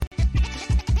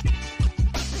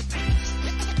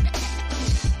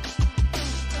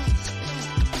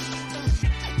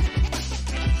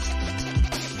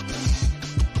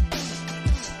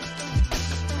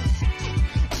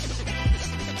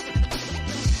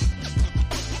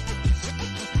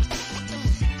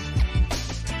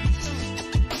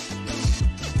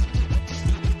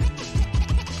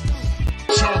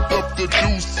the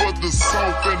deuce for the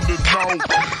south and the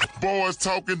north. Boys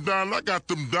talking down, I got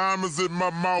them diamonds in my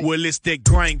mouth. Well, it's that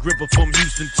grind gripper from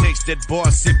Houston, Texas. That bar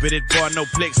sipper, that bar no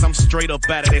flex. I'm straight up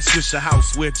out of that Swisher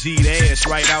house where G the ass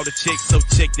right out of check. So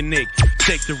check the neck,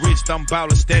 check the wrist. I'm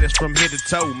ballin' status from head to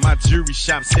toe. My jewelry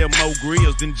shop sell more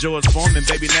grills than George Foreman.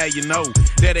 Baby, now you know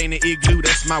that ain't an igloo.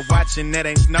 That's my watch and that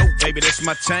ain't snow. Baby, that's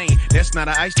my chain. That's not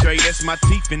an ice tray. That's my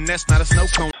teeth and that's not a snow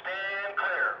cone.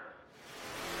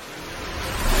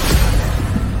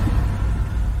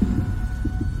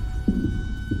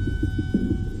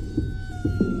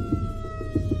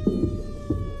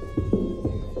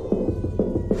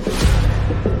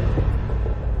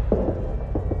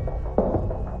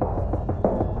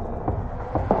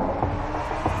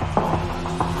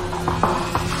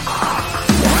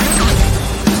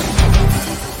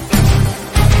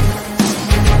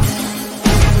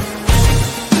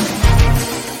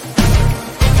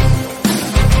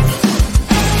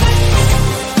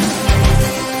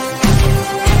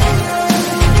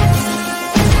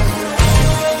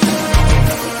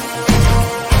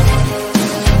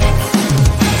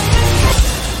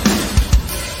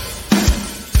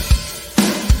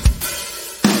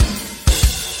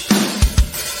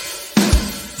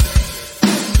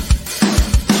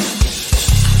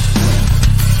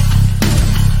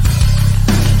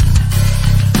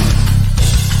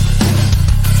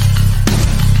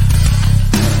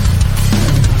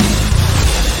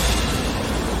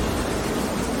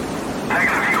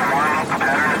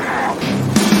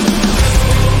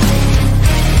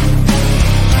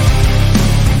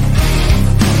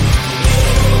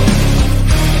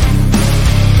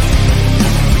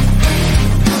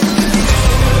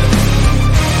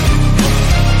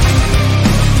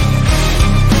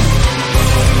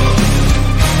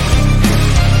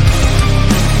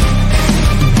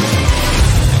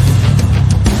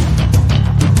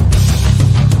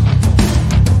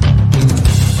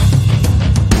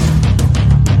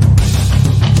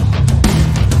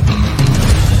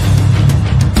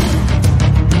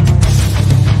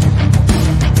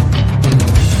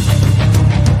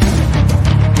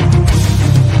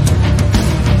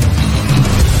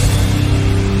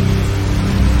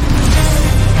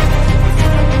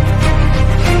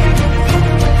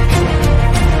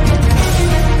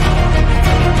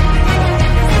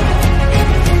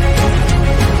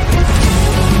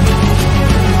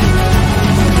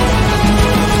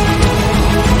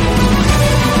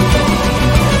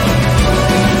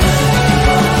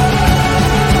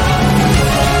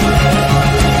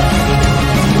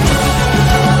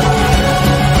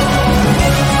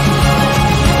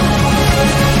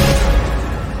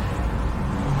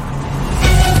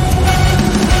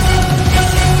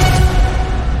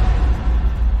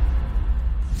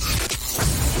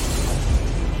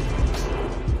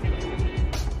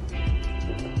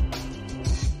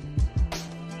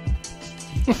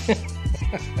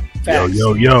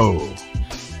 Yo.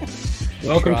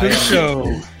 Welcome to the show.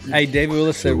 Hey, David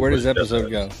Willis said, where does episode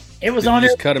go? It was Did on you there.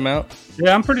 just cut him out?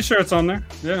 Yeah, I'm pretty sure it's on there.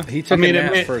 Yeah. He took a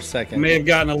nap for a second. It may have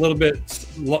gotten a little bit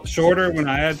shorter when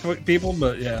I had people,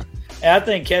 but yeah. I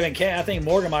think I think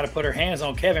Morgan might have put her hands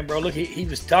on Kevin, bro. Look, he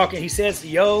was talking. He says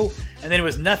yo, and then it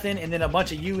was nothing, and then a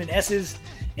bunch of U and S's,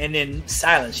 and then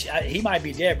silence. He might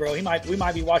be dead, bro. We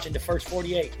might be watching the first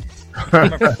 48.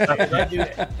 That dude,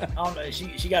 I don't know.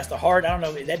 She got the heart. I don't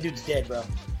know. That dude's dead, bro.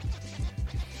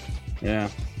 Yeah.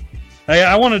 Hey,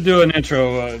 I want to do an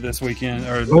intro this weekend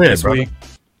or this week.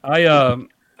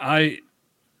 I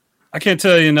can't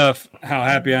tell you enough how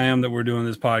happy I am that we're doing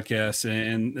this podcast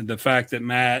and the fact that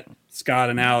Matt, Scott,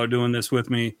 and Al are doing this with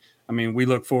me. I mean, we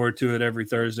look forward to it every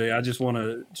Thursday. I just want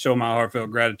to show my heartfelt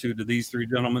gratitude to these three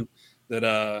gentlemen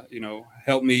that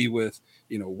help me with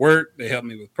work. They help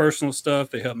me with personal stuff.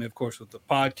 They help me, of course, with the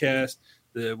podcast.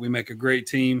 We make a great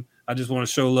team. I just want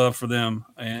to show love for them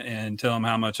and tell them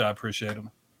how much I appreciate them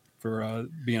for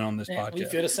being on this podcast. We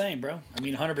feel the same, bro. I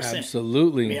mean, 100%.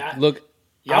 Absolutely. I mean, Look,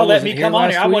 y'all let me come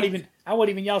on here. I wasn't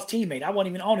even y'all's teammate. I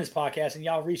wasn't even on this podcast, and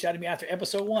y'all reached out to me after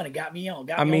episode 1 and got me on.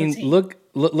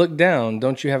 Look down.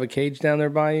 Don't you have a cage down there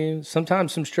by you?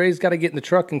 Sometimes some strays got to get in the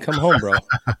truck and come home, bro.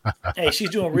 Hey,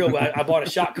 she's doing real well. I bought a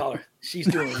shot collar. She's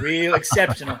doing real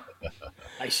exceptional.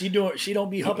 Like she don't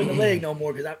be humping the leg no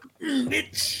more because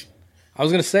bitch. I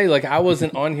was gonna say, like, I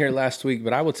wasn't on here last week,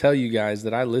 but I will tell you guys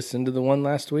that I listened to the one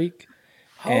last week.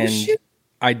 Shit.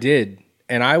 I did.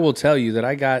 And I will tell you that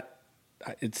I got,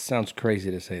 it sounds crazy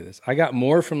to say this, I got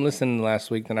more from listening last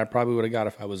week than I probably would have got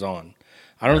if I was on.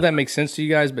 I don't know if that makes sense to you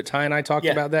guys, but Ty and I talked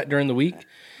about that during the week,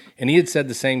 and he had said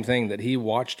the same thing, that he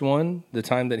watched one the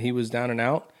time that he was down and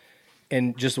out,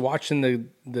 and just watching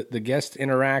the guests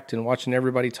interact and watching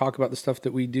everybody talk about the stuff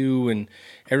that we do and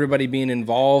everybody being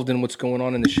involved in what's going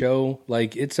on in the show,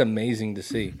 like it's amazing to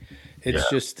see. It's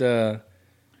just,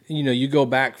 you go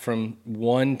back from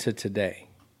one to today.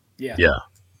 Yeah.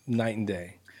 Night and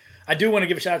day. I do want to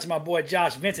give a shout out to my boy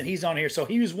Josh Vincent. He's on here, so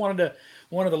he was one of the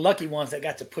lucky ones that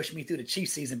got to push me through the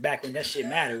Chiefs season back when that shit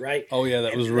mattered, right? Oh yeah,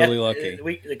 that was really lucky.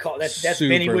 They call that's super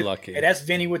Vinny with, lucky. That's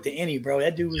Vinny with the any, bro.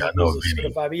 That dude was Vinny.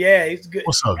 certified. Yeah, he's good.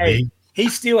 What's up, Vinny? He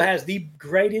still has the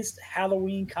greatest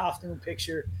Halloween costume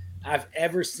picture I've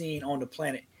ever seen on the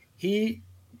planet. He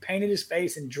painted his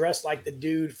face and dressed like the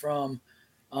dude from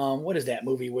what is that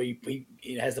movie where he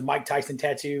has the Mike Tyson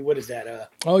tattoo? What is that?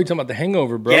 Oh, you're talking about The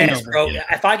Hangover, bro. Yes, bro. Yeah.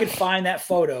 If I could find that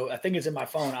photo, I think it's in my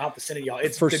phone. I'll have to send it to y'all.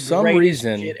 It's for the some greatest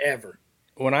reason shit ever.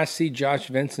 When I see Josh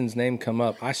Vincent's name come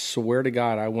up, I swear to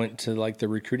God, I went to like the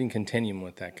recruiting continuum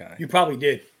with that guy. You probably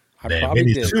did. I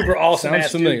probably did. Super awesome.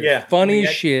 Sounds familiar. Dude. Yeah. Funny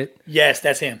as shit. Yes,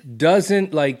 that's him.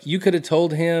 Doesn't like you could have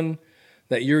told him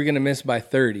that you were gonna miss by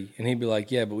 30, and he'd be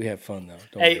like, "Yeah, but we have fun though."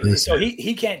 Hey, so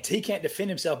he can't defend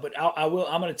himself, but I will.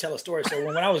 I'm gonna tell a story. So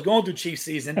when I was going through Chiefs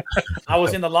season, I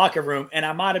was in the locker room, and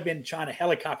I might have been trying to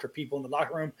helicopter people in the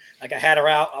locker room. Like I had her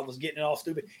out, I was getting it all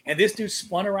stupid, and this dude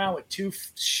spun around with two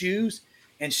shoes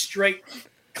and straight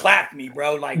clapped me,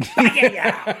 bro. Like,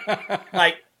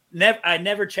 like I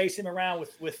never chased him around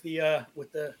with the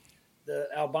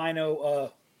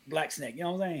albino black snake. You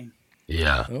know what I'm saying?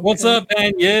 Yeah. What's up,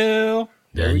 Danielle?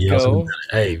 There we go.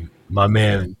 Hey, my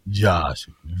man Josh,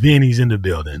 Vinny's in the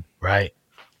building, right?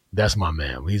 That's my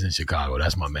man. He's in Chicago.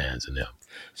 That's my man's in them.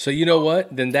 So you know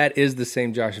what? Then that is the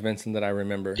same Josh Vincent that I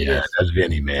remember. Yeah, that's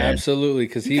Vinny, man. Absolutely,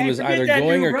 because he was either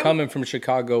going or coming from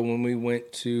Chicago when we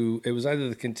went to. It was either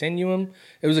the Continuum.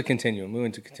 It was a Continuum. We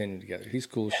went to Continuum together. He's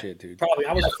cool shit, dude. Probably.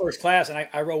 I was in first class, and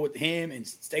I rode with him and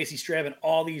Stacy Strev and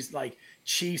all these like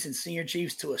Chiefs and senior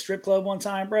Chiefs to a strip club one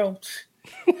time, bro.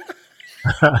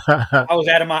 I was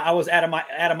out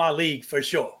of my league for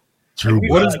sure. True.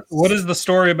 What is the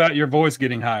story about your voice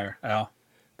getting higher, Al?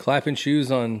 Clapping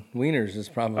shoes on wieners is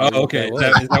probably. Oh, okay. Is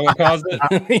that what caused it?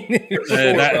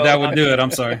 that would do it.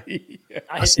 I'm sorry.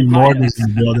 I see Morgan's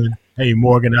in the building. Hey,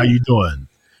 Morgan, how you doing?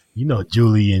 You know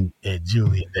Julie and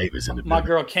Davis in the building. My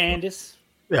girl Candace.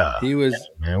 Yeah, he was.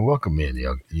 Man, welcome in,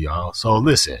 y'all. So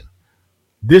listen,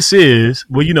 this is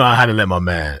I had to let my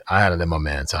man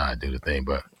Ty do the thing,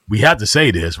 but we have to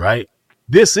say this, right?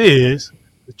 This is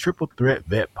the Triple Threat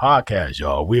Vet Podcast,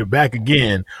 y'all. We're back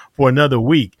again for another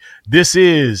week. This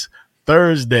is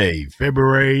Thursday,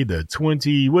 February the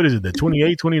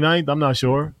 28th, 29th? I'm not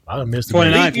sure. I missed the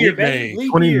 29th leap day.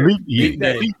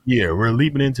 Leap year. We're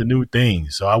leaping into new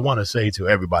things. So I want to say to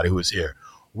everybody who is here,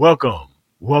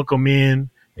 welcome in.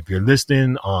 If you're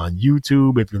listening on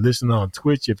YouTube, if you're listening on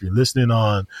Twitch, if you're listening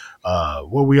on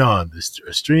what we on, the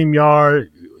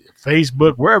StreamYard,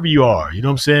 Facebook, wherever you are, you know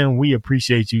what I'm saying? We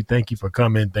appreciate you. Thank you for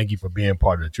coming. Thank you for being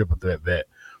part of the Triple Threat Vet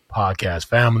Podcast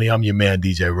family. I'm your man,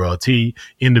 DJ Royal T.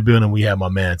 In the building, we have my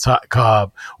man, Todd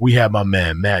Cobb. We have my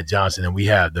man, Matt Johnson. And we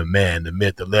have the man, the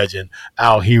myth, the legend,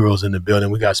 Al Heroes in the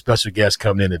building. We got special guests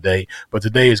coming in today. But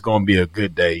today is going to be a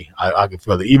good day. I can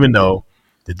feel it, even though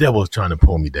the devil's trying to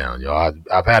pull me down, y'all.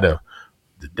 I've had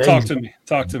Talk to me.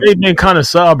 They've been kind of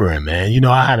sobering, man.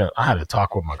 I had a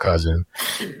talk with my cousin,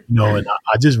 and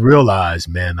I just realized,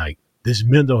 man, like this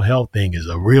mental health thing is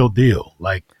a real deal.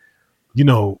 Like,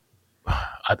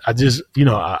 I just,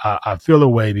 I feel a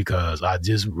way because I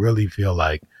just really feel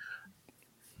like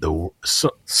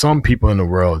some people in the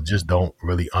world just don't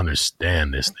really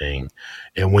understand this thing.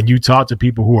 And when you talk to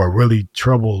people who are really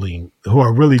troubled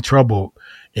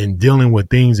in dealing with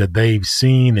things that they've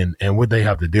seen and what they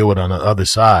have to deal with on the other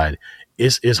side,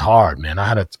 it's hard, man. I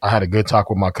had a good talk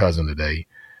with my cousin today.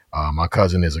 My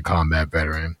cousin is a combat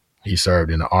veteran. He served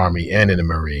in the Army and in the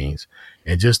Marines.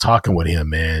 And just talking with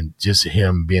him, man, just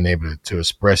him being able to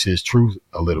express his truth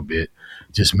a little bit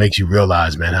just makes you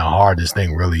realize, man, how hard this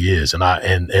thing really is. And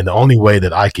the only way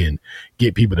that I can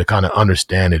get people to kind of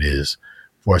understand it is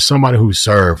for somebody who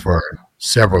served for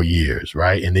several years,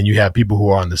 right? And then you have people who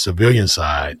are on the civilian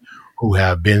side who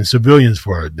have been civilians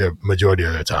for the majority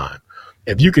of their time.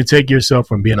 If you could take yourself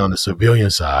from being on the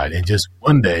civilian side and just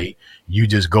one day you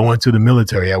just go into the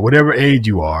military at whatever age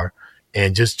you are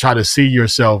and just try to see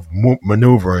yourself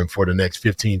maneuvering for the next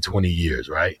 15, 20 years,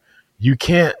 right? You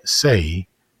can't say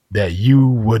that you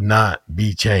would not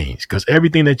be changed because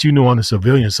everything that you know on the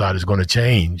civilian side is going to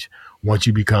change once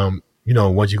you become,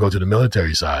 once you go to the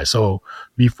military side. So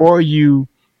before you,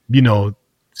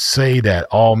 say that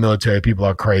all military people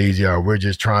are crazy or we're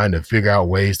just trying to figure out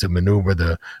ways to maneuver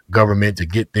the government to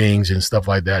get things and stuff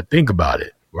like that, think about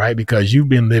it, right? Because you've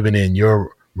been living in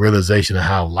your realization of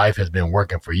how life has been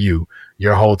working for you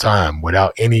your whole time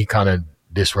without any kind of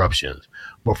disruptions.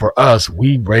 But for us,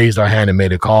 we raised our hand and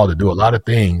made a call to do a lot of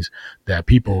things that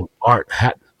people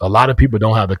a lot of people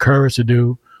don't have the courage to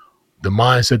do, the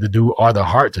mindset to do, or the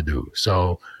heart to do.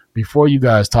 So before you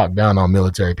guys talk down on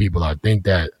military people, I think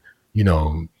that,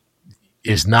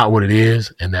 it's not what it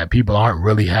is and that people aren't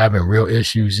really having real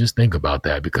issues. Just think about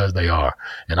that, because they are.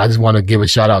 And I just want to give a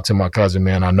shout out to my cousin,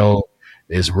 man. I know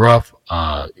it's rough,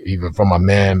 even for my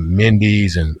man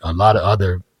Mendy's and a lot of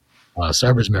other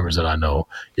service members that I know.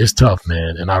 It's tough,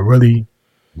 man. And I really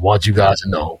want you guys to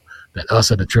know that us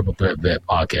at the Triple Threat Vet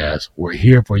Podcast, we're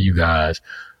here for you guys.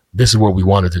 This is what we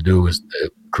wanted to do, is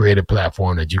create a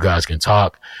platform that you guys can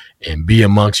talk and be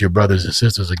amongst your brothers and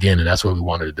sisters again. And that's what we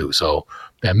wanted to do. So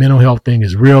that mental health thing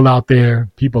is real out there.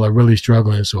 People are really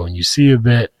struggling. So when you see a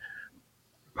vet,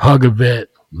 hug a vet,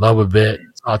 love a vet,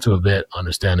 talk to a vet,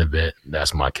 understand a vet.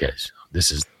 That's my catch.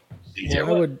 This is DJ.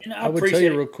 Well, I would tell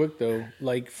you real quick though,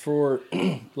 like for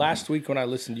last week when I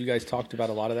listened, you guys talked about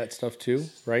a lot of that stuff too,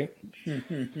 right?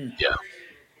 Yeah.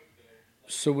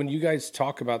 So when you guys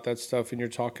talk about that stuff and you're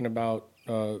talking about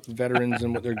veterans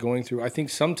and what they're going through, I think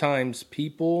sometimes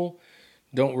people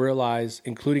don't realize,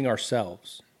 including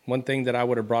ourselves. One thing that I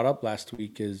would have brought up last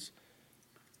week is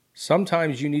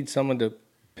sometimes you need someone to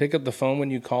pick up the phone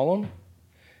when you call them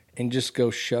and just go,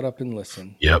 shut up and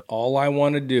listen. Yep. All I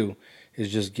want to do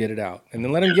is just get it out. And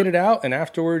then let them get it out, and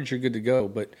afterwards you're good to go.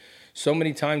 But so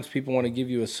many times people want to give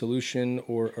you a solution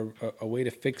or a way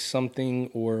to fix something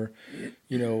or,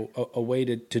 a way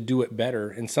to do it better.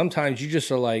 And sometimes you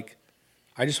just are like,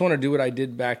 I just want to do what I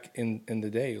did back in the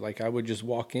day. Like I would just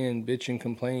walk in, bitch and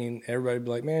complain. Everybody would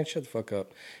be like, man, shut the fuck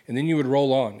up. And then you would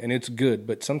roll on, and it's good.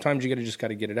 But sometimes you just got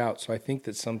to get it out. So I think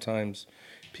that sometimes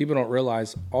people don't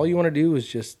realize all you want to do is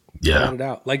just let it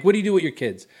out. Like, what do you do with your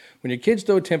kids? When your kids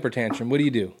throw a temper tantrum, what do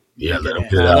you do? Yeah, let them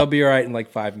get it out. They'll be all right in like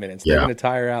 5 minutes. They're going to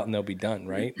tire out and they'll be done,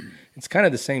 right? It's kind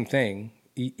of the same thing,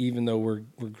 even though we're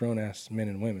grown-ass men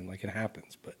and women. Like, it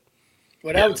happens, but.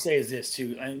 What I would say is this,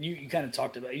 too, and you kind of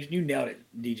talked about, you nailed it,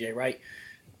 DJ, right?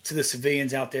 To the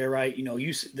civilians out there, right?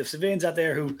 The civilians out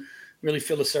there who really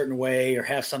feel a certain way or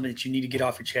have something that you need to get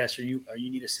off your chest or you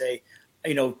need to say,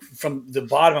 from the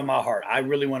bottom of my heart, I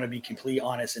really want to be completely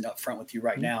honest and upfront with you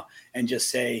right now and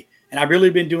just say, and I've really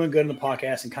been doing good in the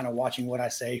podcast and kind of watching what I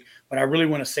say, but I really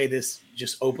want to say this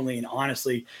just openly and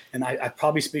honestly, and I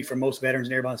probably speak for most veterans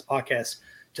and everybody on this podcast,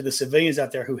 to the civilians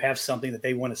out there who have something that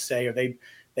they want to say or they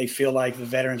feel like the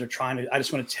veterans are trying to. I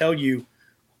just want to tell you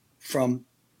from,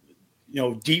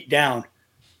 deep down,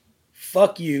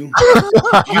 fuck you.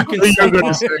 You can suck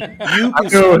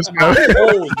my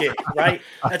whole dick, right?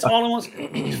 That's all I want.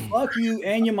 Fuck you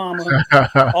and your mama.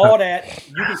 All that.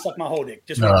 You can suck my whole dick.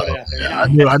 Just want to put it out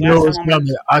there. I knew it was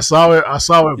coming. I saw it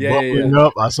bubbling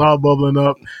up. I saw it bubbling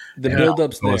up. The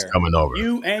build-up's there. It's coming over.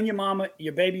 You and your mama,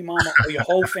 your baby mama, or your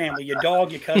whole family, your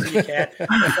dog, your cousin, your cat,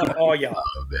 fuck all y'all.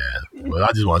 Oh, man. Well,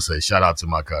 I just want to say shout out to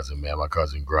my cousin, man. My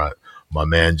cousin Grunt, my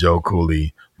man Joe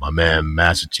Cooley, my man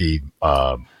Master Chief,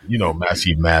 Master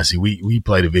Chief Massey. We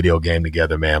played a video game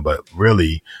together, man, but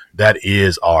really that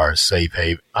is our safe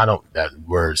haven. I don't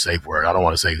want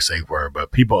to say safe word,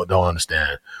 but people don't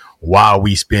understand why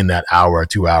we spend that hour or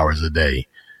 2 hours a day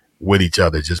with each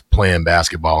other, just playing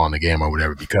basketball on the game or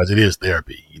whatever, because it is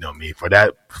therapy. You know what I mean? For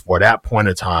that point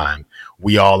of time,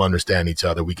 we all understand each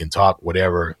other. We can talk,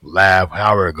 whatever, laugh,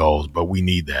 however it goes, but we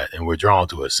need that. And we're drawn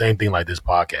to it. Same thing like this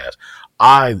podcast.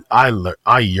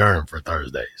 I yearn for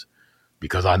Thursdays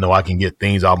because I know I can get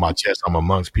things off my chest. I'm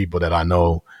amongst people that I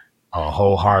know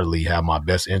wholeheartedly have my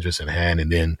best interests in hand.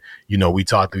 And then, we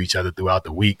talk to each other throughout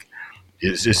the week.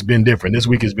 It's been different. This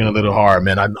week has been a little hard,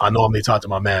 man. I normally talk to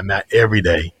my man, Matt, every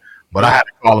day. But I had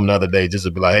to call him the other day just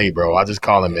to be like, hey, bro, I just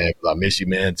call him, man, because I miss you,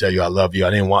 man, tell you I love you. I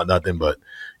didn't want nothing. But,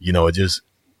 it just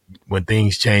when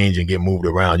things change and get moved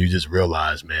around, you just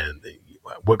realize, man,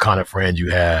 what kind of friend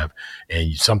you have.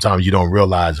 And sometimes you don't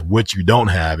realize what you don't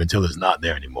have until it's not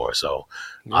there anymore. So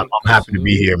I'm happy to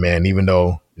be here, man, even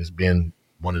though it's been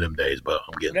one of them days. But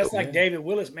I'm getting That's like David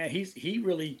Willis, man. He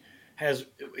really has,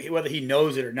 whether he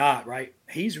knows it or not, right?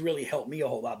 He's really helped me a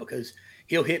whole lot because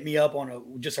he'll hit me up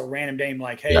on just a random day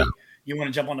like, hey, you want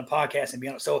to jump on the podcast and be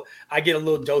on it. So I get a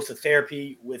little dose of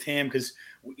therapy with him because,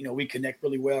 we connect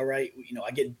really well, right?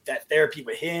 I get that therapy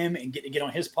with him and get to get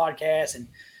on his podcast. And,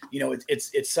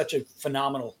 it's such a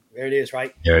phenomenal, there it is,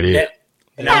 right? There it is.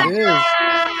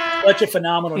 Such a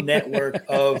phenomenal network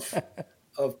of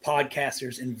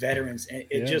podcasters and veterans. And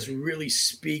it just really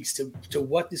speaks to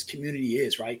what this community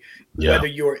is, right? Yeah. Whether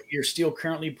you're still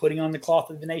currently putting on the cloth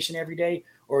of the nation every day,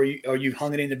 or you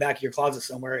hung it in the back of your closet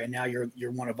somewhere, and now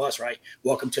you're one of us, right?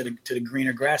 Welcome to the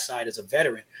greener grass side as a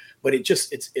veteran. But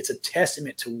it's a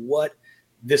testament to what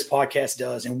this podcast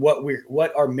does and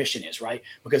what our mission is, right?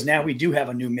 Because now we do have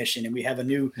a new mission and we have a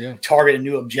new target, a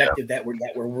new objective that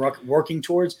we're working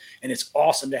towards, and it's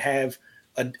awesome to have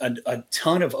a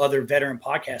ton of other veteran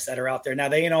podcasts that are out there. Now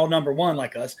they ain't all number one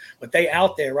like us, but they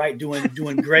out there, right?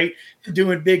 Doing great,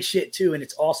 doing big shit too. And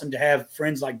it's awesome to have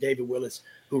friends like David Willis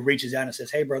who reaches out and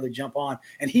says, "Hey brother, jump on."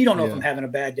 And he don't know if I'm having a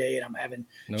bad day and I'm having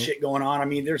shit going on. I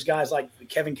mean, there's guys like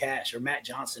Kevin Cash or Matt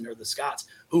Johnson or the Scotts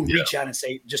who reach out and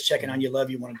say, "Just checking on you, love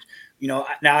you." Want to,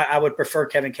 now I would prefer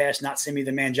Kevin Cash not send me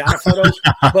the Mangina photos,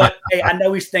 but hey, I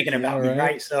know he's thinking about me,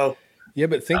 right? So. Yeah,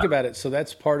 but think about it. So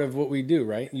that's part of what we do,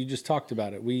 right? You just talked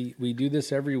about it. We do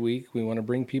this every week. We want to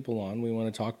bring people on. We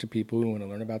want to talk to people. We want to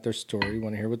learn about their story. We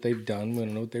want to hear what they've done. We want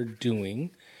to know what they're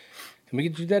doing. And we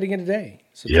can do that again today.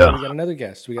 So today we got another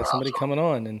guest. We got somebody coming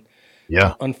on. And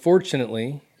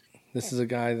unfortunately, this is a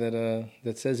guy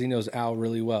that says he knows Al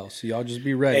really well. So y'all just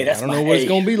be ready. I don't know what it's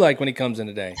going to be like when he comes in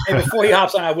today. Hey, before he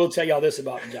hops on, I will tell y'all this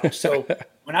about Josh. So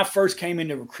when I first came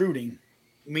into recruiting,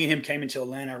 me and him came into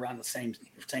Atlanta around the same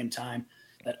time,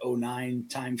 that 09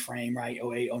 time frame, right?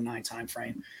 08, 09 time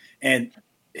frame. And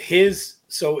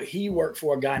so he worked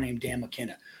for a guy named Dan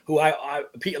McKenna, who a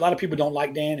lot of people don't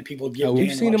like Dan, and people give we've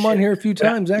Dan seen him on here a few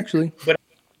times, actually. But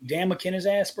Dan McKenna's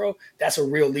ass, bro, that's a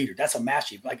real leader. That's a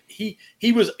master. Like he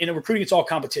was in a recruiting, it's all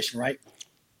competition, right?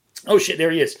 Oh shit,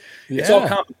 there he is. Yeah. It's all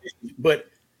competition. But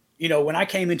when I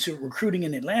came into recruiting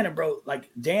in Atlanta, bro, like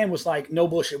Dan was like, no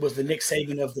bullshit, was the Nick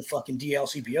Saban of the fucking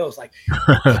DLCPOs. Like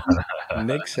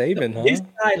Nick Saban, huh? This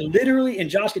guy literally, and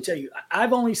Josh could tell you,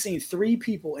 I've only seen 3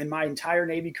 people in my entire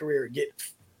Navy career get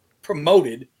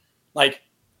promoted, like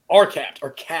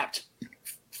capped,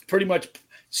 pretty much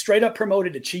straight up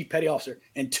promoted to chief petty officer.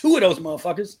 And 2 of those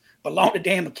motherfuckers belong to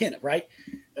Dan McKenna, right?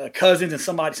 Cousins and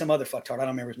some other fucktard. I don't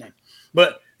remember his name,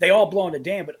 but they all belong to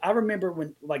Dan. But I remember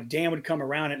when like Dan would come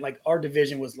around and like our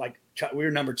division was like, we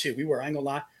were number 2. I ain't gonna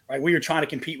lie, right? We were trying to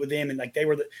compete with them, and like they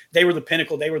were the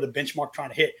pinnacle. They were the benchmark trying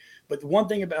to hit. But the one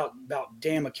thing about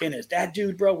Dan McKenna is that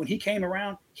dude, bro, when he came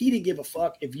around, he didn't give a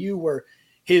fuck if you were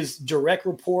his direct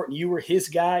report and you were his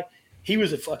guy. He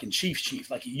was a fucking chief,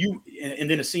 like you, and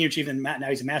then a senior chief, and now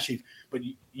he's a master chief. But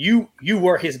you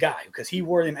were his guy because he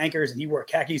wore them anchors and he wore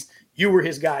khakis. You were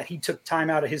his guy. He took time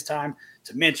out of his time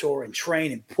to mentor and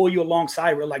train and pull you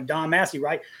alongside, like Don Massey,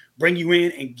 right? Bring you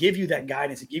in and give you that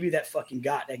guidance and give you that fucking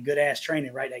that good ass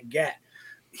training, right? That gat.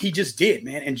 He just did,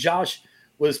 man. And Josh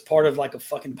was part of like a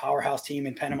fucking powerhouse team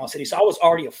in Panama City. So I was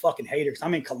already a fucking hater because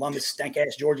I'm in Columbus, stank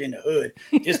ass Georgia in the hood.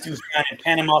 This dude's down in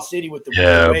Panama City with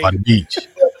the by the beach.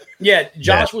 Yeah,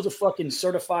 Josh was a fucking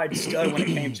certified stud when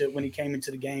he came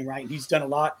into the game, right? He's done a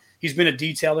lot. He's been a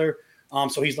detailer,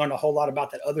 so he's learned a whole lot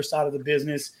about that other side of the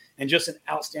business, and just an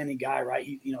outstanding guy, right?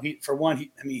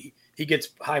 He gets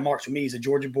high marks from me. He's a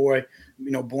Georgia boy,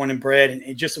 born and bred,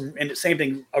 and the same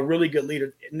thing, a really good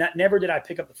leader. Never did I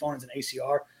pick up the phone as an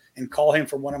ACR and call him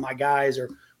for one of my guys or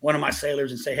one of my sailors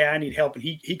and say, "Hey, I need help," and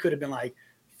he could have been like,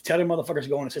 tell them motherfuckers to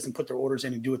go on the system, put their orders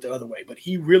in and do it the other way. But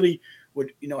he really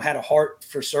would, had a heart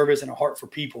for service and a heart for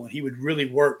people. And he would really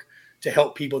work to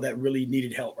help people that really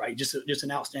needed help, right? Just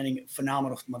an outstanding,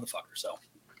 phenomenal motherfucker. So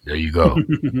there you go.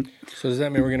 So does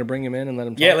that mean we're going to bring him in and let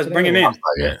him talk? Yeah, let's bring him in.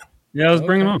 Yeah, let's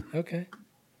bring him on. Okay.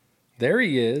 There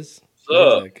he is.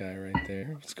 There's that guy right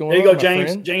there. What's going on? There you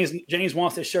go, James. James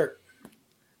wants this shirt.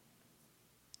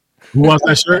 Who wants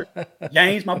that shirt?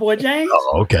 James, my boy James.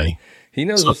 Oh, okay. He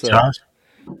knows what's up. Josh?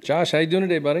 Josh, how you doing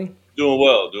today, buddy? Doing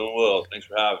well. Thanks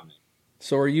for having me.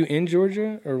 So are you in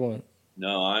Georgia or what?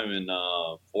 No, I'm in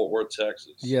Fort Worth,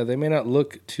 Texas. Yeah, they may not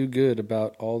look too good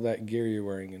about all that gear you're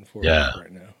wearing in Fort Worth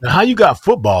right now. Now, how you got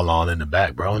football on in the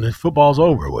back, bro? And this football's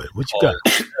over with. What you got?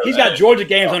 He's got Georgia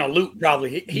games on a loop,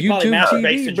 probably. He probably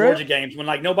masturbates to Georgia games when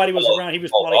like nobody was around. He was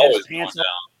probably got his pants on.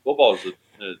 Football's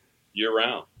year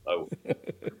round.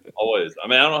 Always. I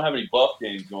mean, I don't have any buff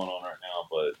games going on right now,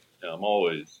 but I'm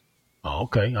always. Oh,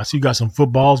 okay. I see you got some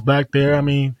footballs back there. I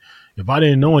mean, if I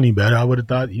didn't know any better, I would have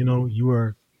thought, you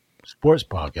were a sports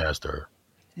podcaster.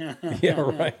 Yeah,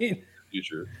 right.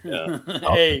 Future. Yeah.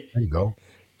 Hey. There you go.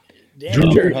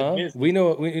 Junior, huh? We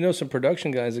know some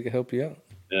production guys that can help you out.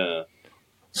 Yeah.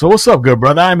 So what's up, good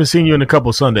brother? I haven't seen you in a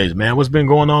couple of Sundays, man. What's been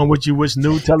going on with you? What's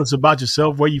new? Tell us about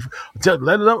yourself. Let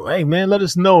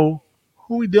us know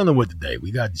who we dealing with today.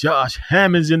 We got Josh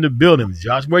Hammonds in the building.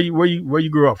 Josh, where you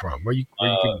grew up from? Where you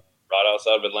right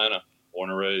outside of Atlanta, born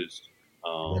and raised.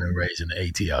 Born and raised in the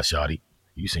ATL, shawty.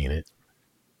 You seen it?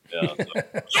 Yeah. So.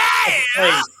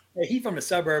 Hey, Hey, he from the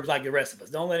suburbs like the rest of us.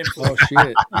 Don't let him fool. Oh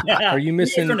shit! Are you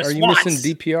missing? from the Are you missing swats.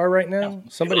 DPR right now?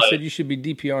 Somebody said you should be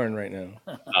DPRing right now.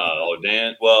 Oh,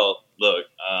 Dan. Well, look,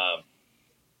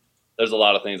 there's a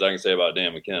lot of things I can say about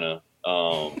Dan McKenna.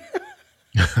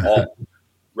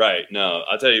 Right. No,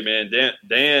 I tell you, man.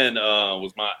 Dan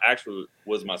was my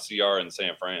CR in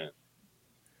San Fran,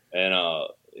 and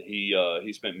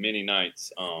he spent many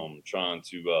nights trying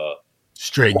to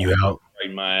straighten you out,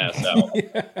 straighten my ass out.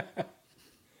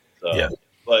 So, yeah.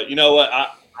 But you know what?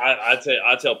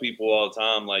 I tell people all the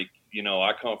time, like, you know,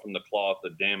 I come from the cloth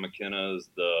of Dan McKenna's,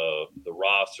 the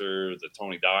Rossers, the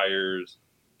Tony Dyers.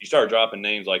 You start dropping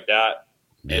names like that,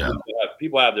 and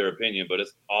people have their opinion, but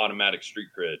it's automatic street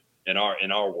cred in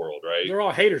our world, right? They're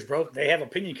all haters, bro. They have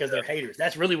opinion because they're haters.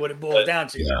 That's really what it boils down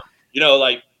to. Yeah. You know,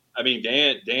 like, I mean,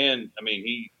 Dan. I mean,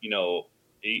 he knows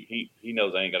I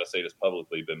ain't got to say this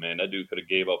publicly, but man, that dude could have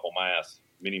gave up on my ass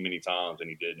many, many times, and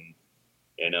he didn't.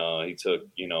 And he took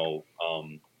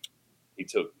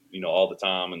all the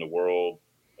time in the world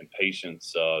and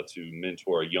patience to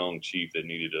mentor a young chief that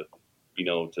needed to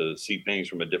see things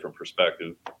from a different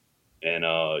perspective. And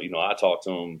I talked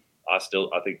to him. I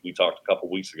think we talked a couple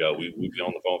weeks ago. We've been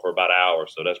on the phone for about an hour,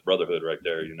 so that's brotherhood right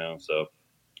there, you know. So,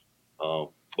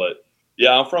 but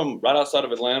yeah, I'm from right outside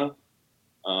of Atlanta.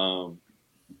 Born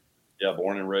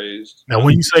and raised. Now,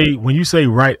 when you say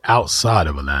right outside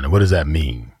of Atlanta, what does that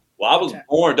mean? Well, I was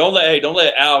born. Don't let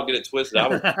Al get it twisted. I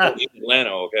was born in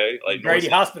Atlanta, okay? Like Grady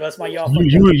Hospital. That's why y'all.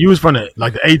 You was from the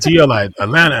ATL, like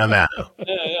Atlanta. Yeah,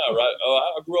 right.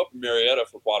 Oh, I grew up in Marietta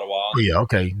for quite a while. Oh, yeah,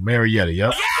 okay, Marietta.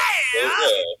 Yep.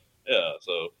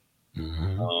 So,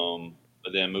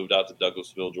 but then moved out to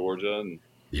Douglasville, Georgia, and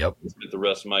spent the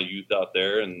rest of my youth out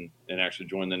there, and actually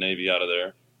joined the Navy out of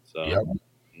there. So. Yep.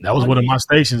 That was one of my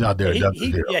stations out there. I'm about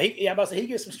to say he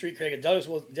gets some street credit.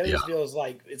 Douglasville is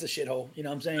like, it's a shithole. You know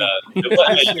what I'm saying? It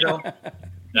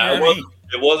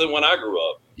wasn't when I grew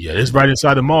up. Yeah, it's right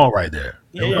inside the mall right there.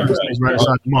 It's right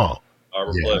inside the mall.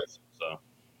 Arbor Place. So.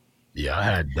 Yeah, I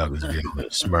had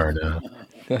Douglasville, Smyrna.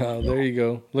 Oh, there you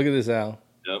go. Look at this, Al.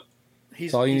 Yep.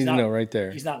 That's all you need to know right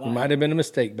there. He's not lying. It might have been a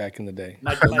mistake back in the day.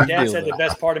 My dad said the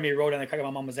best part of me rolled down the crack of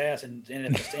my mama's ass and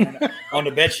ended up standing on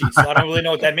the bed sheet. So I don't really know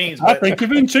what that means. I think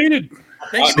you've been cheated.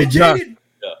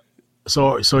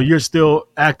 So you're still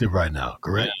active right now,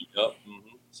 correct? Yeah, yep. Mm-hmm.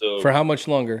 So for how much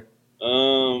longer?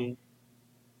 We'll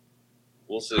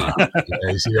see.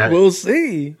 You see that? We'll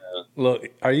see. Yeah. Look,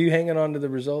 are you hanging on to the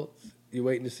results? You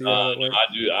waiting to see how that works? I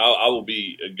do. I will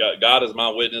be. God is my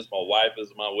witness. My wife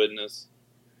is my witness.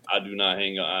 I do not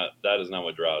hang on. That is not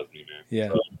what drives me, man. Yeah.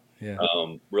 So, yeah.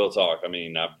 Real talk. I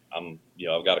mean, I've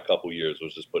got a couple years.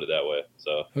 Let's just put it that way.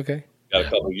 So okay. Got a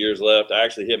couple years left. I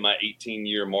actually hit my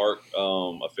 18-year mark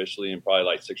officially in probably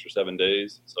like 6 or 7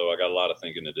 days. So I got a lot of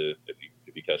thinking to do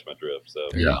if you catch my drift. So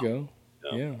there you go.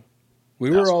 Yeah.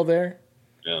 We were all there.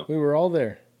 Yeah. We were all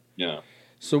there. Yeah.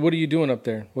 So what are you doing up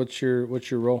there? What's your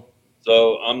role?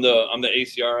 So I'm the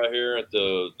ACR out here at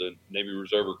the Navy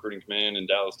Reserve Recruiting Command in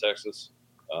Dallas, Texas,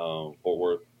 Fort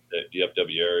Worth,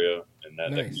 DFW area, and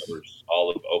that covers all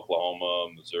of Oklahoma,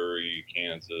 Missouri,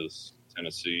 Kansas,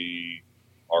 Tennessee,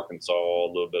 Arkansas, a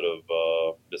little bit of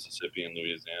Mississippi and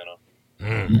Louisiana.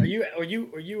 Are you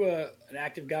an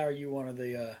active guy? Or are you one of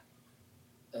the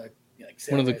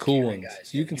one of the cool ones?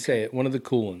 Guys? You can say it. One of the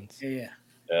cool ones. Yeah.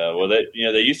 Well, they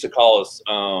used to call us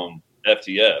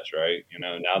FTS, right?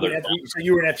 Now they're. So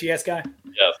you were an FTS guy?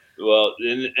 Yeah. Well,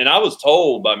 and I was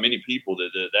told by many people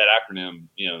that acronym,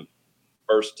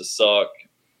 first to suck,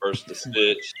 first to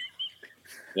stitch,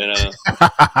 into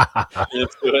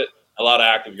it. A lot of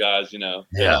active guys,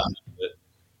 Yeah.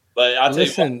 But I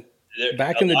listen.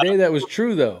 Back in the day, that was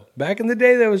true, though. Back in the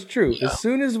day, that was true. Yeah. As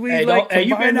soon as we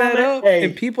combined that up,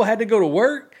 and people had to go to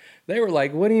work, they were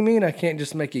like, "What do you mean I can't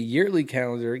just make a yearly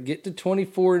calendar, get to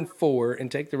 24 and 4, and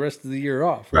take the rest of the year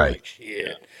off?" Right? Like,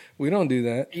 shit, we don't do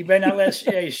that. You better not let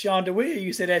Sean DeWitt.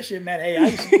 You said that shit, man.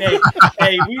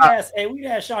 We'd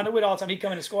ask Sean DeWitt all the time. He'd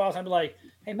come in the schoolhouse and I'd be like,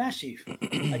 "Hey, Master Chief,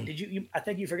 like, did you? I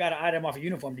think you forgot an item off your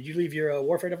uniform. Did you leave your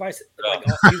warfare device?" Like,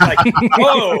 he's like,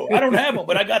 "Whoa, I don't have them,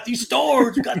 but I got these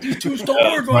stores. You got these 2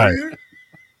 stores over here."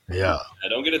 Yeah.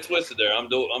 Don't get it twisted there. I'm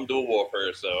dual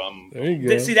warfare, so I'm. There you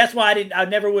go. See, that's why I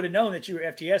never would have known that you were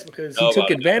FTS because you took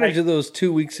advantage of those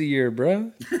 2 weeks a year,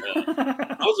 bro. Yeah.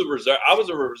 I was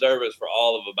a reservist for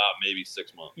all of about maybe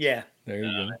 6 months. Yeah. There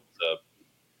you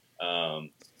go.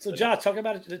 So Josh, talk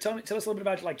about it. Tell us a little bit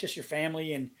about like just your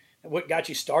family and what got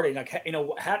you started. Like,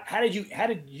 how did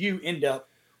you end up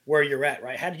where you're at?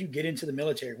 Right? How did you get into the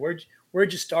military? Where'd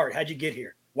you start? How'd you get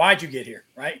here? Why'd you get here?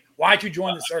 Right? Why'd you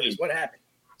join the service? What happened?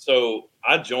 So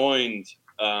I joined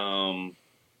the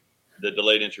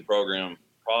delayed entry program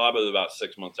probably about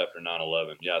 6 months after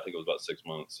 9/11. Yeah, I think it was about 6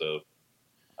 months. So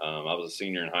I was a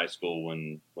senior in high school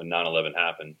when 9/11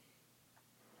 happened,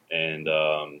 and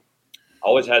I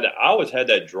always had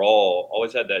that draw.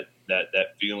 Always had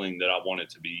that feeling that I wanted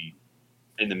to be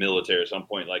in the military at some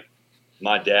point. Like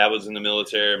my dad was in the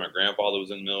military, my grandfather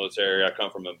was in the military. I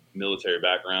come from a military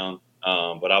background,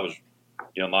 but I was,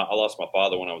 I lost my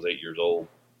father when I was 8 years old.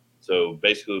 So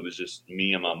basically, it was just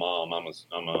me and my mom.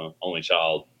 I'm a only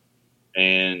child,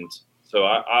 and so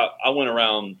I went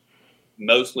around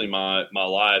mostly my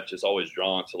life just always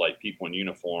drawn to like people in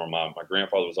uniform. My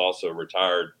grandfather was also a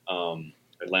retired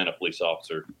Atlanta police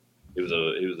officer. He was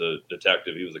a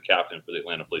detective. He was a captain for the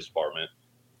Atlanta Police Department,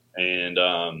 and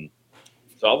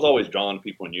so I was always drawn to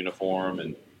people in uniform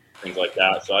and things like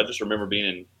that. So I just remember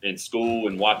being in school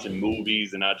and watching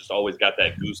movies, and I just always got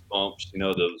that goosebumps,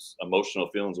 those emotional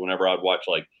feelings whenever I'd watch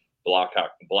like Black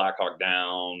Hawk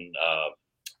Down,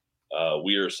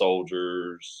 We Are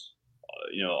Soldiers,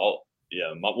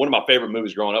 one of my favorite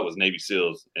movies growing up was Navy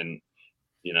SEALs. And,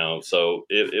 so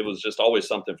it was just always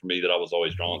something for me that I was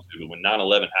always drawn to. But when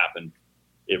 9/11 happened,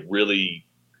 it really,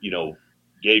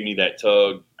 gave me that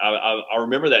tug. I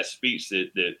remember that speech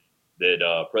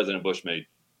that President Bush made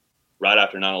right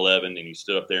after 9/11, and he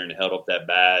stood up there and held up that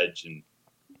badge. And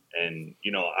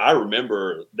I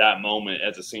remember that moment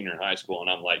as a senior in high school, and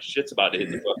I'm like, shit's about to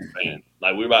hit the fucking fan.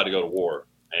 Like, we're about to go to war.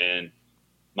 And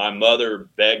my mother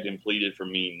begged and pleaded for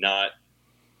me not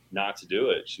to do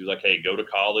it. She was like, hey, go to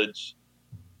college.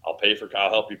 I'll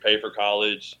help you pay for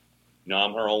college.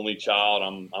 I'm her only child.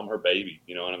 I'm her baby.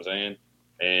 You know what I'm saying?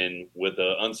 And with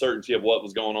the uncertainty of what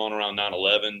was going on around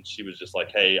 9/11, she was just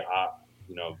like, hey,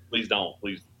 please don't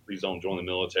join the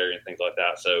military and things like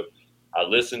that. So I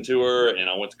listened to her, and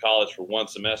I went to college for one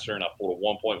semester, and I pulled a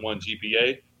 1.1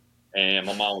 GPA. And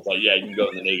my mom was like, yeah, you can go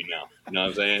in the Navy now. You know what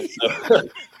I'm saying? So,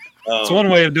 it's one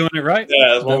way of doing it, right?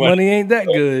 Yeah, that money ain't that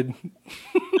good.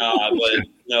 But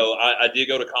I did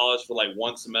go to college for like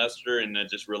one semester, and I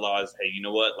just realized, hey, you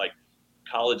know what? Like,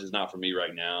 college is not for me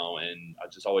right now. And I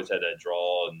just always had that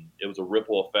draw, and it was a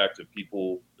ripple effect of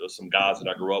people, some guys that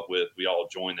I grew up with. We all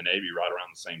joined the Navy right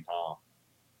around the same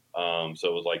time. So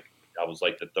it was like I was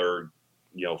like the third,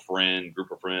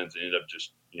 group of friends, ended up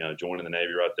just joining the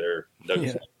Navy right there in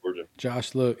Douglas, Georgia.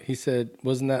 Josh, look, he said,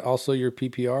 wasn't that also your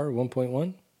PPR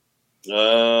 1.1?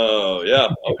 Oh, yeah.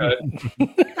 Okay.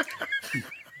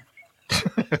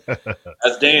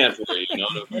 That's Dan for you, know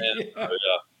what I'm saying? So,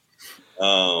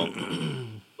 yeah.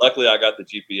 Luckily, I got the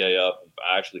GPA up.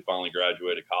 I actually finally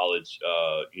graduated college,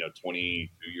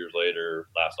 22 years later,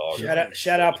 last August.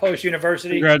 Shout out Post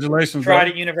University. Congratulations.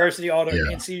 Trident University, all the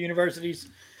NC universities.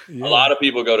 Yeah. A lot of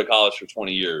people go to college for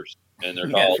 20 years, and they're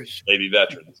called Navy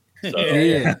veterans. So.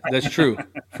 Yeah, that's true,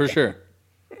 for sure.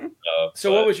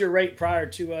 So what was your rate prior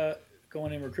to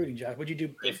going in recruiting, Josh? What'd you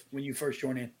do when you first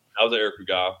joined in? I was an aircrew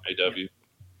guy, AW.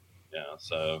 Yeah,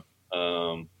 so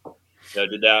I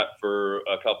did that for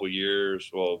a couple of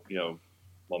years. Well,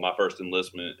 my first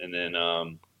enlistment, and then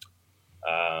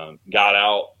got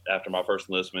out after my first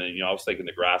enlistment. I was thinking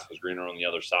the grass was greener on the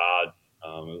other side.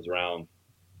 It was around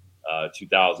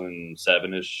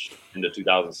 2007-ish, into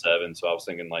 2007. So I was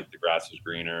thinking like the grass was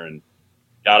greener, and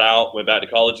got out, went back to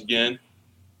college again.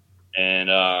 And,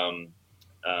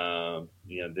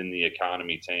 then the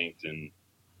economy tanked, and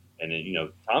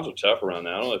then, times were tough around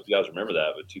that. I don't know if you guys remember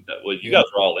that, but you guys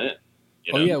were all in.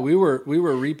 We were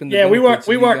reaping the benefits.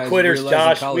 We weren't quitters,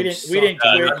 Josh. We didn't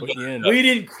quit. We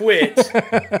didn't quit.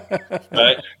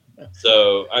 Right.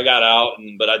 So I got out,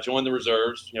 but I joined the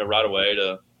reserves, right away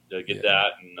to get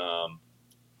that. And, I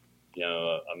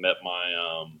met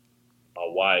my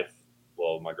wife,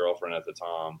 my girlfriend at the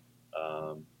time.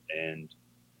 And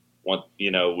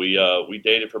we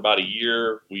dated for about a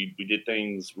year. We did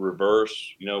things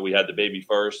reverse. We had the baby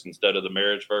first instead of the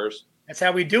marriage first. That's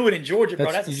how we do it in Georgia, bro.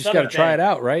 You just got to try it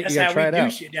out, right? That's you how we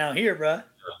do shit down here, bro.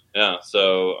 Yeah.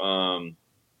 So,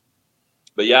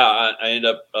 but yeah, I ended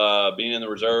up being in the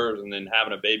reserves and then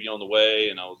having a baby on the way,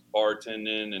 and I was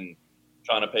bartending and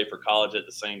trying to pay for college at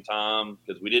the same time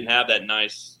because we didn't have that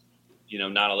nice,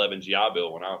 9/11 GI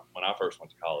Bill when I first went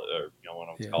to college, or when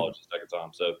I went to college the second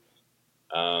time. So,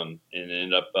 and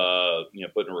ended up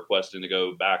putting a request in to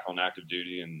go back on active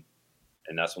duty, and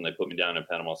that's when they put me down in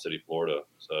Panama City, Florida.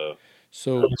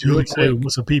 So Julie,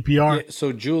 what's a PPR? Yeah,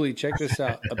 so Julie, check this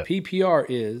out. A PPR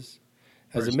is,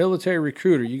 as a military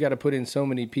recruiter, you got to put in so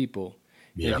many people.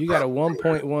 Yeah. If you got a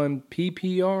 1.1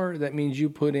 PPR, that means you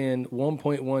put in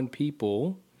 1.1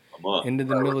 people. into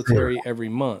the military every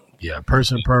month. Yeah,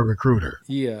 person per recruiter.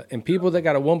 Yeah, and people that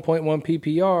got a 1.1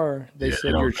 PPR, they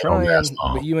said you're trying,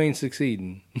 but you ain't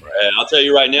succeeding. And I'll tell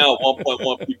you right now, 1.1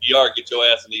 PPR get your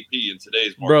ass an EP in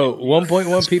today's market. Bro, 1.1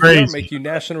 PPR make you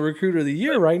National Recruiter of the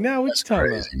Year right now. What you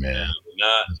talking about? Man.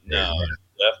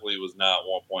 Definitely was not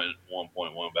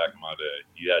 1.1 back in my day.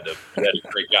 You had to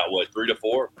break out 3 to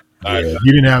 4. Yeah,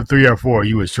 you didn't have 3 or 4.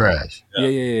 You was trash.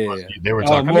 Yeah. They were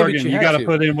talking. Morgan, you got to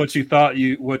put in what you thought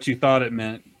it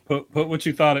meant. Put what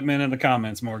you thought it meant in the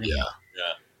comments, Morgan. Yeah.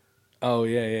 Oh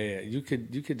yeah. You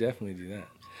could definitely do that.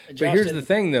 But here's the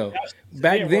thing, though.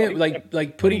 Back then,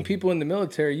 like putting people in the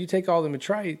military, you take all the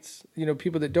matrites.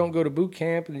 People that don't go to boot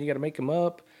camp, and you got to make them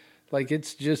up. Like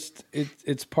it's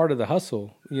part of the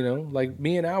hustle. Like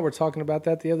me and Al were talking about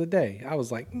that the other day. I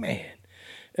was like, man,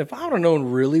 if I would have known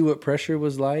really what pressure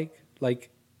was like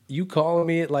you calling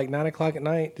me at 9:00 at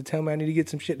night to tell me I need to get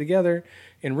some shit together,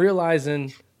 and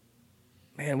realizing,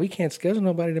 man, we can't schedule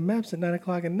nobody to maps at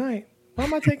 9:00 at night. Why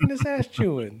am I taking this ass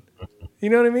chewing? You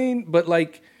know what I mean? But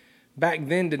back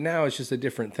then to now, it's just a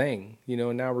different thing.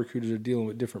 And now recruiters are dealing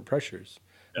with different pressures.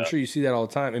 I'm sure you see that all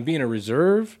the time. And being a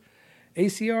reserve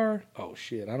ACR, oh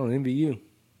shit, I don't envy you.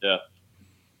 Yeah.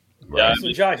 Right.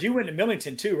 So Josh, you went to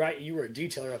Millington too, right? You were a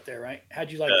detailer up there, right?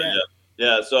 How'd you like that?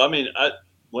 Yeah. So I mean,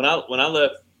 when I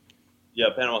left,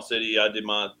 Panama City, I did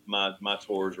my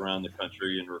tours around the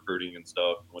country and recruiting and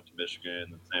stuff. Went to Michigan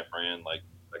and San Fran, like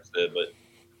I said. But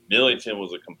Millington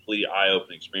was a complete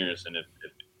eye-opening experience. And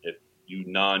if you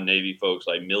non-Navy folks,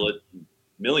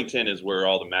 Millington is where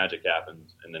all the magic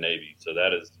happens in the Navy. So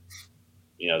that is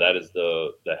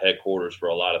the headquarters for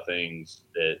a lot of things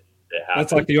that happen.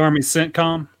 That's like the Army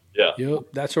CENTCOM. Yeah. Yep.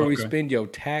 That's where we spend your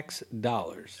tax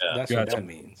dollars. Yeah. That's what that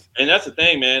means. And that's the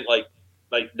thing, man. Like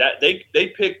that, they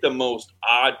picked the most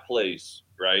odd place,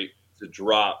 right, to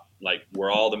drop, where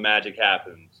all the magic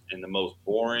happens, in the most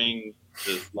boring,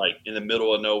 just in the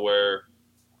middle of nowhere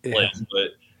place.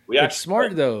 But it's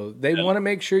smart though. They want to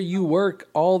make sure you work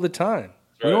all the time.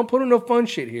 Right. We don't put on no fun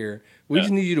shit here. We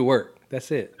just need you to work.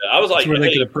 That's it. I was like, that's where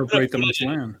they could appropriate the most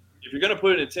land. If you're going to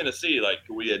put it in Tennessee,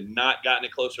 could we had not gotten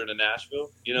it closer to Nashville?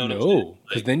 You know what I'm saying? No,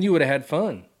 because then you would have had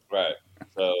fun. Right.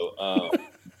 So,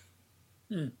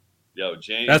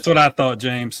 James. That's what I thought,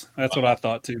 James. That's what I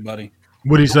thought too, buddy.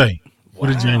 What did he say? What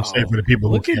did James say for the people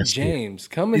who can't see it? Look at James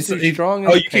coming through strong.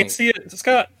 Oh, you can't see it,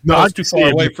 Scott? No, I it's too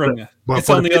far away from you. It's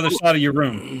on the other side of your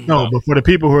room. No, but for the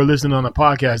people who are listening on the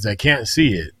podcast that can't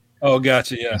see it. Oh,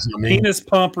 gotcha. Yeah. Penis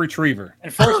pump retriever.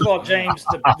 And first of all, James,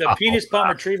 the penis pump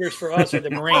retrievers for us are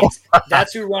the Marines.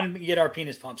 That's who run and get our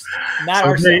penis pumps, not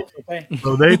ourselves. Okay.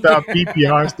 So they thought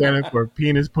PPR standing for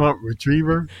penis pump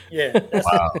retriever. Yeah. That's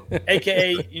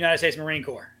AKA United States Marine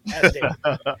Corps. That's it.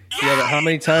 But how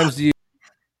many times do you?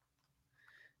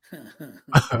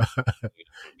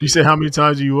 You said how many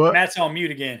times do you what? Matt's on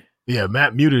mute again. Yeah,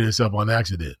 Matt muted himself on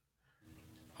accident.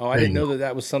 Oh, I didn't know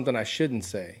that was something I shouldn't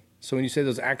say. So when you say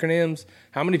those acronyms,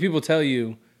 how many people tell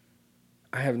you,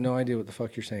 I have no idea what the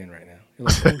fuck you're saying right now? You're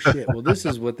like, oh shit, well this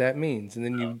is what that means. And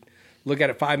then you look at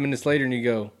it 5 minutes later and you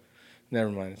go, never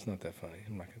mind, it's not that funny.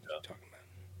 I'm not going to keep talking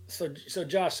about it. So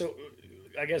Josh,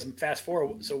 I guess fast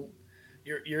forward. So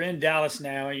you're in Dallas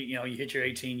now. You hit your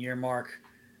 18-year mark.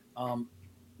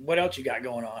 What else you got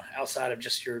going on outside of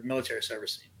just your military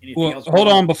service? Anything else hold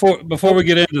on before we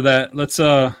get into that. Let's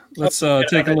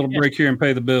take a little break here and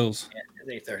pay the bills. Yeah,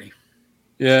 it's 8:30.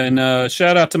 Yeah, and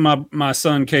shout out to my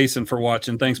son Kaysen for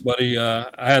watching. Thanks, buddy. I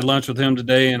had lunch with him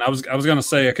today, and I was gonna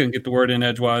say I couldn't get the word in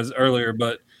edgewise earlier,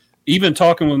 but even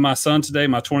talking with my son today,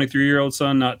 my 23-year-old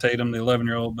son, not Tatum, the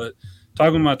 11-year-old, but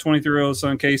talking with my 23-year-old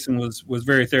son Kaysen was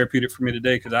very therapeutic for me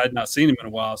today because I had not seen him in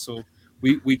a while. So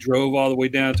we drove all the way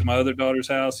down to my other daughter's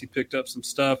house. He picked up some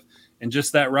stuff, and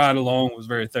just that ride alone was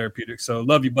very therapeutic. So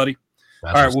love you, buddy.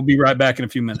 All right, we'll be right back in a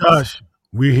few minutes. Josh,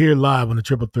 we're here live on the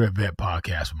Triple Threat Vet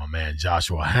Podcast with my man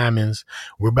Joshua Hammonds.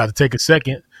 We're about to take a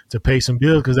second to pay some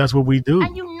bills because that's what we do.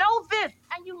 And you know this.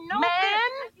 And you know man.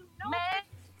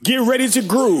 Get ready to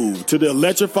groove to the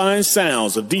electrifying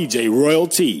sounds of DJ Royal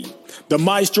T, the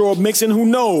maestro of mixing who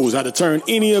knows how to turn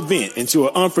any event into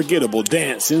an unforgettable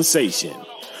dance sensation.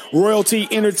 Royalty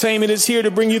Entertainment is here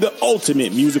to bring you the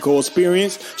ultimate musical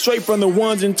experience straight from the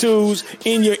ones and twos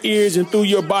in your ears and through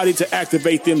your body to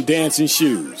activate them dancing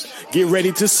shoes. Get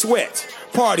ready to sweat,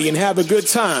 party, and have a good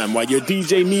time while your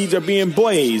DJ needs are being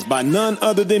blazed by none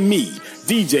other than me,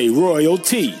 DJ Royal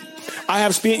T. I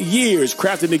have spent years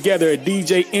crafting together a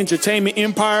DJ entertainment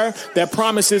empire that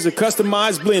promises a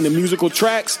customized blend of musical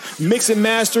tracks, mix and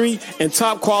mastering, and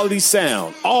top quality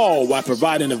sound, all while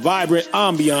providing a vibrant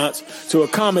ambiance to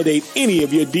accommodate any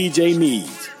of your DJ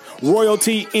needs.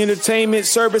 Royalty Entertainment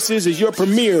Services is your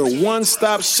premier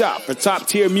one-stop shop for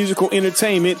top-tier musical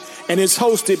entertainment and is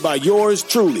hosted by yours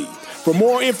truly. For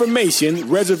more information,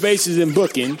 reservations, and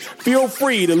booking, feel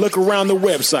free to look around the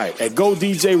website at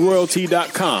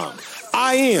godjroyalty.com.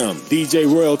 I am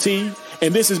DJ Royalty,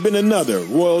 and this has been another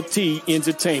Royalty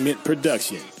Entertainment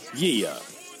production. Yeah.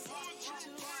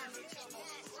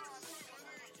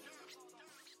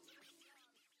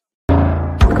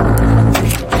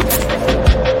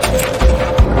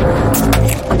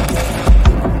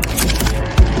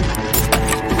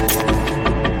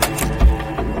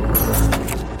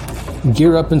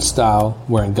 Gear up in style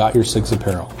wearing Got Your Six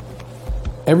apparel.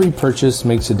 Every purchase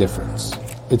makes a difference.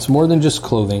 It's more than just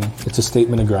clothing, it's a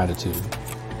statement of gratitude.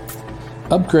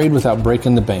 Upgrade without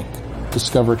breaking the bank.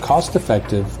 Discover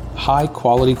cost-effective,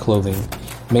 high-quality clothing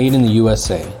made in the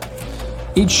USA.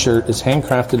 Each shirt is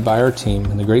handcrafted by our team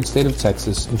in the great state of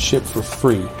Texas and shipped for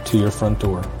free to your front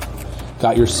door.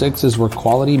 Got Your Six is where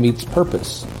quality meets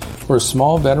purpose. We're a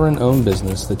small veteran-owned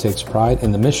business that takes pride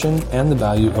in the mission and the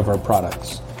value of our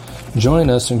products. Join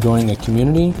us in growing a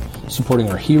community,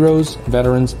 supporting our heroes,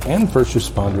 veterans, and first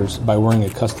responders by wearing a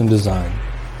custom design.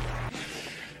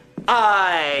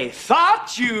 I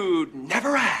thought you'd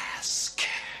never ask.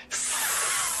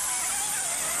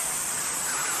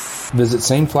 Visit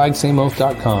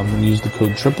sameflagsameoath.com and use the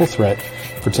code TRIPLETHREAT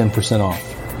for 10% off.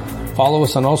 Follow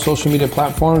us on all social media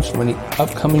platforms for any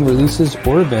upcoming releases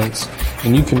or events,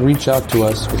 and you can reach out to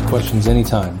us with questions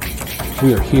anytime.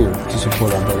 We are here to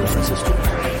support our brothers and sisters.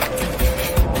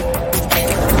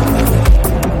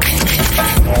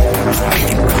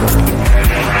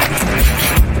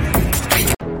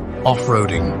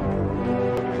 Off-roading.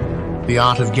 The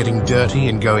art of getting dirty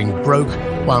and going broke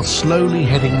while slowly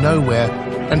heading nowhere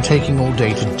and taking all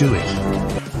day to do it.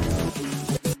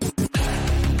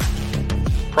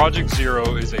 Project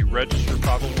Zero is a registered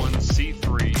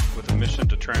 501c3 with a mission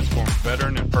to transform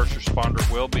veteran and first responder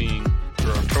well-being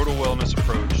through our total wellness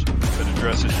approach that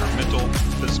addresses your mental,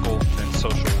 physical, and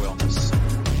social wellness.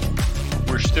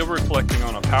 We're still reflecting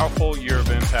on a powerful year of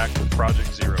impact with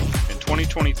Project Zero. In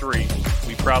 2023,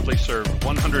 we proudly served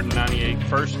 198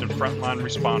 first and frontline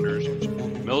responders,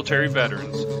 military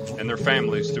veterans, and their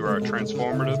families through our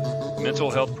transformative mental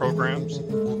health programs,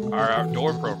 our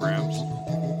outdoor programs,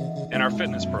 and our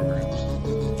fitness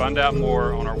programs. Find out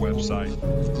more on our website,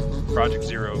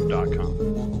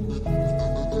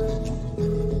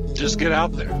 projectzero.com. Just get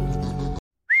out there.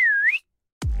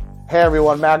 Hey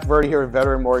everyone, Mac Verdi here with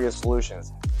Veteran Mortgage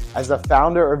Solutions. As the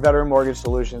founder of Veteran Mortgage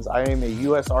Solutions, I am a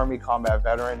U.S. Army combat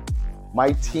veteran.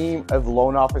 My team of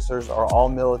loan officers are all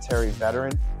military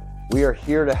veteran. We are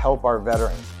here to help our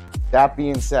veterans. That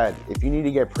being said, if you need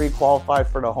to get pre-qualified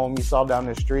for the home you saw down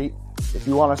the street, if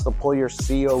you want us to pull your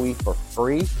COE for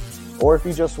free, or if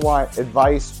you just want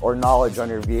advice or knowledge on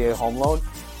your VA home loan,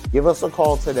 give us a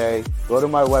call today. Go to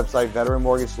my website,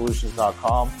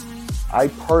 veteranmortgagesolutions.com. I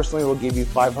personally will give you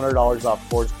 $500 off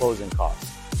towards closing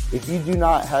costs. If you do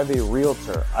not have a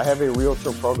realtor, I have a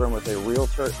realtor program with a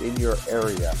realtor in your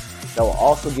area that will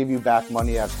also give you back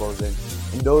money at closing.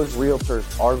 And those realtors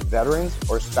are veterans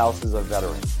or spouses of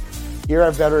veterans. Here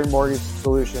at Veteran Mortgage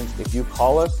Solutions, if you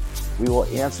call us, we will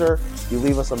answer. If you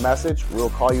leave us a message, we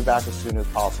will call you back as soon as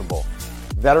possible.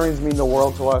 Veterans mean the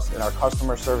world to us, and our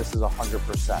customer service is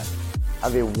 100%.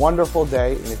 Have a wonderful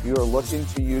day, and if you are looking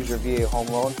to use your VA home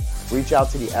loan, reach out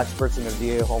to the experts in the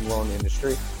VA home loan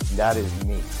industry, and that is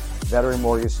me,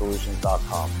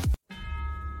 veteranmortgagesolutions.com.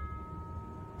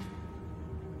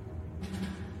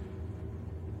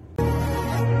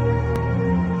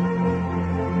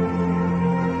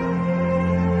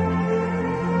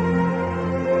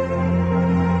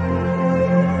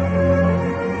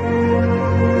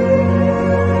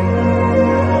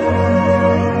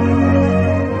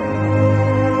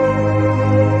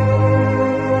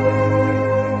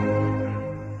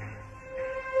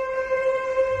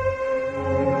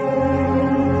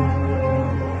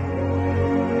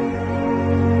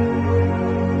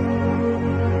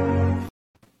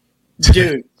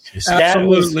 Dude,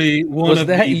 absolutely was of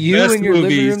that the you best in your living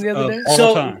room movies the other day? of all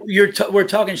So time. we're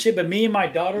talking shit, but me and my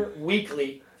daughter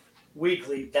weekly,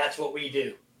 that's what we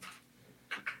do.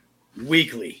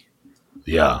 Weekly.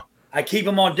 Yeah. I keep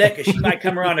them on deck because she might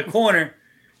come around the corner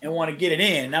and want to get it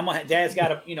in. And Dad's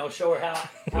got to, show her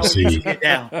how See, to get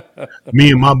down.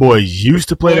 me and my boys used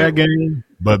to play that game,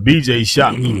 but BJ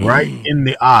shot me right in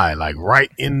the eye, like right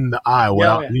in the eye.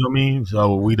 Well, yeah. you know what I mean?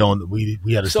 So we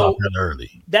had to stop that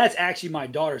early. That's actually my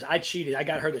daughter's. I cheated. I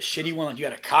got her the shitty one. Like you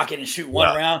got to cock it and shoot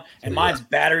one round. And mine's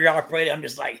battery operated. I'm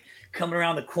just like coming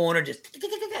around the corner,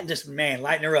 just man,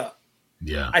 lighting her up.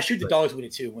 Yeah, I shoot the dogs with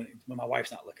it too when my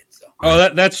wife's not looking. So.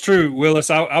 Oh, that's true, Willis.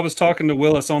 I was talking to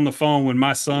Willis on the phone when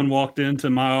my son walked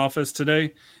into my office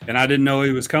today, and I didn't know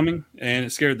he was coming, and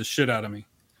it scared the shit out of me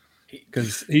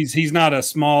because he's not a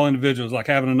small individual. It's like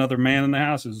having another man in the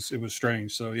house. It was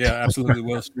strange. So yeah, absolutely,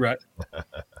 Willis, right.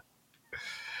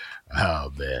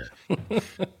 Oh man!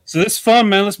 So this is fun,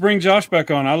 man. Let's bring Josh back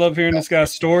on. I love hearing this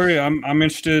guy's story. I'm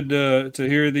interested to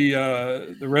hear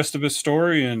the rest of his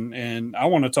story, and I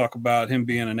want to talk about him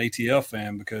being an ATL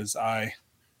fan because I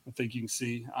think you can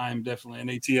see I am definitely an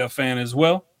ATL fan as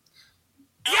well.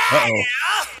 Uh-oh.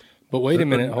 But wait a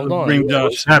minute, hold on. Bring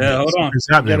Josh. Yeah, hold on. It's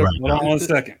happening right hold on 1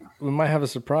 second. We might have a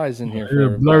surprise in here.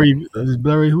 For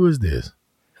blurry. Who is this?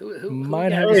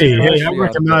 Might have hey, I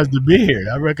recognize the beard.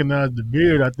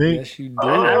 I think. Yes, you do.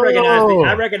 I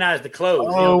recognize the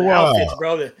clothes. Oh, the wow. outfits,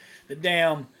 bro. The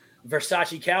damn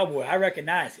Versace cowboy. I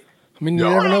recognize it. I mean, you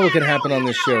never know what could happen on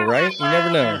this show, right? You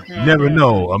never know. You never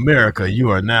know. America, you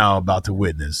are now about to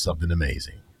witness something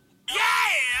amazing.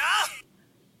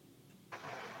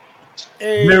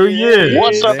 Hey, there he is.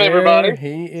 What's up, everybody?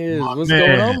 He is. What's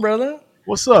going on, brother?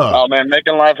 What's up? Oh, man,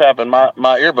 making life happen. My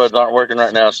earbuds aren't working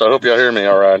right now, so I hope y'all hear me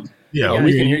all right. Yeah,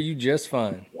 we can hear you just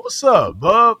fine. What's up,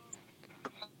 bub?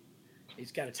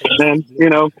 He's got to take And,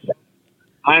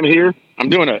 I'm here. I'm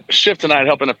doing a shift tonight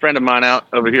helping a friend of mine out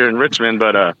over here in Richmond,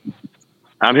 but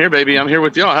I'm here, baby. I'm here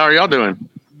with y'all. How are y'all doing?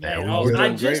 Man, we're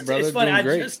doing great, brother. It's funny. I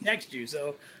Great. just texted you,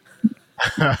 so.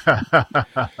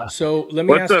 So let me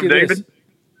What's ask up, you David? this.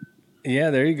 Yeah,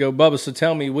 there you go, Bubba. So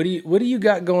tell me, what do you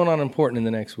got going on important in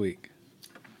the next week?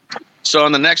 So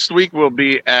in the next week, we'll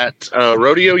be at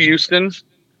Rodeo Houston,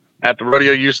 at the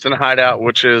Rodeo Houston Hideout,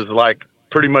 which is like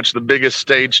pretty much the biggest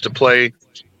stage to play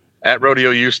at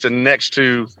Rodeo Houston next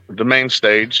to the main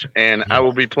stage. And I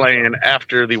will be playing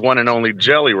after the one and only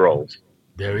Jelly Rolls.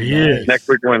 There he is. Next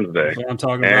week, Wednesday. That's what I'm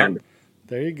talking And about.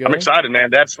 There you go. I'm excited, man.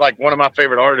 That's like one of my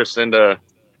favorite artists. And when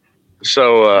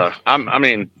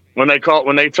they told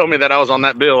me that I was on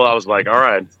that bill, I was like, all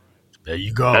right. There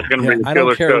you go. That's going to be a I killer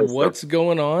don't care show, what's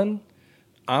going on.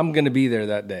 I'm going to be there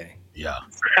that day. Yeah.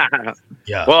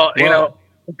 Yeah. Well, I don't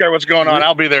care what's going on.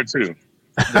 I'll be there too.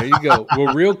 There you go.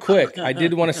 Well, real quick, I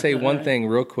did want to say one thing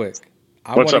real quick.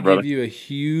 I want to give you a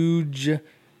huge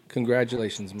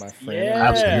congratulations, my friend. Yeah.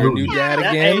 Absolutely. Your new dad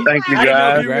again. Thank you, I didn't know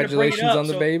guys. if you were gonna bring it Congratulations up, on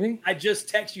the so baby. I just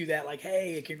text you that, like,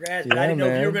 hey, congrats. But Yeah, I didn't know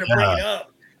if you were man. going to bring it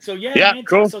up. So, yeah, man,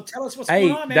 cool. So tell us what's Hey,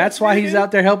 going on, man. that's why he's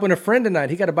out there helping a friend tonight.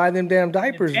 He got to buy them damn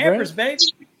diapers, Pampers, bro. baby.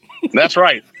 That's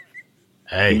right.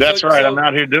 Hey. That's right. I'm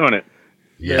out here doing it.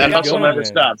 Yeah. That you hustle go, never man.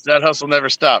 stops. That hustle never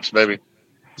stops, baby.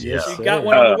 Yeah. You got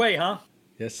one on the way, huh?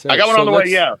 Yes, sir. I got one on the way,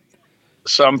 yeah.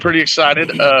 So I'm pretty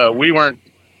excited. We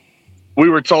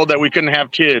were told that we couldn't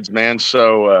have kids, man.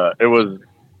 So it was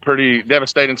pretty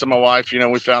devastating to my wife.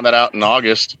 We found that out in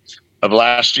August of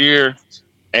last year.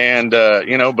 And,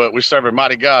 but we serve a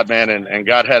mighty God, man. And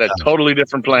God had a totally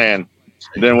different plan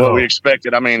than what we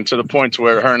expected. I mean, to the point to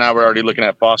where her and I were already looking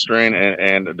at fostering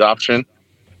and adoption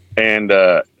and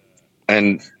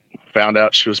found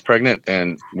out she was pregnant.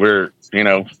 And we're,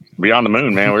 beyond the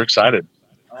moon, man. We're excited.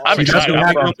 I'm excited.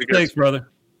 Thanks, brother.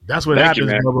 That's what Thank you,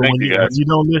 happens, man. brother, Thank when you, you guys.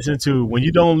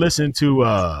 don't listen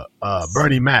to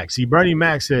Bernie Mac. See, Bernie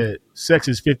Mac said sex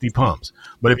is 50 pumps.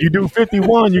 But if you do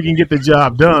 51, you can get the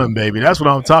job done, baby. That's what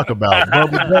I'm talking about.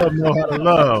 Bubba Dub know how to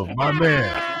love, my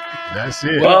man. That's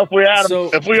it. Well,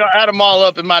 if we add them all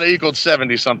up, it might have equaled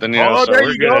 70 something. Oh, so there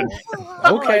we're you good.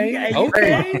 go.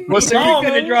 Okay. Well, see, Long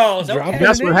in the draws. Okay.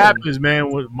 that's what happens,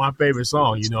 man, with my favorite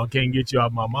song. I can't get you out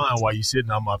of my mind while you're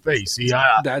sitting on my face. See,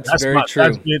 That's very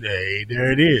true. Hey, there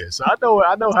it is. So I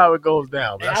know how it goes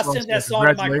down. Hey, I sent that song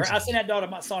to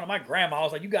my song to my grandma. I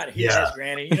was like, you got to hear this,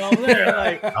 Granny. You know what I'm saying?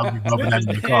 Like, I'll be bumping that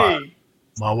in the car.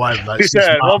 My wife, like, He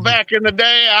said, well, back in the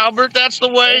day, Albert, that's the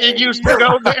way it used to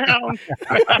go down.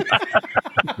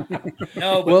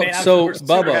 No, but Well, man, I'm so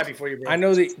super happy Bubba, for you, bro. I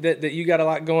know that you got a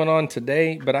lot going on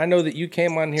today, but I know that you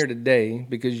came on here today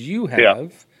because you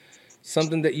have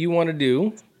something that you want to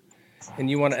do and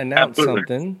you want to announce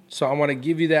something. So I want to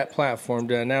give you that platform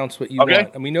to announce what you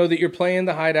want. And we know that you're playing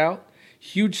the Hideout,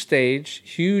 huge stage,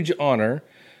 huge honor.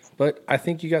 But I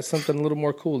think you got something a little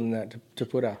more cool than that to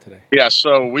put out today. Yeah,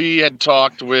 so we had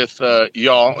talked with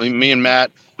y'all, me and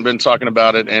Matt have been talking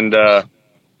about it, and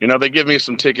they give me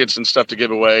some tickets and stuff to give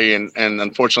away, and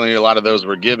unfortunately a lot of those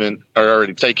were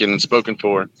already taken and spoken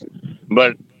for.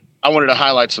 But I wanted to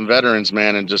highlight some veterans,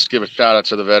 man, and just give a shout out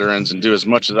to the veterans and do as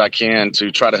much as I can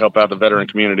to try to help out the veteran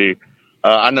community.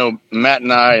 I know Matt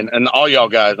and I and all y'all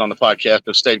guys on the podcast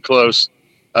have stayed close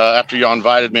after y'all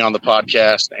invited me on the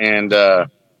podcast, and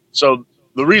so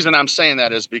the reason I'm saying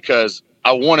that is because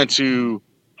I wanted to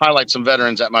highlight some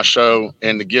veterans at my show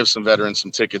and to give some veterans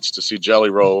some tickets to see Jelly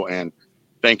Roll. And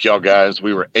thank y'all guys.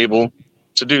 We were able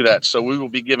to do that. So we will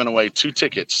be giving away 2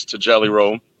 tickets to Jelly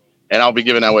Roll, and I'll be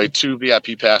giving away 2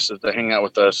 VIP passes to hang out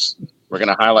with us. We're going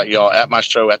to highlight y'all at my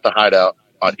show at the Hideout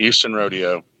on Eastern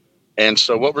Rodeo. And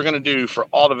so what we're going to do for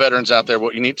all the veterans out there,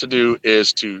 what you need to do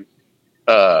is to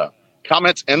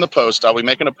comment in the post. I'll be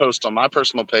making a post on my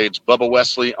personal page, Bubba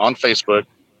Wesley on Facebook.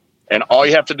 And all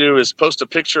you have to do is post a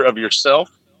picture of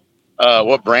yourself,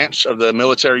 what branch of the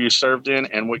military you served in,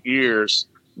 and what years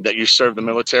that you served the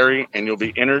military. And you'll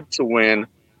be entered to win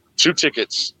 2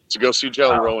 tickets to go see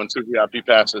Jelly Roll and 2 VIP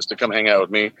passes to come hang out with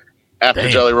me after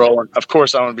Jelly Roll. And of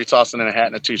course, I'm going to be tossing in a hat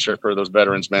and a T-shirt for those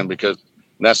veterans, man, because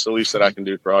that's the least that I can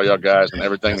do for all y'all guys and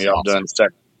everything that y'all done to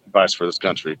sacrifice for this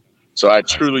country. So I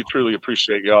truly, truly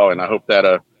appreciate y'all, and I hope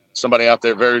that somebody out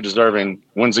there very deserving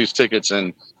wins these tickets,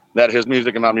 and that his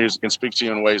music and my music can speak to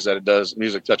you in ways that it does.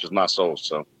 Music touches my soul.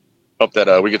 So hope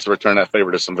that we get to return that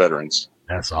favor to some veterans.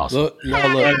 That's awesome. Look, the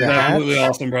absolutely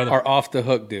hats awesome, brother. are off the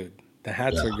hook, dude. The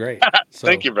hats are great. So,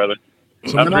 Thank you, brother.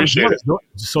 So I appreciate it.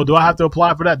 So do I have to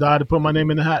apply for that? Do I have to put my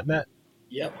name in the hat, Matt?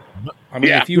 Yep. I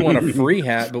mean, if you want a free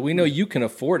hat, but we know you can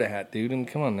afford a hat, dude. And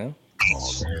come on now.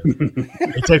 Oh, man.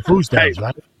 They take food stamps,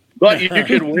 right? But you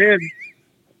could win.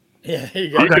 Yeah,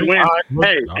 you You can win.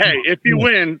 Hey, if you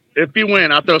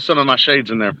win, I'll throw some of my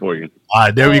shades in there for you. All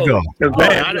right, there we go.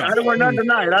 I didn't wear none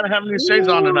tonight. I didn't have any shades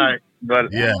on tonight,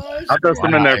 but yeah, I'll throw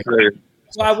some in there for you.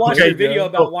 So I watched a video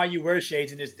about why you wear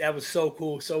shades, and that was so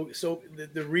cool. So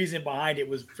the reason behind it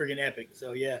was friggin' epic.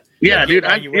 So yeah, dude.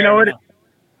 You know what?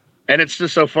 And it's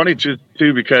just so funny too,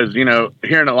 because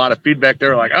hearing a lot of feedback, they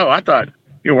were like, "Oh, I thought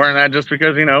you were wearing that just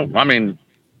because I mean,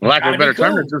 lack of a better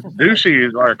term, it's just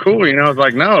douchey or cool." I was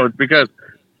like, no, it's because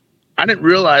I didn't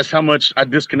realize how much I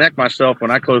disconnect myself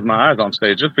when I close my eyes on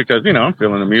stage, just because I'm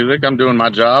feeling the music, I'm doing my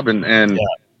job, and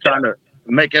trying to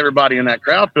make everybody in that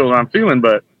crowd feel what I'm feeling,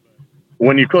 but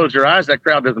when you close your eyes, that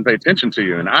crowd doesn't pay attention to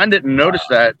you. And I didn't notice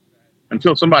that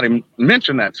until somebody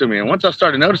mentioned that to me. And once I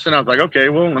started noticing, I was like, okay,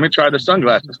 well, let me try the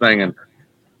sunglasses thing. And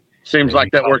seems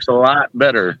like that works a lot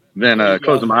better than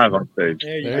closing my eyes on stage.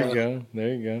 There you go.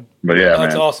 But yeah,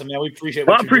 that's man. awesome, man. We appreciate.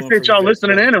 Well, I appreciate y'all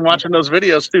listening in and watching those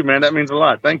videos too, man. That means a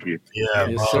lot. Thank you. Yeah,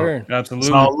 Yes, sir. Absolutely.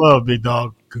 It's all love, big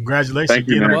dog. Congratulations. Thank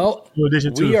you, man. Well,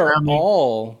 we are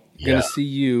all going to see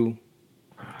you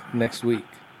next week.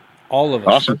 All of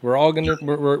us. Awesome. We're all going to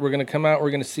we're going to come out.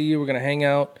 We're going to see you. We're going to hang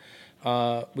out.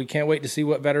 We can't wait to see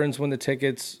what veterans win the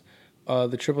tickets.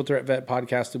 The Triple Threat Vet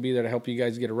podcast will be there to help you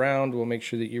guys get around. We'll make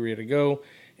sure that you're ready to go.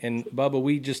 And Bubba,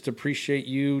 we just appreciate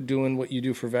you doing what you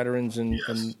do for veterans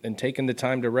and taking the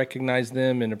time to recognize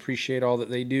them and appreciate all that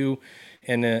they do.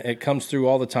 And it comes through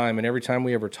all the time. And every time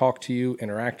we ever talk to you,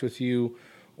 interact with you,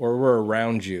 or we're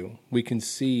around you, we can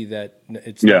see that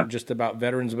it's not just about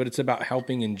veterans, but it's about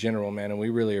helping in general, man. And we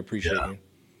really appreciate you.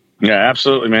 Yeah,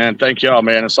 absolutely, man. Thank y'all,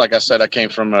 man. It's like I said, I came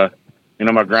from my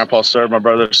grandpa served, my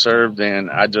brother served,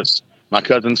 and my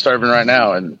cousin's serving right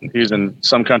now, and he's in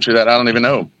some country that I don't even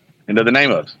know the name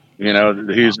of.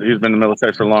 He's been in the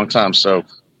military for a long time. So,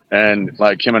 and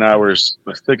like him and I were as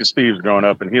thick as thieves growing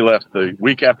up, and he left the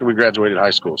week after we graduated high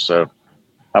school. So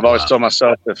I've always told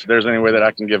myself, if there's any way that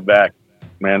I can give back,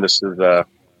 man, this is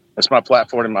it's my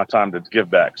platform and my time to give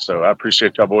back. So I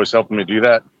appreciate y'all boys helping me do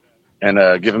that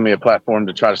and giving me a platform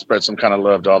to try to spread some kind of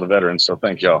love to all the veterans. So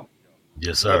thank y'all.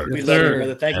 Yes, sir. We love you,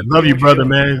 brother. Thank you. I love you, brother,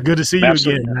 man. Good to see you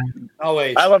again, man.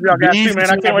 Always. I love y'all guys too, man.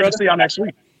 I can't wait to see y'all next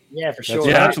week. Yeah, for sure.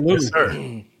 Yeah, absolutely. Yes,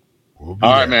 sir. All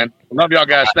right, man. Love y'all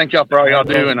guys. Thank y'all for all y'all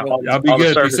do and all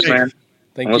the service, man.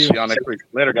 Thank we'll you. see y'all next week.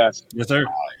 Later, guys. Yes, sir.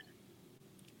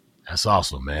 That's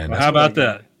awesome, man. Well, how about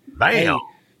that? Bam. Hey,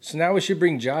 so now we should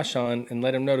bring Josh on and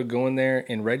let him know to go in there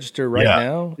and register right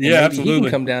now. And Yeah, maybe absolutely. He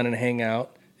can come down and hang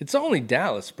out. It's only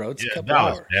Dallas, bro. It's a couple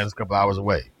hours. Man, it's a couple hours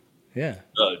away. Yeah.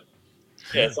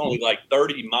 Yeah, it's only like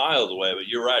 30 miles away, but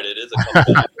you're right. It is a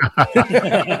couple.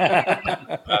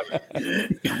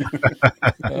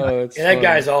 That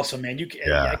guy's awesome, man.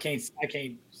 I can't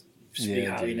speak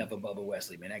highly dude. enough of Bubba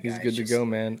Wesley, man. That He's guy good to go,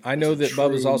 man. I know that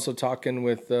Bubba's also talking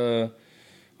with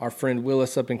our friend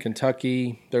Willis up in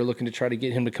Kentucky. They're looking to try to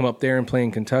get him to come up there and play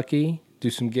in Kentucky, do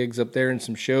some gigs up there and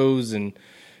some shows. And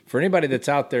for anybody that's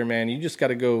out there, man, you just got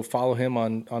to go follow him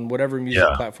on whatever music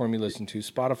platform you listen to,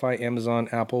 Spotify, Amazon,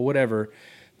 Apple, whatever.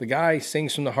 The guy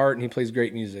sings from the heart and he plays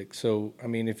great music. So, I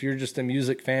mean, if you're just a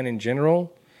music fan in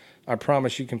general, I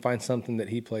promise you can find something that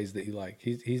he plays that you like.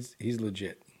 He's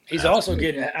legit. He's also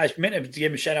getting, I meant to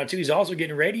give him a shout out too. He's also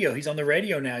getting radio. He's on the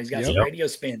radio now. He's got some radio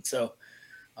spin. So,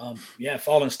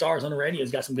 Fallen Stars on the radio.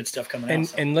 He's got some good stuff coming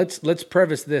out. And let's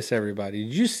preface this, everybody.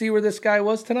 Did you see where this guy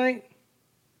was tonight?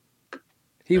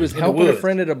 He was helping a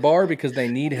friend at a bar because they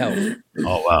need help.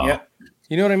 Oh, wow. Yeah.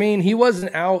 You know what I mean? He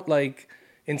wasn't out like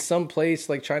in some place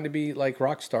like trying to be like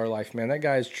rock star life, man. That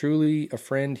guy is truly a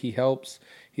friend. He helps.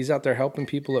 He's out there helping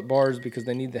people at bars because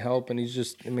they need the help, and he's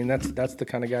just, I mean, that's the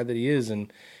kind of guy that he is,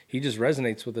 and he just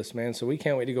resonates with us, man. So we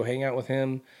can't wait to go hang out with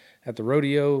him at the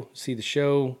rodeo, see the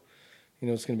show. You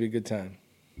know, it's going to be a good time.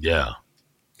 Yeah.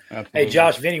 Hey,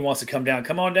 Josh, Vinny wants to come down.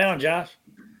 Come on down, Josh.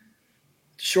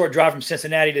 Short drive from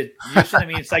Cincinnati to Houston. I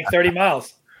mean, it's like 30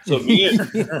 miles. So me and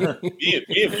Vinny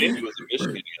was in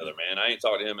Michigan together, man. I ain't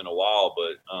talked to him in a while,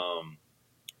 but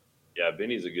yeah,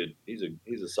 Vinny's he's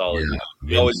a solid guy.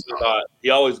 He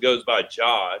always goes by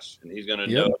Josh, and he's gonna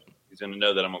know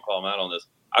that I'm gonna call him out on this.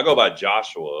 I go by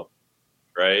Joshua,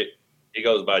 right? He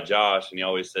goes by Josh, and he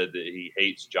always said that he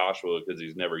hates Joshua because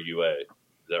he's never UA. Is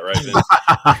that right,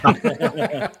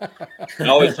 Vinny? I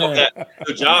always thought that.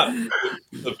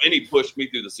 So Vinny pushed me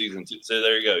through the season too. So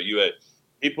there you go, UA.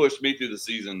 He pushed me through the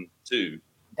season too.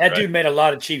 That dude made a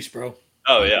lot of Chiefs, bro.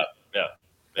 Oh yeah.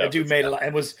 That dude made a lot,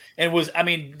 and was. I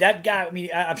mean, that guy. I mean,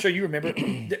 I'm sure you remember.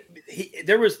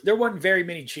 There wasn't very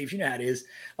many Chiefs. You know how it is.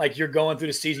 Like you're going through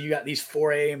the season, you got these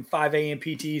 4 a.m., 5 a.m.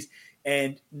 PTs,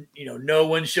 and no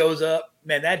one shows up.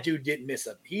 Man, that dude didn't miss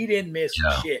them. He didn't miss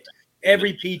shit.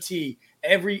 Every PT,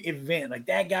 every event, like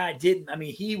that guy didn't. I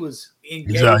mean, he was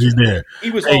engaged. He's there.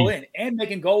 He was all in and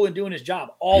making goal and doing his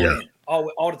job all in,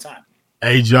 all the time.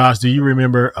 Hey, Josh, do you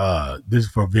remember, this is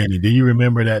for Vinny, do you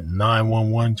remember that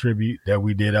 911 tribute that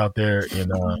we did out there in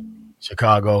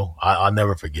Chicago? I'll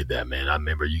never forget that, man. I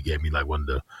remember you gave me like one of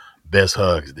the best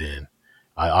hugs then.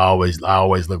 I always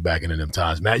look back into them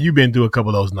times. Matt, you've been through a couple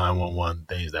of those 911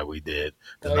 things that we did.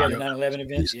 The 9/11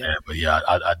 events, man. But yeah,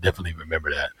 I definitely remember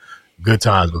that. Good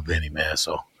times with Vinny, man.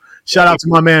 So shout out to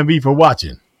my man V for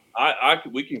watching.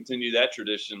 We continued that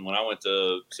tradition when I went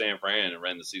to San Fran and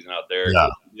ran the season out there. Yeah.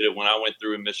 We did it when I went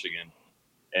through in Michigan.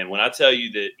 And when I tell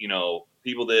you that,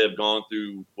 people that have gone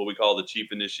through what we call the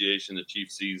chief initiation, the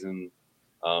chief season,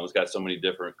 it's got so many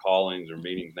different callings or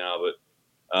meetings now,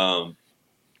 but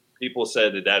people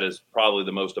said that is probably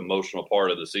the most emotional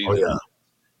part of the season. Oh,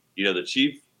 yeah. The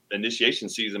chief initiation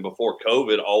season before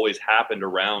COVID always happened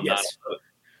around 9/11,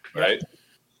 right?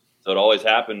 So it always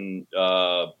happened,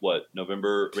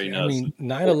 November? I mean,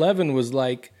 9/11 was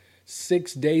like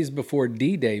 6 days before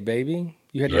D-Day, baby.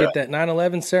 You had to get that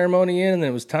 9/11 ceremony in, and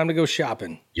then it was time to go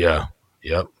shopping. Yeah.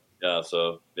 Yep. Yeah,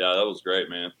 so, that was great,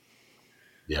 man.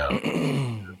 Yeah.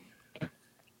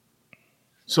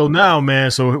 So now, man,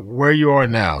 where you are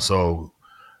now, so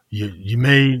you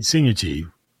made senior chief.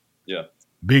 Yeah.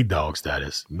 Big dog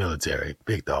status, military,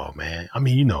 big dog, man. I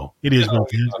mean, it is what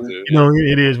it is.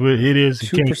 It is what it is.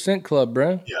 2% club,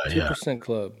 bro. Yeah, 2%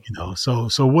 club.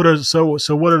 So what are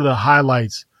the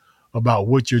highlights about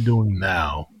what you're doing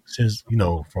now? Since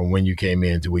from when you came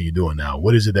in to what you're doing now,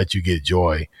 what is it that you get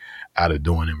joy out of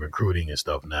doing in recruiting and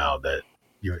stuff now that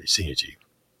you're a senior chief?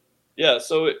 Yeah,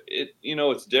 so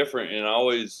it's different, and I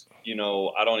always,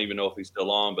 I don't even know if he's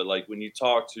still on, but like when you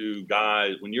talk to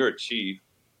guys, when you're a chief.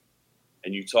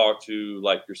 And you talk to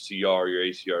like your CR, your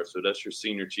ACR, so that's your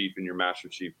senior chief and your master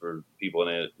chief for people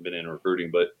that have been in recruiting.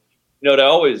 But they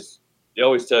always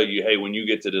tell you, hey, when you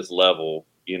get to this level,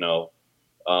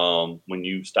 when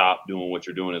you stop doing what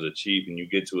you're doing as a chief and you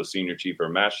get to a senior chief or a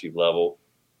master chief level,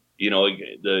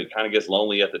 it kind of gets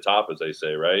lonely at the top, as they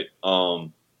say, right?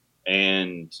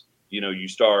 And you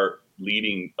start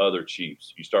leading other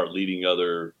chiefs, you start leading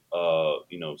other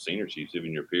senior chiefs,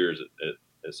 even your peers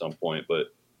at some point,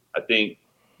 but. I think,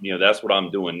 that's what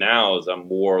I'm doing now is I'm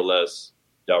more or less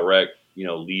direct,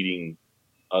 leading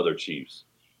other chiefs.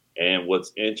 And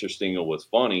what's interesting and what's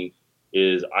funny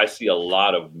is I see a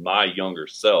lot of my younger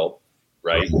self,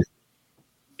 right?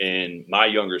 And my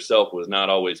younger self was not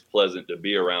always pleasant to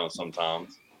be around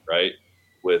sometimes, right?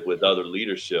 With other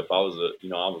leadership. I'm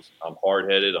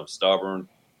hard-headed, I'm stubborn.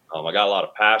 I got a lot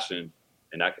of passion,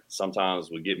 and that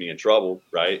sometimes would get me in trouble,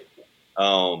 right?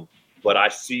 But I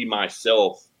see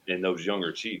myself in those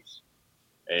younger chiefs.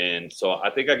 And so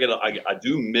I think I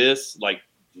do miss like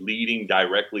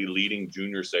directly leading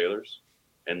junior sailors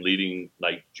and leading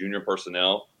like junior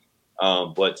personnel.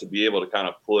 But to be able to kind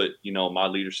of put, my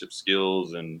leadership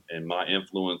skills and my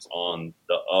influence on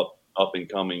the up and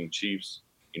coming chiefs,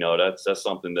 that's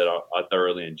something that I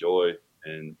thoroughly enjoy,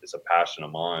 and it's a passion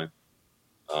of mine.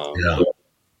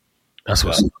 That's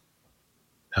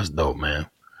dope, man.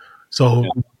 So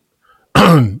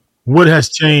what has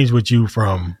changed with you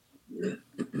from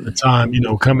the time,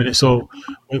 coming in? So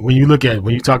when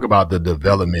you talk about the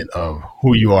development of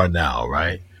who you are now,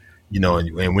 right?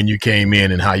 And when you came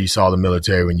in and how you saw the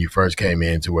military when you first came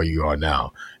in to where you are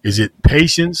now, is it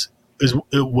patience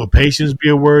would patience be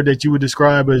a word that you would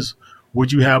describe as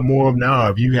what you have more of now?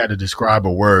 Or if you had to describe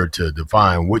a word to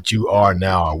define what you are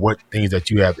now, or what things that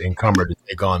you have encumbered to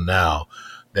take on now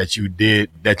that you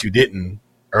didn't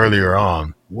earlier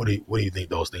on, what do you think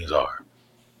those things are?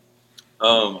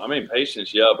 I mean,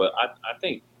 patience, yeah, but I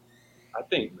think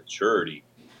maturity,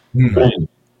 right?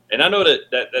 And I know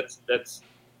that's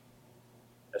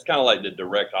kind of like the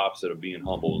direct opposite of being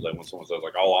humble. Is like when someone says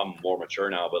like, "Oh, I'm more mature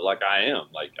now," but like I am.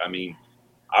 Like, I mean,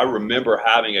 I remember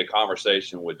having a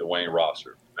conversation with Dwayne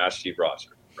Rosser, Master Chief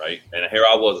Rosser, right? And here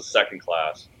I was, a second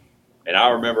class, and I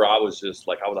remember I was just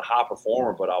like, I was a high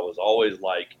performer, but I was always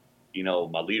like, you know,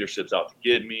 my leadership's out to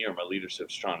get me, or my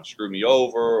leadership's trying to screw me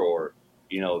over, or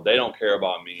you know, they don't care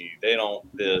about me, they don't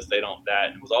this, they don't that.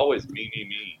 And it was always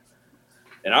me.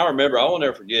 And I remember, I will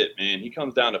never forget, man. He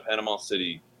comes down to Panama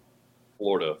City,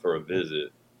 Florida for a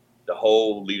visit. The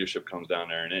whole leadership comes down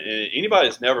there, and anybody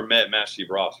that's never met Master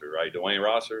Chief Rosser, right, Dwayne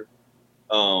Rosser,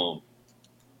 I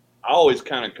always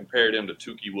kind of compared him to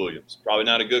Tukey Williams. Probably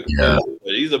not a good comparison,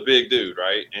 but he's a big dude,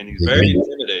 right? And he's very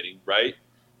intimidating, right?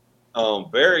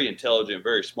 Very intelligent,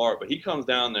 very smart. But he comes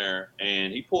down there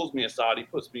and he pulls me aside. He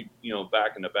puts me, you know,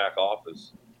 back in the back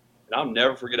office, and I'll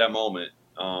never forget that moment.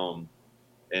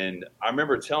 And I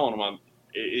remember telling him,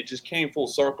 it just came full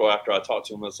circle after I talked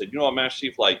to him. I said, you know what, Master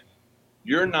Chief, like,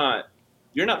 you're not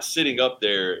sitting up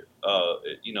there,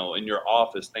 you know, in your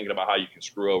office thinking about how you can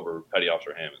screw over Petty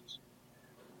Officer Hammonds,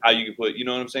 how you can put, you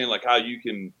know what I'm saying, like how you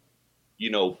can, you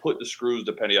know, put the screws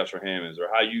to Petty Officer Hammonds, or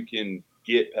how you can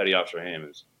get Petty Officer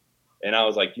Hammonds. And I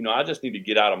was like, you know, I just need to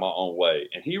get out of my own way.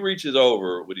 And he reaches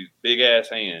over with his big ass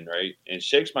hand, right, and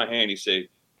shakes my hand. He said,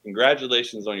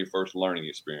 "Congratulations on your first learning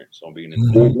experience on being in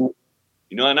the Navy."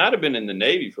 You know, and I'd have been in the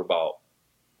Navy for about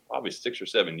probably 6 or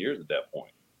 7 years at that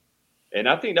point. And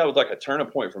I think that was like a turning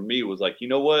point for me. Was like, you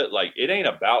know what? Like, it ain't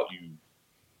about you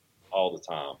all the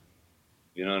time.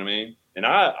 You know what I mean? And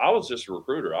I was just a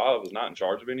recruiter. I was not in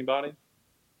charge of anybody.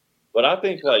 But I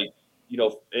think, like, you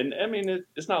know, and I mean,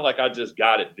 it's not like I just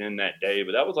got it then that day,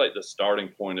 but that was like the starting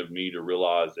point of me to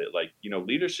realize that, like, you know,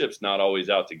 leadership's not always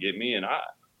out to get me. And I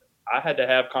had to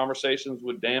have conversations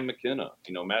with Dan McKenna,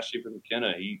 you know, Master Chief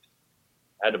McKenna. He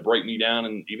had to break me down,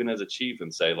 and even as a chief,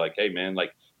 and say, like, hey, man,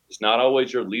 like, it's not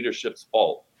always your leadership's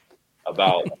fault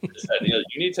about this, that, you know,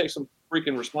 you need to take some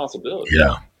freaking responsibility.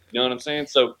 Yeah. You know what I'm saying?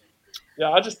 So, yeah,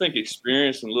 I just think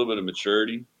experience and a little bit of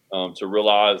maturity to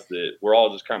realize that we're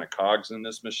all just kind of cogs in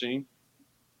this machine,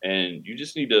 and you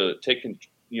just need to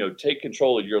take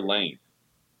control of your lane,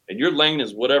 and your lane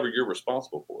is whatever you're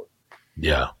responsible for.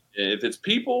 Yeah. And if it's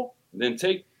people, then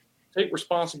take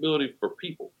responsibility for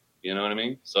people. You know what I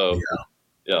mean? So,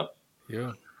 yeah.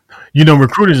 You know,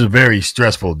 recruiting is a very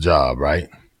stressful job, right?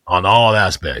 On all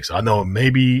aspects. I know,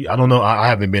 I don't know. I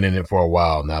haven't been in it for a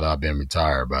while now that I've been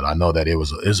retired, but I know that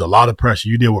it's a lot of pressure.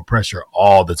 You deal with pressure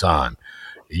all the time.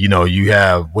 You know, you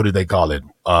have, what do they call it?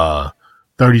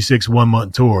 36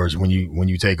 1-month tours when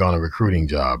you take on a recruiting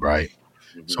job, right?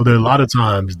 Mm-hmm. So there are a lot of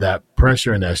times that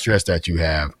pressure and that stress that you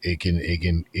have, it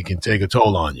can take a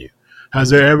toll on you. Has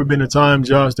there ever been a time,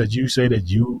 Josh, that you say that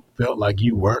you felt like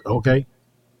you weren't okay?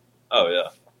 Oh yeah,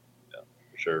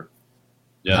 for sure.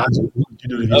 Yeah. What did you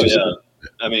do to get yourself?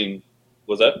 I mean,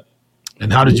 was that?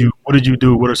 And what did you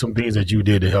do? What are some things that you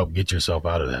did to help get yourself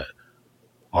out of that?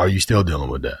 Or are you still dealing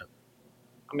with that?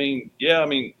 I mean, yeah. I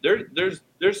mean, there's.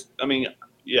 I mean,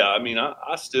 yeah. I mean,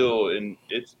 I still, and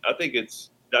I think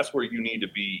that's where you need to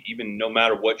be. Even no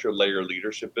matter what your layer of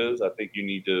leadership is, I think you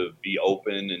need to be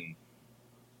open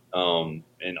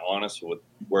and honest with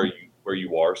where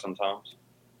you are sometimes.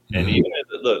 And even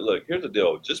look, here's the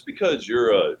deal. Just because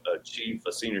you're a chief,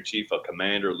 a senior chief, a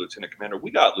commander, lieutenant commander,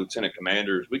 we got lieutenant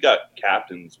commanders, we got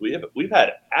captains, we've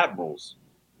had admirals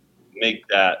make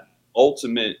that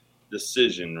ultimate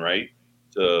decision, right,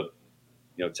 to,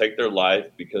 you know, take their life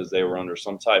because they were under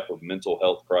some type of mental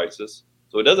health crisis.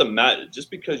 So it doesn't matter.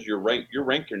 Just because you're ranked,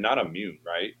 you're not immune,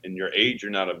 right? And your age,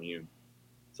 you're not immune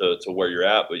to where you're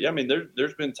at. But yeah, I mean,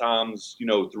 there's been times, you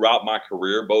know, throughout my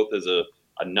career, both as a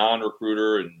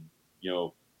non-recruiter and, you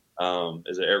know,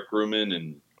 as an air crewman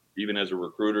and even as a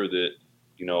recruiter, that,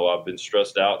 you know, I've been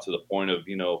stressed out to the point of,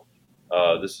 you know,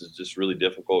 this is just really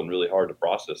difficult and really hard to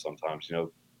process sometimes. You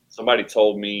know, somebody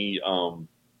told me a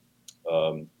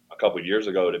couple of years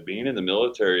ago that being in the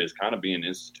military is kind of being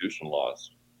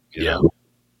institutionalized. You know?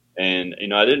 And, you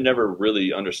know, I didn't never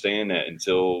really understand that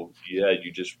until,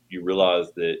 you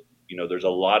realize that, you know, there's a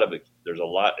lot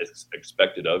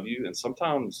expected of you. And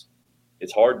sometimes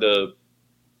it's hard to,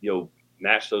 you know,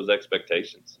 match those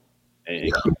expectations and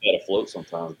keep that afloat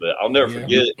sometimes. But I'll never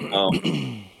forget,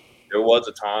 there was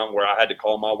a time where I had to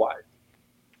call my wife,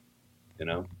 you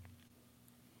know,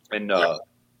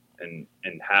 and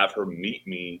have her meet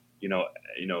me,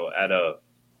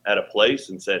 at a place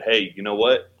and said, hey, you know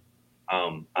what?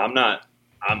 I'm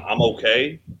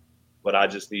okay, but I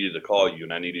just needed to call you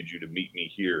and I needed you to meet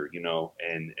me here,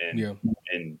 and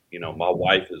my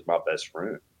wife is my best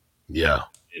friend. Yeah.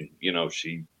 And,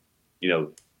 she, yeah.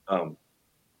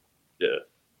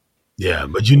 Yeah.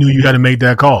 But you knew you had to make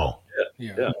that call.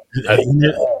 Yeah.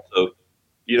 So,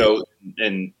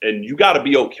 and you got to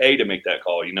be okay to make that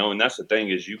call, and that's the thing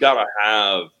is you got to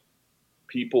have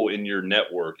people in your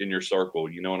network, in your circle,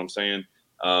 you know what I'm saying?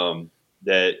 And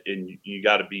you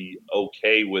got to be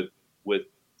okay with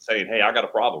saying, hey, I got a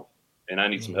problem and I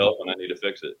need some help and I need to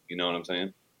fix it. You know what I'm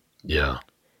saying? Yeah.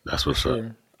 That's what's up.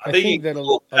 I think you can get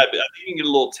a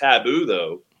little taboo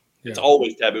though. Yeah. It's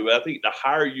always taboo, but I think the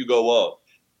higher you go up,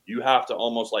 you have to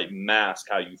almost like mask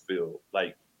how you feel.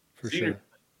 Like, for sure.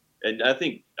 And I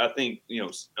think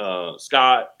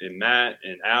Scott and Matt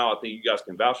and Al, I think you guys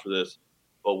can vouch for this.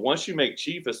 But once you make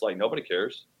chief, it's like nobody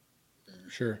cares.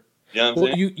 Sure. You know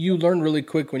what I'm saying? You learn really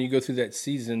quick when you go through that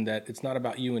season that it's not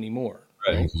about you anymore.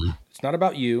 Right. It's not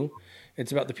about you.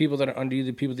 It's about the people that are under you,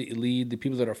 the people that you lead, the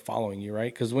people that are following you,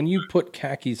 right? Because when you put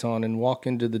khakis on and walk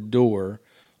into the door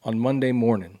on Monday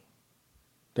morning,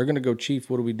 they're going to go, Chief,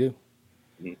 what do we do?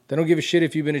 Mm-hmm. They don't give a shit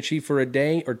if you've been a chief for a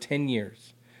day or 10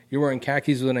 years. You're wearing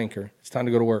khakis with an anchor. It's time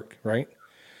to go to work, right?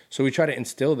 So we try to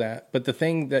instill that. But the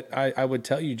thing that I would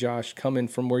tell you, Josh, coming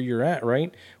from where you're at,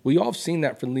 right? We all have seen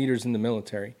that from leaders in the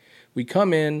military. We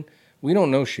come in, we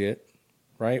don't know shit,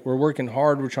 right? We're working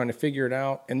hard. We're trying to figure it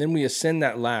out. And then we ascend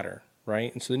that ladder,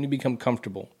 right? And so then you become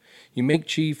comfortable. You make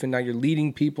chief, and now you're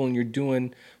leading people, and you're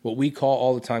doing what we call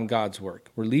all the time God's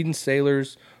work. We're leading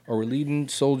sailors, or we're leading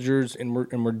soldiers, and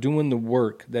we're doing the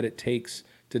work that it takes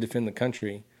to defend the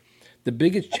country. The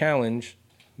biggest challenge,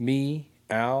 me,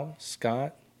 Al,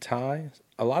 Scott, Ty,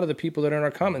 a lot of the people that are in our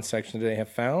comment section today have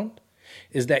found,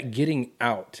 is that getting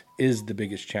out is the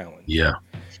biggest challenge. Yeah.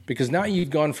 Because now you've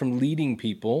gone from leading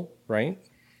people, right?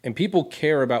 And people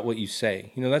care about what you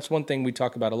say. That's one thing we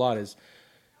talk about a lot is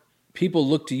people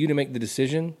look to you to make the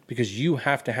decision because you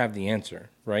have to have the answer,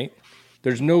 right?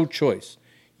 There's no choice.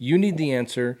 You need the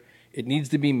answer. It needs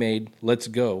to be made. Let's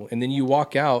go. And then you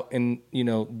walk out and,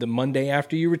 the Monday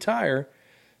after you retire,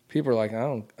 people are like,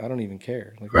 I don't even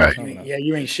care. Like, right. Yeah,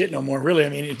 you ain't shit no more, really. I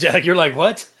mean, you're like,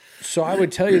 what? So I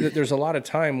would tell you that there's a lot of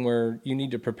time where you need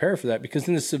to prepare for that because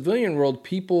in the civilian world,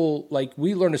 people, like,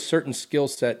 we learn a certain skill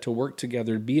set to work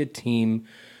together, be a team,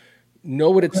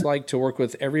 know what it's like to work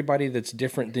with everybody that's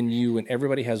different than you, and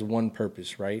everybody has one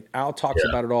purpose, right? Al talks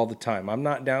about it all the time. I'm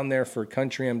not down there for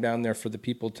country. I'm down there for the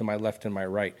people to my left and my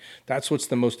right. That's what's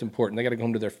the most important. They got to go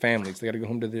home to their families. They got to go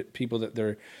home to the people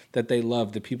that they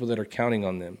love, the people that are counting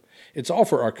on them. It's all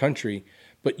for our country,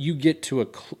 but you get to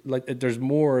there's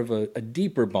more of a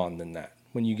deeper bond than that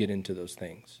when you get into those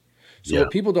things. So what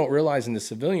people don't realize in the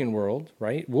civilian world,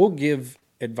 right? We'll give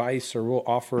advice or we'll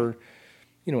offer,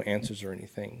 answers or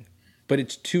anything. But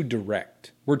it's too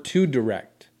direct. We're too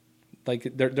direct.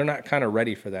 Like they're not kind of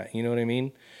ready for that. You know what I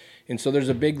mean? And so there's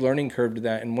a big learning curve to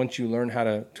that. And once you learn how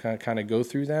to kind of go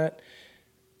through that,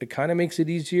 it kind of makes it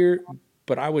easier.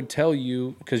 But I would tell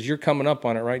you, because you're coming up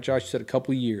on it, right, Josh? You said a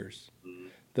couple of years.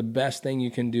 The best thing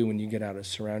you can do when you get out is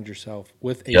surround yourself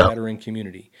with a veteran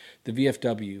community. The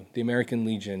VFW, the American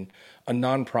Legion, a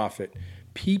nonprofit.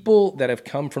 People that have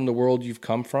come from the world you've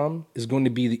come from is going to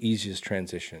be the easiest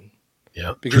transition.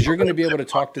 Yeah, because you're going to be able to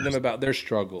talk to them about their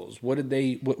struggles. What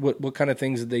kind of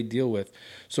things did they deal with?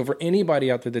 So for anybody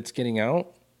out there that's getting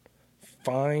out,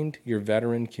 find your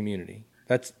veteran community.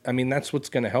 That's what's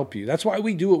going to help you. That's why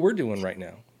we do what we're doing right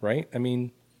now, right? I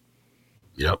mean,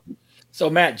 yep. So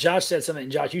Matt, Josh said something.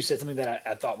 Josh, you said something that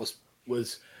I thought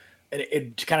was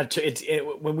it kind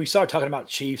of when we start talking about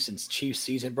Chiefs and Chiefs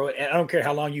season, bro. And I don't care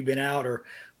how long you've been out or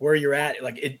where you're at.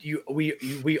 Like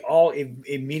we all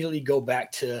immediately go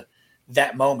back to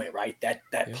that moment, right?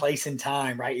 That place and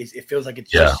time, right? It feels like it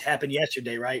just happened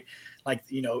yesterday, right? Like,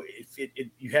 you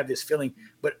have this feeling.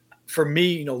 But for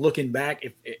me, looking back,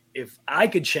 if I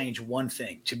could change one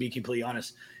thing, to be completely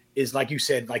honest, is like you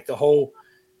said, like the whole,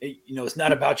 it's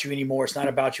not about you anymore. It's not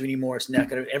about you anymore. It's not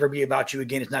going to ever be about you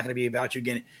again. It's not going to be about you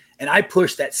again. And I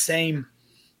push that same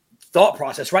thought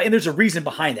process, right? And there's a reason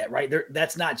behind that, right?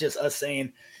 That's not just us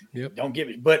saying, don't give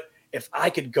it, but if I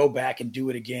could go back and do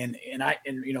it again,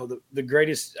 the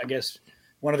greatest, I guess,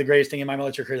 one of the greatest thing in my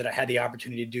military career that I had the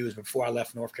opportunity to do is before I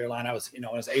left North Carolina, I was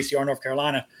ACR North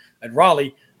Carolina at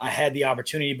Raleigh. I had the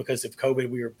opportunity because of COVID,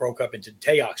 we were broke up into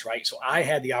TAOCs, right? So I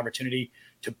had the opportunity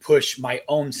to push my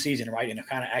own season, right? And to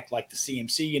kind of act like the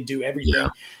CMC and do everything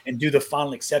and do the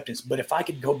final acceptance. But if I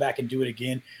could go back and do it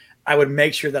again, I would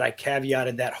make sure that I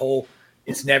caveated that whole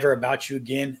 "it's never about you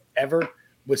again" ever,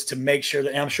 was to make sure that,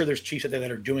 and I'm sure there's chiefs out there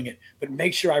that are doing it, but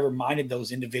make sure I reminded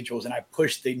those individuals and I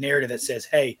pushed the narrative that says,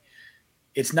 hey,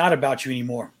 it's not about you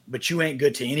anymore, but you ain't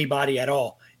good to anybody at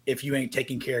all if you ain't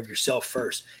taking care of yourself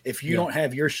first. If you don't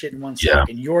have your shit in one stack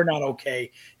and you're not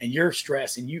okay and you're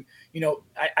stressed and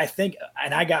I think,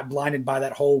 and I got blinded by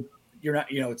that whole, you're not,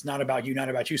 it's not about you, not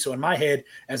about you. So in my head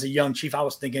as a young chief, I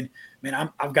was thinking,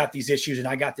 man, I've got these issues and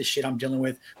I got this shit I'm dealing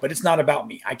with, but it's not about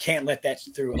me. I can't let that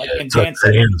through. Like, and Dan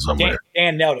said,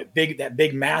 Dan nailed it. That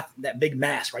big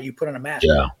mask, right? You put on a mask,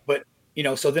 but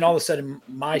so then all of a sudden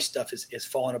my stuff is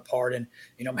falling apart and,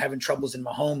 I'm having troubles in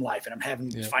my home life and I'm having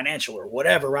financial or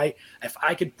whatever, right? If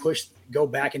I could go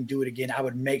back and do it again, I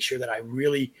would make sure that I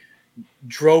really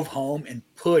drove home and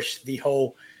pushed the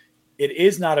whole, it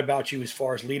is not about you as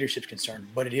far as leadership's concerned,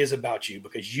 but it is about you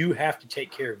because you have to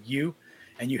take care of you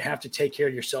and you have to take care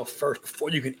of yourself first before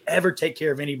you can ever take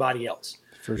care of anybody else.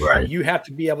 For sure. Right. You have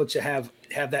to be able to have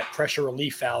that pressure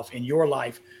relief valve in your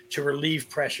life to relieve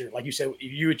pressure. Like you said,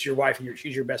 it's your wife and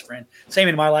she's your best friend. Same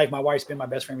in my life. My wife's been my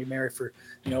best friend. We married for,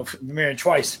 married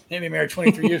twice. Maybe married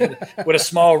 23 years with a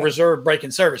small reserve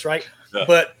break-in service, right? Yeah.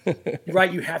 But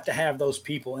right, you have to have those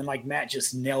people. And like Matt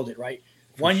just nailed it, right?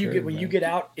 When you get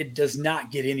out, it does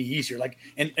not get any easier. Like,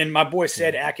 and my boy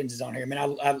said Atkins is on here. Man,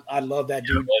 I love that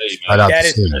dude.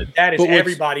 That is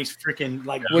everybody's freaking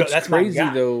like. What's that's crazy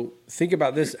though? Think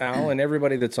about this, Al, and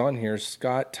everybody that's on here,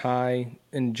 Scott, Ty,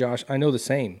 and Josh. I know the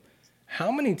same.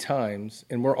 How many times,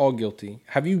 and we're all guilty,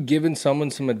 have you given someone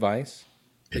some advice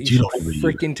that you don't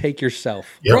freaking take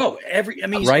yourself, bro?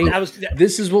 Right?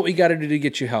 This is what we got to do to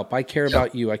get you help. I care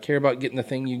about you. I care about getting the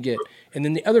thing you get. And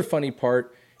then the other funny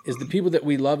part is the people that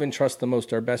we love and trust the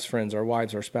most, our best friends, our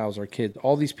wives, our spouse, our kids,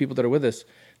 all these people that are with us,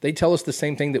 they tell us the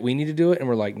same thing that we need to do it, and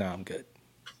we're like, nah, I'm good.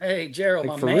 Hey, Gerald,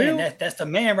 like, my man, that's the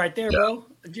man right there, bro.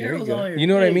 Gerald's on here. You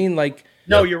know what I mean? Like,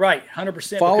 no, you're right,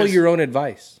 100%. Follow your own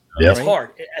advice. It's hard.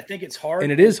 I think it's hard.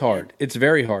 And it is hard. It's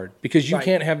very hard because you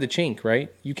can't have the chink,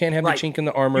 right? You can't have the chink in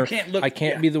the armor. I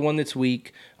can't be the one that's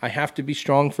weak. I have to be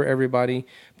strong for everybody.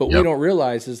 But what we don't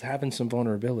realize is having some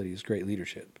vulnerability is great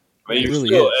leadership. I mean, at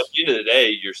the end of the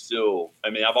day, you're still. I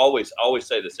mean, I always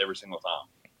say this every single time.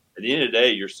 At the end of the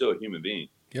day, you're still a human being.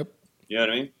 Yep. You know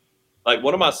what I mean? Like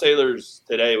one of my sailors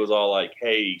today was all like,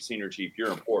 "Hey, senior chief,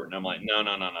 you're important." I'm like, "No.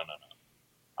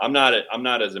 I'm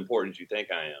not as important as you think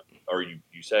I am, or you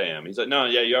say I am." He's like, "No,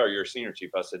 yeah, you are. You're a senior chief."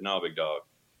 I said, "No, big dog."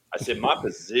 I said, "My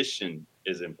position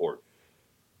is important,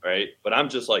 right? But I'm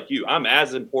just like you. I'm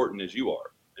as important as you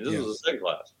are." And this was a second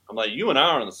class. I'm like, you and I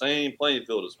are on the same playing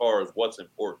field as far as what's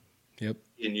important. Yep.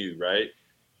 In you, right?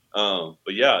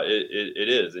 But yeah, it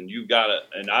is, and you gotta.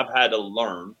 And I've had to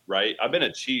learn, right? I've been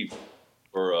a chief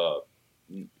for,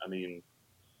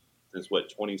 since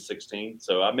 2016.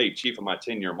 So I made chief of my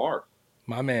 10-year mark.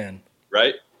 My man,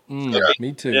 right?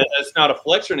 Me too. It's not a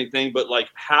flex or anything, but like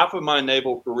half of my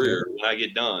naval career when I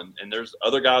get done, and there's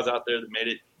other guys out there that made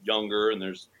it younger, and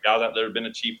there's guys out there that have been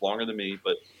a chief longer than me,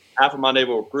 but half of my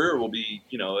naval career will be,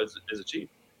 as a chief.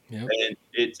 Yep. And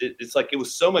it's like it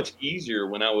was so much easier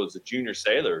when I was a junior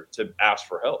sailor to ask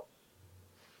for help,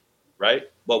 right?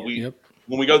 But when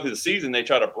we go through the season, they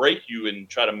try to break you and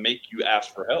try to make you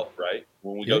ask for help, right?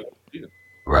 When we go through the season,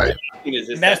 right?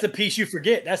 And that's the piece you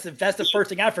forget. That's the first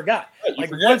thing I forgot. Right,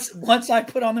 like once I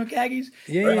put on them khakis,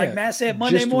 or like Matt said,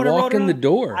 Monday morning, walk in the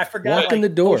door. I forgot. Walk in the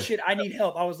door. Oh shit, I need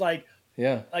help. I was like.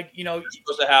 Yeah, like you're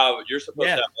supposed to have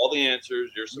all the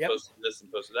answers. You're supposed to this and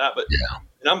supposed to that. But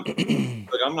and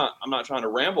I'm not trying to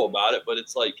ramble about it, but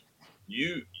it's like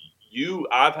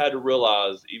I've had to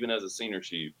realize even as a senior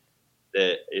chief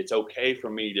that it's okay for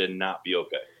me to not be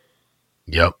okay.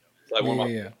 Yep. It's like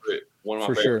one of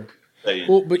my favorite sayings.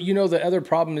 Well, but the other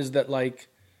problem is that like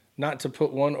not to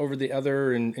put one over the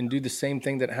other and do the same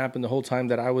thing that happened the whole time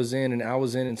that I was in and Al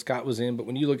was in and Scott was in. But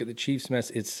when you look at the Chiefs mess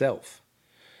itself.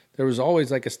 There was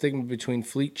always like a stigma between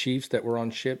fleet chiefs that were on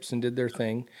ships and did their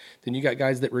thing. Then you got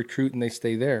guys that recruit and they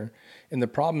stay there. And the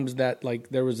problem is that like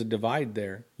there was a divide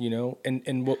there,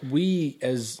 and what we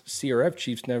as CRF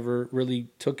chiefs never really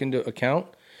took into account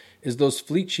is those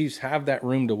fleet chiefs have that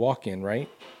room to walk in, right?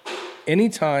 Any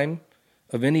time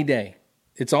of any day,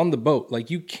 it's on the boat. Like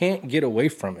you can't get away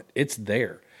from it. It's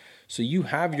there. So you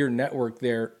have your network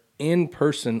there in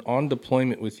person on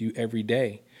deployment with you every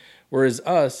day. Whereas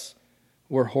us,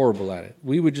 we're horrible at it.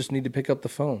 We would just need to pick up the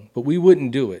phone, but we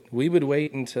wouldn't do it. We would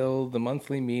wait until the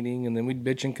monthly meeting and then we'd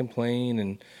bitch and complain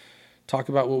and talk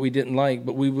about what we didn't like.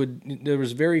 But there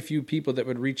was very few people that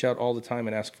would reach out all the time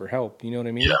and ask for help. You know what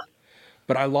I mean? Yeah.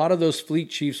 But a lot of those fleet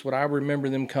chiefs, what I remember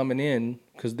them coming in,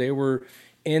 because they were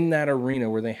in that arena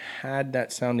where they had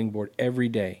that sounding board every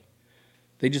day.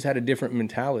 They just had a different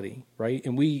mentality, right?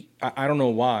 And I don't know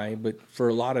why, but for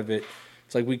a lot of it,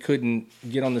 it's like we couldn't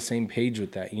get on the same page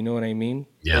with that. You know what I mean?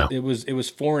 Yeah. It was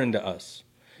foreign to us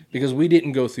because we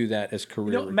didn't go through that as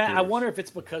career. You know, Matt, I recruiters. wonder if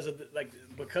it's because of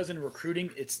because in recruiting,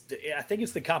 I think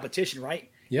it's the competition, right?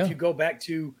 Yeah. If you go back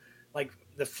to like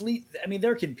the fleet, I mean,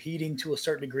 they're competing to a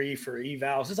certain degree for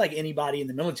evals. It's like anybody in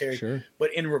the military, Sure.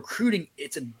 But in recruiting,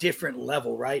 it's a different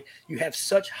level, right? You have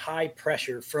such high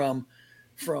pressure from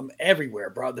everywhere,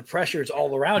 bro. The pressure is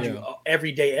all around you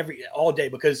every day, all day,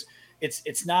 because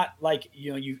it's not like,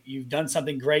 you know, you've done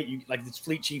something great. You like this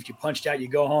fleet chief, you punched out, you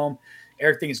go home,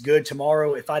 everything's good.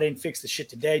 Tomorrow, if I didn't fix the shit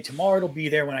today, tomorrow it'll be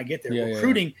there when I get there.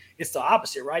 Recruiting, it's the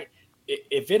opposite, right?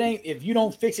 If you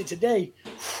don't fix it today,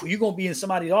 you're gonna be in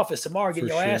somebody's office tomorrow getting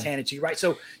your ass handed to you, right?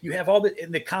 So you have all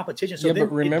in the competition. So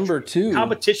but remember too,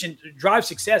 competition drives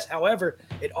success. However,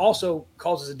 it also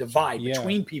causes a divide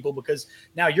between people because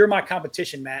now you're my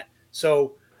competition, Matt.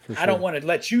 So I don't want to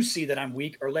let you see that I'm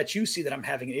weak or let you see that I'm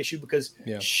having an issue because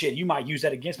shit, you might use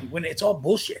that against me when it's all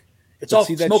bullshit. It's all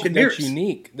smoke and mirrors.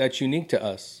 That's unique to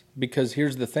us because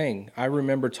here's the thing. I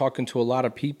remember talking to a lot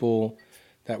of people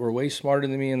that were way smarter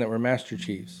than me and that were Master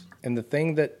Chiefs. And the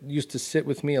thing that used to sit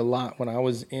with me a lot when I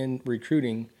was in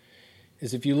recruiting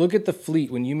is if you look at the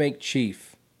fleet, when you make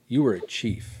chief, you were a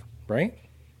chief, right?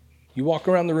 You walk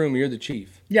around the room, you're the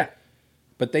chief. Yeah.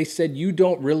 But they said you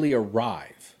don't really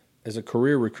arrive as a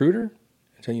career recruiter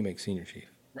until you make senior chief.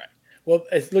 Right. Well,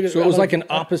 so it was like an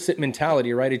opposite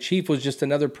mentality, right? A chief was just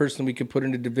another person we could put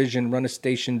in a division, run a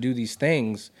station, do these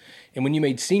things. And when you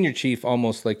made senior chief,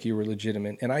 almost like you were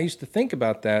legitimate. And I used to think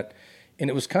about that, and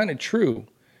it was kind of true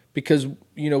because,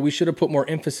 you know, we should have put more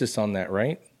emphasis on that,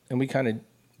 right? And we kind of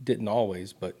didn't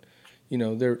always, but, you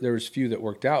know, there was few that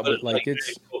worked out. But like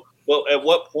it's... Well, at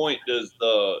what point does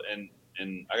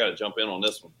and I got to jump in on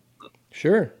this one.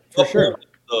 Sure, for sure.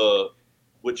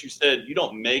 What you said, you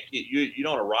don't make it, you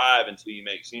don't arrive until you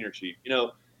make senior chief. You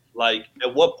know, like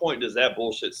at what point does that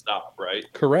bullshit stop, right?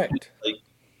 Correct. Like,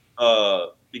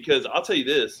 because I'll tell you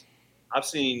this, I've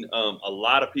seen a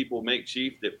lot of people make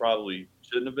chief that probably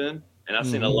shouldn't have been, and I've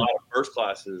seen a lot of first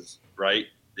classes, right,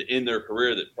 that in their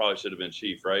career that probably should have been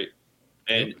chief, right?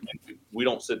 And we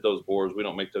don't sit those boards, we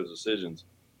don't make those decisions,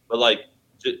 but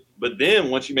then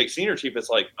once you make senior chief, it's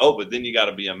like, oh, but then you got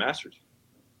to be a master chief.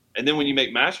 And then when you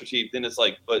make master chief, then it's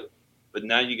like, but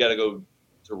now you got to go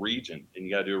to region and you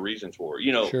got to do a region tour,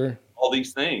 you know, all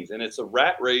these things. And it's a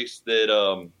rat race that,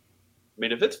 I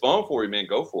mean, if it's fun for you, man,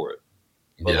 go for it.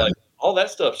 But like all that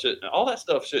stuff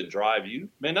shouldn't drive you,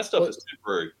 man. That stuff is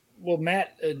temporary. Well,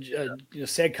 Matt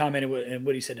said commented, and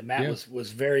what he said to Matt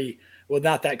was very well.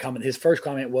 Not that comment. His first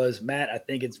comment was, Matt, I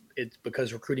think it's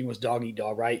because recruiting was dog eat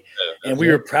dog, right? And we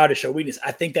were proud to show weakness.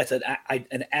 I think that's an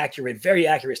accurate, very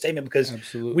accurate statement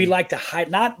because we like to hide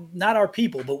not our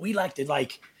people, but we like to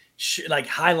like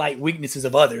highlight weaknesses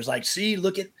of others. Like, see,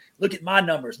 look at my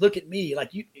numbers, look at me,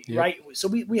 like you, right? So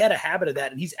we had a habit of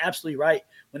that, and he's absolutely right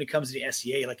when it comes to the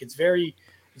SCA. Like it's very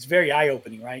eye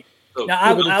opening, right?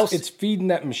 Now, it's feeding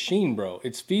that machine, bro.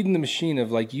 It's feeding the machine of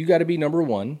like, you got to be number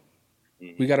one.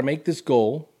 We got to make this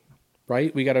goal,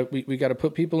 right? We got to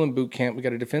put people in boot camp. We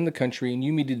got to defend the country, and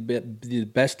you need to be the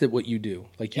best at what you do.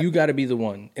 Like you got to be the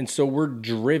one. And so we're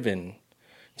driven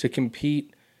to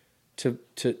compete,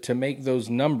 to make those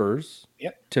numbers,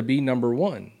 to be number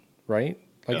one, right?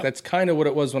 Like that's kind of what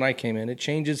it was when I came in. It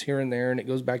changes here and there, and it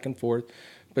goes back and forth.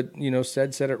 But you know,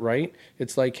 said it right.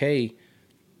 It's like, hey,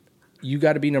 you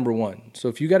got to be number one. So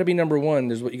if you got to be number one,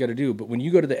 there's what you got to do. But when you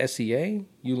go to the SEA,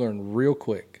 you learn real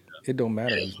quick. It don't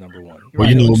matter who's number one. Well,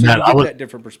 you know, so Matt, you get that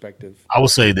different perspective. I will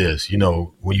say this, you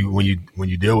know, when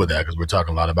you deal with that, because we're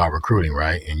talking a lot about recruiting,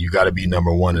 right? And you got to be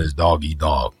number one in this dog eat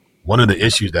dog. One of the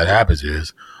issues that happens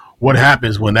is what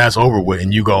happens when that's over with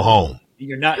and you go home.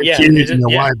 You're not, your kids and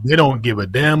your wife, they don't give a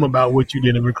damn about what you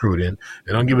did in recruiting.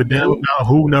 They don't give a damn about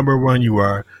who number one you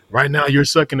are. Right now, you're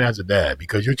sucking as a dad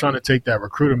because you're trying to take that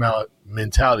recruiting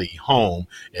mentality home,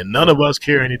 and none of us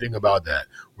care anything about that.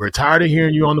 We're tired of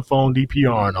hearing you on the phone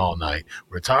DPRing all night.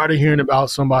 We're tired of hearing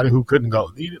about somebody who couldn't go.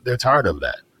 They're tired of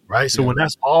that, right? So when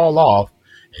that's all off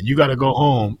and you got to go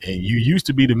home and you used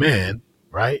to be the man,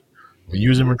 right? When you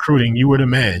was in recruiting, you were the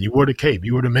man. You wore the cape.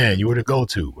 You were the man. You were the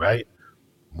go-to, right?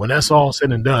 When that's all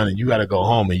said and done and you got to go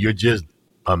home and you're just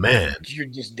a man. You're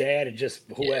just dad and just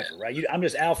whoever, right? I'm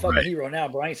just Al fucking Hero now,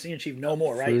 bro. I ain't senior chief no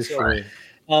more, right? That's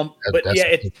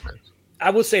I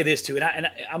will say this too, and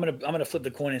I'm gonna flip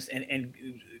the coin and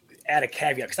add a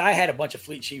caveat, because I had a bunch of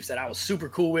fleet chiefs that I was super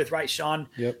cool with, right? Sean,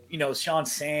 Yep. Sean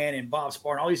Sand and Bob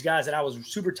Spartan, all these guys that I was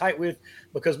super tight with,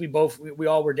 because we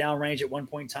all were downrange at one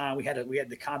point in time. We had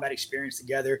the combat experience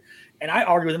together, and I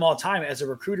argued with them all the time as a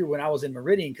recruiter when I was in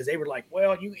Meridian, because they were like,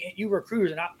 "Well, you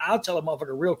recruiters," and I'll tell a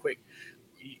motherfucker real quick,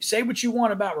 say what you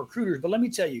want about recruiters, but let me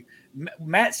tell you,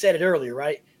 Matt said it earlier,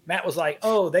 right? Matt was like,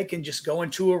 "Oh, they can just go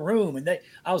into a room," and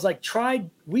I was like,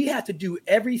 we have to do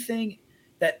everything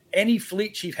that any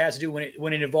fleet chief has to do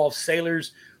when it involves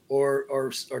sailors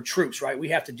or troops, right? We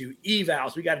have to do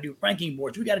evals. We got to do ranking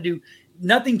boards. We got to do –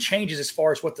 nothing changes as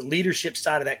far as what the leadership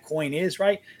side of that coin is,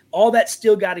 right? All that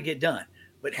still got to get done.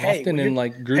 But hey, often in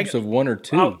like groups of one or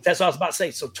two. Oh, that's what I was about to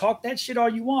say. So talk that shit all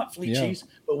you want, fleet chiefs,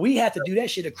 but we have to do that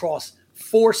shit across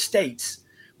 4 states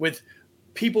with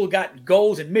people who got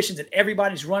goals and missions and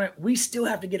everybody's running. We still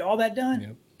have to get all that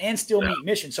done and still meet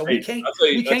missions. So we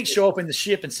can't show up in the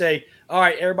ship and say, all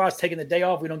right, everybody's taking the day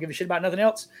off. We don't give a shit about nothing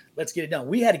else. Let's get it done.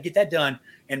 We had to get that done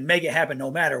and make it happen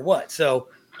no matter what. So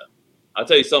I'll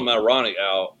tell you something ironic,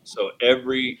 Al. So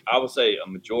I would say a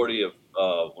majority of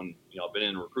when I've been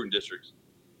in recruiting districts,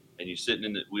 and you're sitting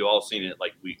in we've all seen it.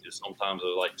 Like sometimes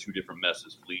there's like 2 different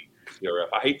messes, fleet, CRF.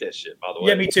 I hate that shit, by the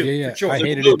way. Yeah, me too. Yeah. For sure. I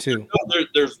hated it too.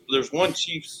 There's one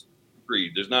chief's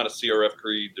creed. There's not a CRF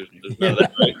creed. There's none of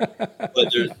that, right?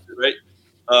 But there's right.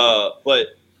 But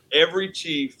every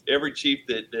chief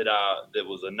that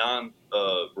was a non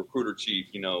recruiter chief,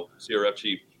 CRF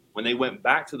chief, when they went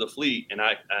back to the fleet, and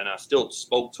I still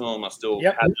spoke to them, I still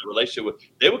had a relationship with.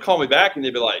 They would call me back and they'd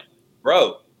be like,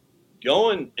 "Bro,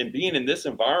 going and being in this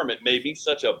environment made me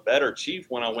such a better chief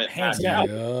when I went back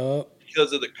out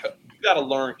because of you got to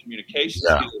learn communication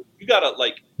skills. You got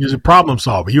to you're a problem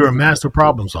solver. You're a master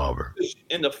problem solver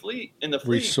in the fleet.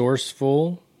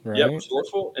 Resourceful, right? Yeah,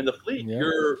 resourceful in the fleet. Yeah.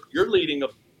 You're leading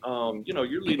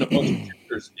you're leading a bunch of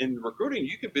chiefs. In recruiting,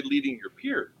 you could be leading your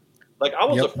peer. Like I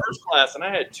was a first class, and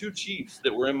I had 2 chiefs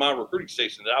that were in my recruiting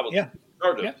station that I was in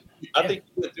charge of. I think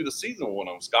you went through the season with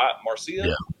them, Scott,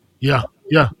 Marcia. Yeah.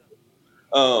 Yeah.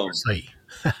 But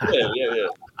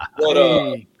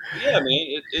man,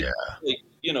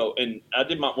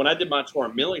 and when I did my tour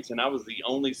in Millington, I was the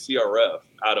only CRF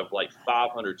out of like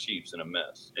 500 chiefs in a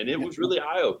mess, and it was really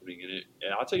eye opening.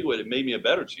 And I'll tell you what, it made me a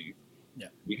better chief. Yeah.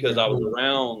 Because I was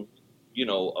around,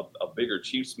 a bigger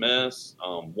chief's mess,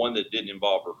 one that didn't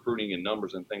involve recruiting and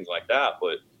numbers and things like that.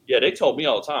 But yeah, they told me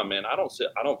all the time, man, I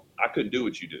couldn't do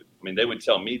what you do. I mean, they would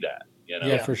tell me that,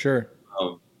 Yeah, for sure.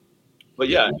 But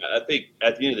yeah, I think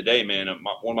at the end of the day, man,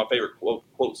 one of my favorite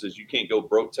quotes is, "You can't go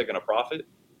broke taking a profit."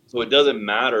 So it doesn't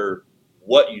matter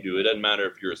what you do. It doesn't matter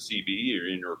if you're a CB or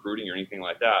in recruiting or anything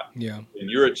like that. Yeah. When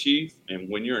you're a chief and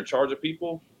when you're in charge of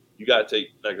people, you got to take,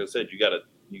 like I said, you got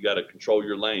to control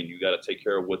your lane. You got to take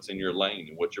care of what's in your lane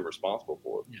and what you're responsible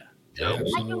for. Yeah. And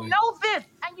you know this,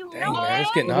 and you know man,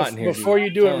 it's getting hot in here. Before you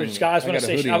do it, Scott, I just want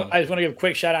to give a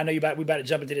quick shout out. I know we about to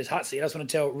jump into this hot seat. I just want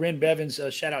to tell Ren Bevins,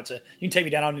 shout out to, you can take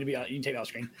me down. I don't need to be, you can take me off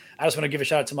screen. I just want to give a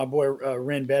shout out to my boy,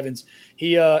 Ren Bevins.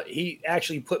 He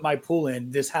actually put my pool in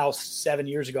this house 7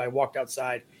 years ago. I walked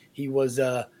outside. He was,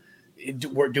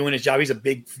 doing his job. He's a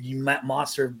big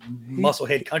monster,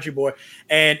 musclehead country boy,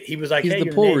 and he was like, "He's hey,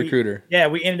 the pool recruiter." Yeah,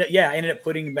 I ended up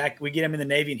putting him back. We get him in the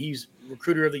Navy, and he's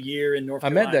recruiter of the year in North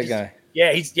Carolina. I met that guy.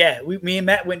 Yeah, me and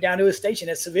Matt went down to his station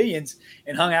at Civilians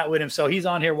and hung out with him. So he's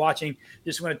on here watching.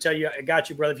 Just want to tell you, I got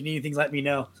you, brother. If you need anything, let me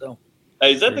know. So,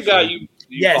 hey, is that the guy you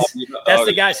yes, that's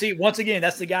the guy. See, once again,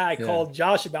 that's the guy I called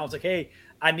Josh about. I was like, hey,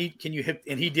 can you hit?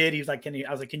 And he did. He was like,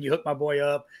 I was like, can you hook my boy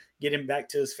up? Get him back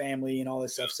to his family and all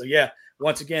this stuff. So yeah,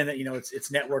 once again, that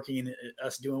it's networking and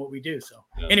us doing what we do. So,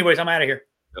 anyways, I'm out of here.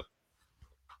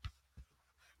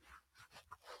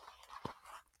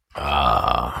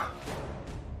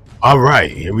 All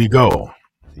right, here we go.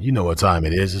 You know what time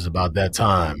it is. It's about that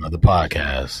time of the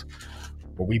podcast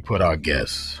where we put our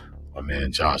guests, my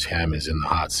man Josh Hammonds, in the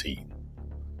hot seat.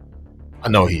 I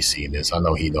know he's seen this. I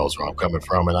know he knows where I'm coming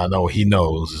from, and I know he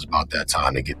knows it's about that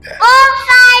time to get that.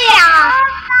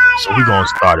 So we're going to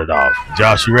start it off.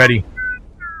 Josh, you ready?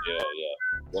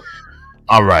 Yeah.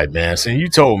 All right, man. So you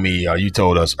told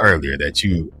us earlier that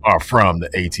you are from the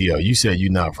ATL. You said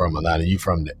you're not from Atlanta. You're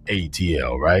from the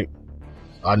ATL, right?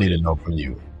 I need to know from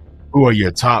you. Who are your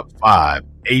top 5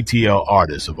 ATL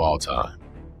artists of all time?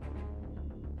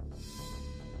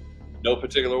 No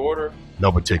particular order?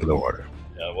 No particular order.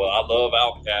 Yeah, well, I love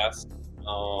OutKast.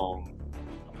 I'm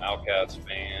an OutKast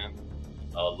fan.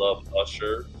 I love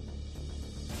Usher.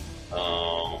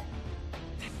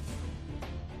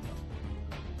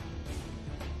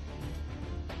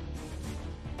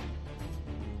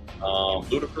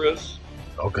 Ludacris.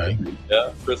 Okay.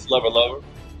 Yeah, Chris Lover.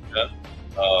 Yeah.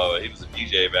 He was a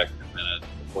DJ back in a minute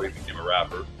before he became a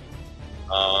rapper.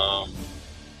 I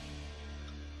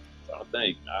don't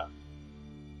think.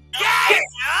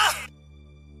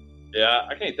 Yeah,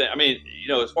 I can't think. I mean,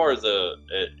 as far as the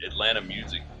Atlanta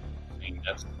music, I mean,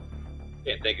 I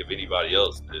can't think of anybody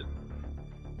else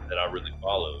that I really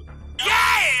followed.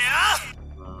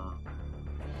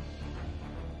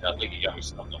 I think you got me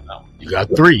stumped on that one. You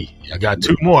got 3. I got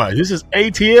 2 more. This is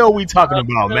ATL we talking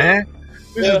about, man.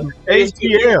 This is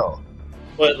ATL.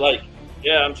 But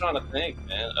I'm trying to think,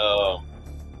 man.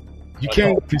 You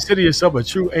can't consider yourself a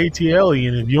true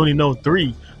ATLian if you only know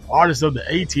 3 artists of the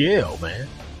ATL, man.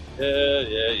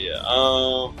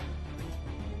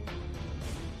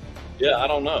 Yeah. I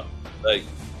don't know. I'm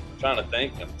trying to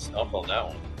think and stump on that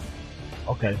one.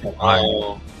 Okay. All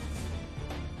right.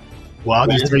 Well,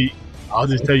 I'll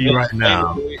just tell you right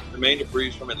now. Jermaine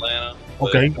Dupri's from Atlanta.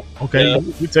 Okay. Yeah.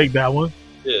 You take that one.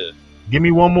 Yeah. Give me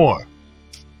one more.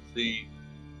 Goody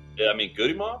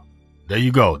Mob? There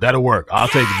you go. That'll work. I'll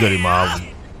take the Goody Mob.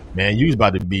 Man, you was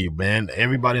about to be, man.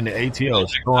 Everybody in the ATL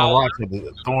is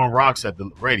throwing rocks at the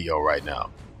radio right now.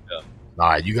 Yeah. All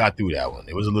right, you got through that one.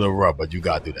 It was a little rough, but you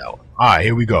got through that one. All right,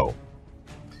 here we go.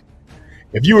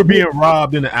 If you were being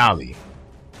robbed in the alley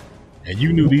and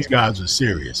you knew these guys were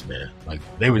serious, man, like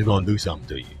they was going to do something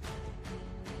to you,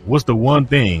 what's the one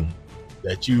thing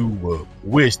that you would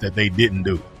wish that they didn't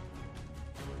do?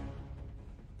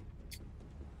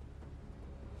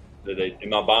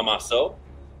 Am I by myself?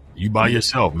 You by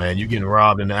yourself, man. You getting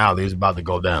robbed in the alley. It's about to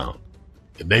go down.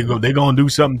 If they gonna do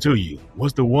something to you.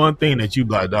 What's the one thing that you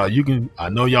like, dog? I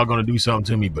know y'all gonna do something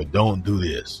to me, but don't do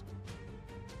this.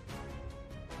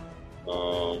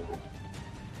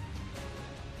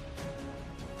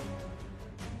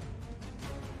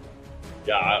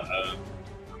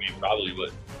 Probably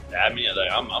would. I mean,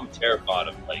 I'm terrified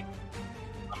of I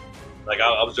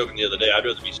was joking the other day. I'd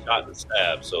rather be shot than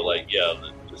stabbed. So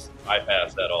just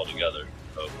bypass that altogether.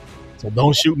 So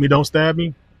don't shoot me, don't stab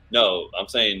me? No, I'm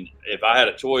saying if I had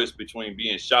a choice between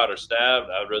being shot or stabbed,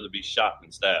 I'd rather be shot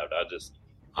than stabbed.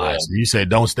 All right, so you say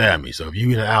don't stab me. So if you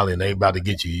in the alley and they about to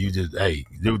get you, you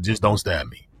just don't stab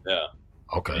me. Yeah.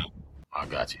 Okay. I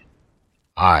got you.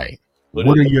 All right. But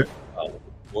what are your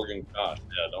Morgan? Gosh,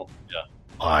 yeah, don't. Yeah.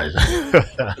 All right.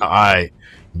 All right.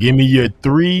 Give me your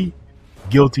 3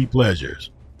 guilty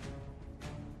pleasures.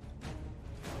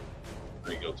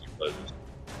 3 guilty pleasures.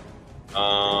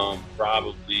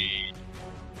 Probably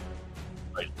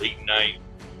late night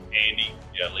candy.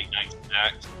 Yeah, late night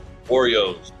snacks.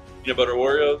 Oreos. Peanut butter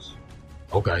Oreos.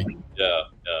 Okay. Yeah,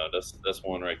 that's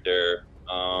one right there.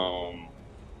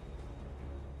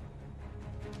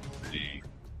 Let's see.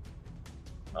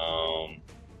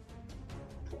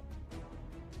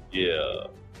 Yeah.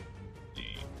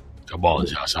 Come on,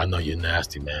 Josh. I know you're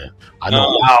nasty, man. I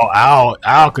know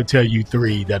Al could tell you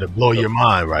 3 that'll blow your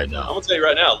mind right now. I'm gonna tell you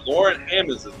right now, Lauren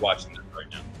Hammonds is watching this right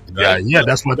now. Right? Yeah.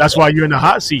 That's why you're in the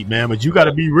hot seat, man. But you got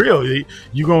to be real.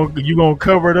 You gonna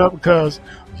cover it up because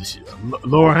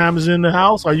Lauren Hammonds in the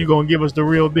house, or you gonna give us the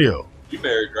real deal? You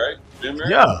married, right? Been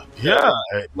married? Yeah.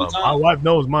 My wife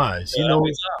knows mine. She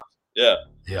knows. Yeah.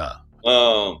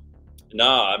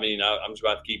 Nah, I mean, I'm just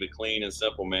about to keep it clean and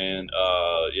simple, man.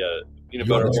 Peanut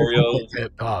butter Oreos.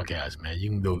 Podcast, man. You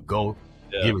can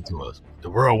give it to us. The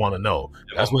world want to know.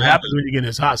 That's what happens when you get in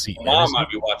this hot seat. My mom might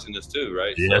be watching this too,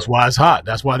 right? Yeah, that's why it's hot.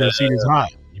 That's why the seat is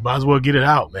hot. You might as well get it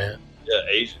out, man. Yeah,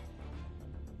 Asian.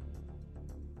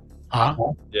 Huh?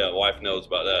 Yeah, wife knows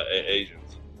about that.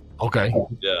 Asians. Okay.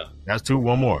 Yeah. That's 2.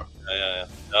 One more. Yeah.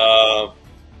 Let's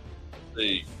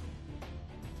see.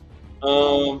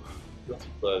 Guilty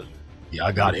pleasure. Yeah,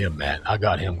 I got him, man. I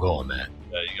got him going, man.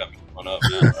 Yeah, you got me going up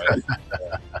now, right?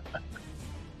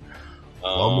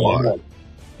 One more.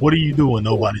 What do you do when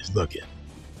nobody's looking?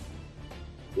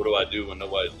 What do I do when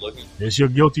nobody's looking? It's your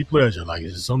guilty pleasure. Like,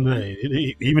 it's something,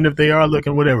 even if they are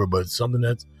looking, whatever, but it's something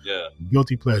that's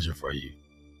guilty pleasure for you.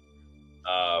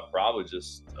 Probably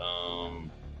just, I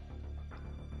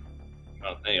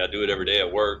don't think I do it every day at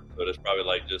work, but it's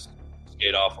probably just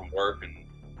skate off from work and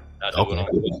not do what I'm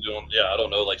supposed to do. Yeah, I don't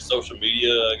know, social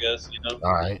media, I guess,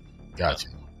 All right. Gotcha.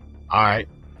 All right.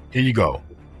 Here you go.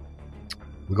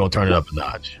 We're going to turn it up a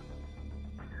notch.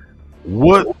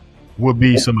 What would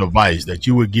be some advice that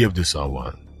you would give to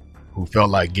someone who felt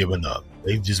like giving up?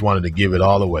 They just wanted to give it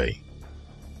all away.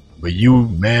 But you,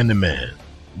 man to man,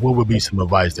 what would be some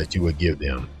advice that you would give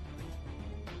them?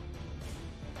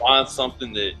 Find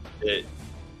something that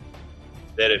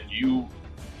if you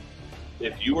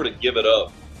were to give it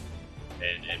up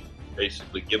and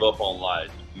basically give up on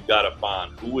life, you got to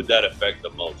find who would that affect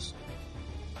the most.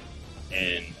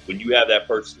 And when you have that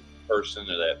person or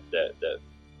that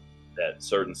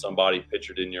certain somebody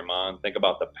pictured in your mind, think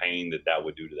about the pain that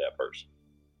would do to that person.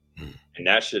 And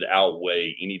that should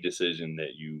outweigh any decision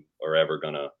that you are ever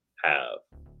going to have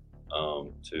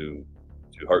to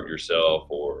hurt yourself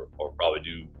or probably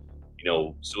do.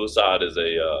 Suicide is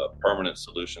a permanent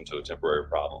solution to a temporary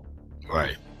problem.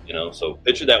 Right. So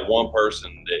picture that one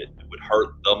person that would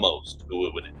hurt the most,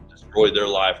 who would destroy their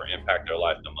life or impact their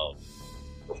life the most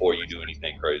before you do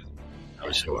anything crazy.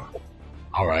 For sure.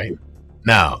 All right.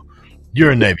 Now,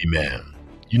 you're a Navy man.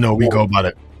 We go by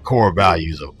the core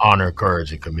values of honor,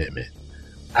 courage, and commitment.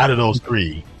 Out of those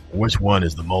three, which one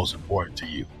is the most important to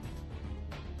you?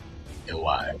 And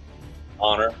why?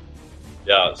 Honor.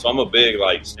 Yeah, so I'm a big,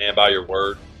 stand by your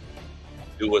word,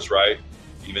 do what's right,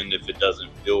 even if it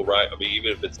doesn't feel right. I mean,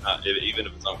 even if it's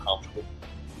uncomfortable.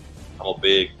 I'm a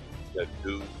big,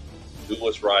 do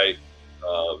what's right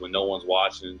when no one's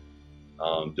watching.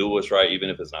 Do what's right, even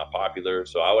if it's not popular.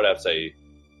 So I would have to say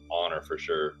honor for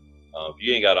sure. If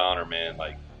you ain't got honor, man,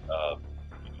 you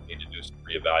need to do some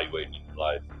reevaluating in your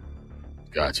life.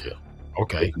 Gotcha.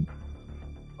 Okay.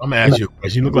 I'm going to ask you a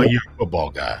question. You look like you're a football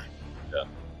guy. Yeah.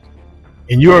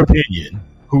 In your opinion,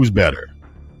 who's better,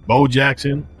 Bo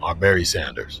Jackson or Barry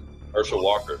Sanders? Herschel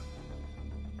Walker.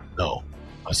 No.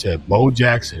 I said Bo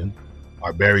Jackson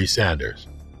or Barry Sanders,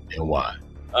 and why?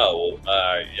 Oh,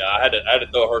 well, yeah, I had to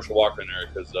throw Herschel Walker in there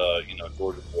because,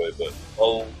 Georgia boy, but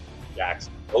Bo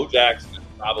Jackson. Bo Jackson is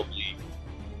probably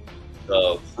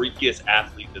the freakiest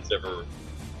athlete that's ever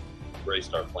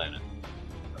graced our planet.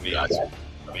 Gotcha.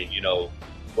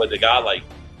 What the guy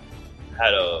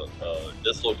had a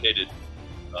dislocated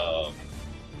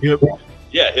hip.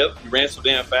 Yeah, hip. He ran so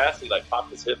damn fast, he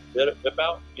popped his hip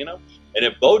out, And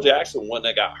if Bo Jackson wouldn't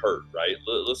have got hurt, right?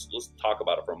 Let's talk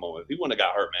about it for a moment. If he wouldn't have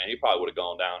got hurt, man, he probably would have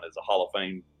gone down as a Hall of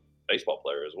Fame baseball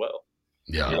player as well.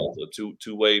 Yeah, a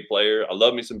two-way player. I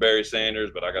love me some Barry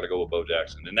Sanders, but I got to go with Bo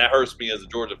Jackson, and that hurts me as a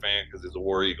Georgia fan because he's a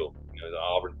War Eagle, the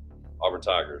Auburn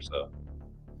Tigers. So,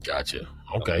 gotcha.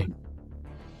 Okay.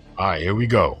 All right, here we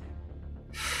go.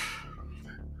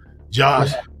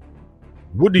 Josh,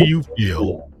 what do you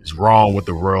feel is wrong with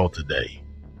the world today?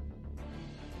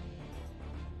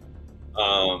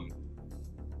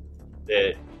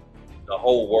 That the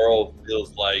whole world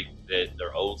feels like that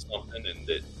they're owed something and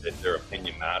that their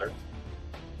opinion matters.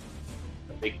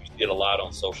 I think you see it a lot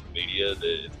on social media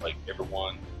that it's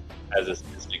everyone has this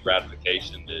instant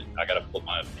gratification that I got to put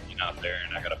my opinion out there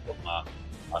and I got to put my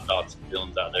thoughts and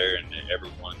feelings out there and that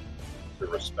everyone should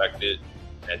respect it.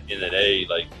 At the end of the day,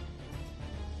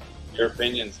 your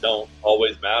opinions don't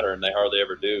always matter and they hardly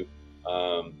ever do.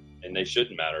 And they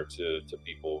shouldn't matter to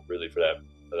people really for that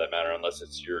matter, unless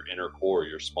it's your inner core,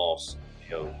 your small,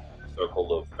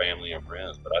 circle of family and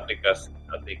friends. But I think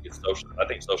it's social. I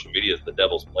think social media is the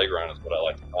devil's playground, is what I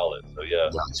like to call it. So yeah.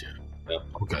 Gotcha. Yeah.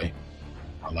 Okay.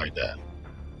 I like that.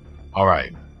 All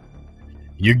right.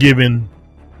 You're given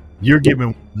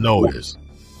notice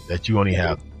that you only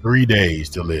have 3 days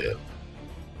to live.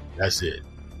 That's it.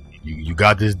 You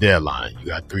got this deadline. You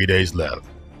got 3 days left.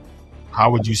 How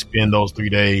would you spend those 3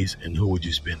 days, and who would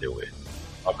you spend it with?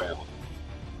 My family.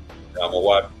 My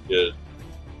wife and kids.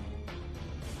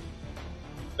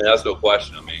 That's no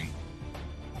question. I mean,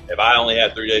 if I only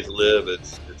had 3 days to live,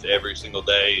 it's every single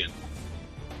day, and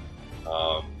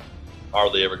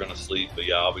hardly ever going to sleep. But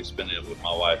yeah, I'll be spending it with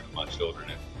my wife and my children.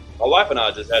 And my wife and I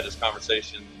just had this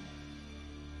conversation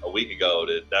a week ago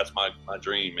that's my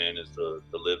dream, man, is to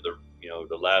live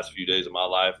the last few days of my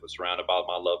life was surrounded by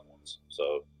my loved ones.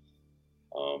 So,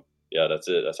 yeah, that's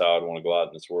it. That's how I'd want to go out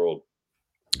in this world.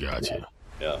 Gotcha.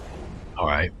 Yeah. All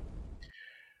right.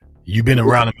 You've been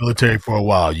around the military for a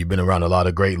while. You've been around a lot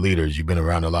of great leaders. You've been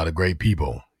around a lot of great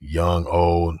people, young,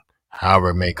 old, however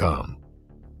it may come.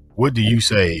 What do you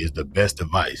say is the best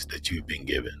advice that you've been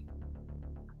given?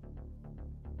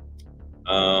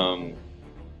 The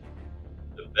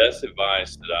best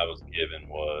advice that I was given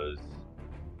was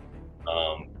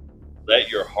let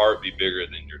your heart be bigger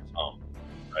than your tongue,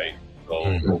 right?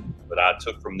 So what I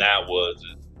took from that was,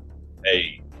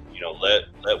 hey,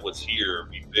 let what's here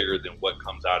be bigger than what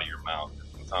comes out of your mouth.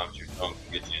 Sometimes your tongue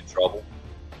can get you in trouble.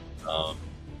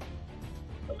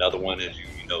 Another one is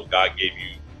God gave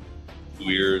you 2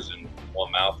 ears and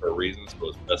 1 mouth for a reason, so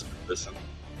it's best to listen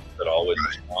instead of always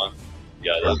respond.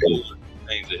 Yeah, those are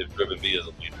things that have driven me as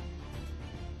a leader.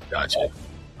 Gotcha.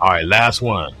 All right, last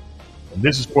one. And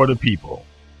this is for the people.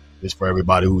 This is for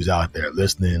everybody who's out there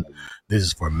listening. This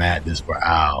is for Matt. This is for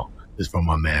Al. This is for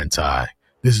my man Ty.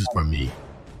 This is for me.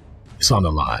 It's on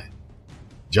the line.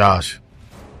 Josh,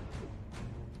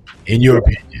 in your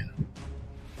opinion,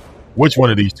 which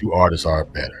one of these 2 artists are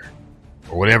better?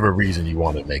 For whatever reason you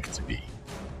want to make it to be.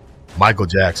 Michael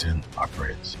Jackson or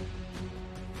Prince?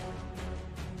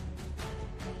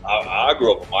 I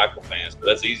grew up a Michael fan, so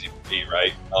that's easy for me,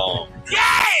 right? I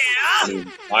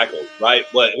mean, Michael, right?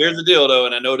 But here's the deal, though,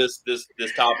 and I know this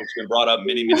topic's been brought up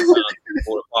many times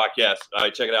before the podcast. All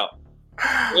right, check it out.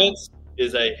 Prince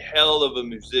is a hell of a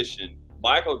musician.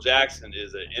 Michael Jackson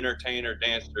is an entertainer,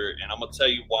 dancer, and I'm gonna tell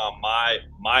you why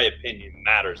my opinion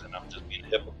matters, and I'm just being a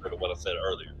hypocrite of what I said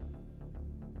earlier.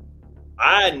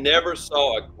 I never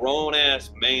saw a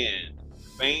grown-ass man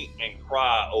faint and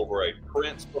cry over a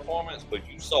Prince performance, but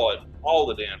you saw it all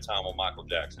the damn time on Michael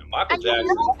Jackson. Michael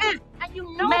Jackson,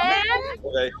 Man.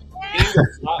 okay,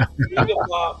 king of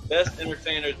pop, best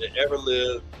entertainer that ever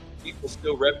lived. People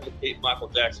still replicate Michael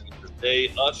Jackson to this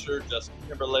day. Usher, Justin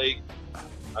Timberlake.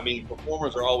 I mean,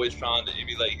 performers are always trying to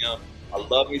emulate him. I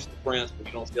love me some Prince, but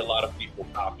you don't see a lot of people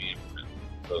copying Prince.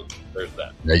 So there's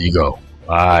that. There you go.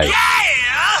 All right.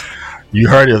 Yeah! You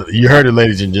heard it,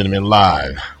 ladies and gentlemen,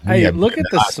 live. Hey, look at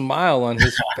the smile on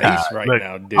his face right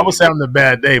now, dude. I was having a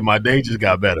bad day. My day just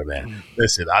got better, man.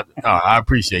 Listen, I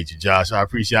appreciate you, Josh. I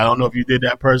don't know if you did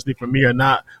that personally for me or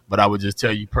not, but I would just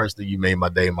tell you personally, you made my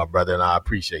day, my brother, and I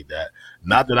appreciate that.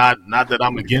 Not that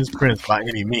I'm against Prince by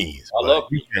any means,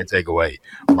 but you can't take away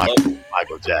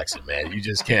Michael Jackson, man. You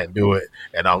just can't do it.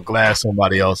 And I'm glad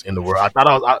somebody else in the world. I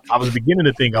thought I was beginning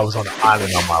to think I was on the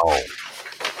island on my own.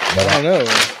 But I don't know.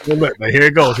 Well, look, but here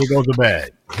it goes. Here goes the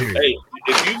bag. Hey,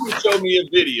 if you can show me a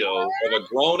video of a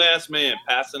grown-ass man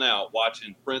passing out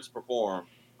watching Prince perform,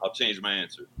 I'll change my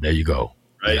answer. There you go.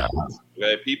 Right? Yeah.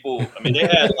 Okay, people, I mean, they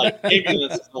had like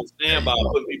ambulances on standby,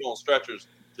 putting people on stretchers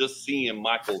just seeing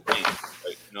Michael dance.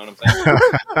 Right? You know what I'm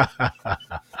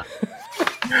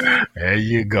saying? There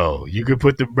you go. You can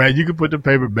put the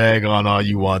paper bag on all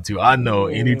you want to. I know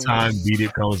anytime Beat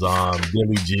It comes on,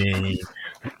 Billie Jean,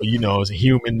 it's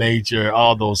Human Nature,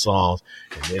 all those songs,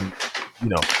 and then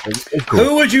it's cool.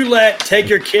 Who would you let take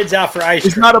your kids out for ice cream?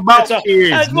 It's not about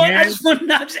kids, I'm just asking.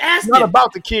 It's not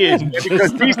about the kids, man,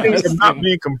 because these things are not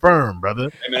being confirmed, brother.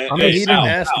 Hey, man, he didn't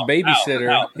ask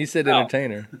babysitter. He said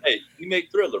entertainer. Hey, you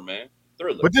make Thriller, man.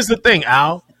 Thriller. But this is the thing,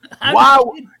 Al. Why,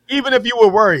 even if you were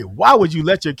worried, why would you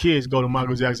let your kids go to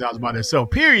Michael Jackson's house by themselves?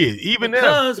 Period. Even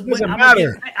because if it doesn't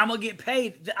matter. I'm gonna get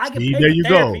paid. I get See, paid. there you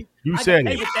therapy. go. You said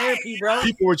it. Therapy, bro.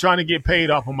 People were trying to get paid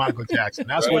off of Michael Jackson.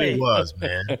 That's what it was,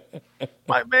 man.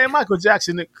 Michael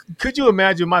Jackson. Could you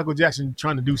imagine Michael Jackson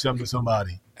trying to do something to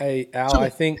somebody? Hey, Al, I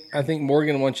think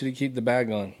Morgan wants you to keep the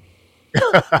bag on.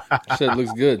 Said it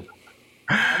looks good.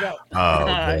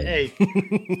 Hey,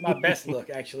 it's my best look,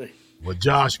 actually. Well,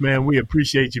 Josh, man, we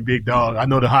appreciate you, big dog. I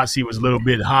know the hot seat was a little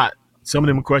bit hot. Some of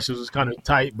them questions was kind of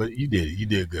tight, but you did it. You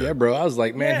did good. Yeah, bro. I was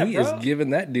like, man, he is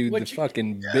giving that dude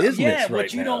fucking business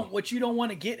right now. What you don't want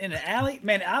to get in an alley,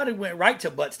 man. I would have went right to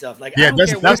butt stuff. Like, yeah,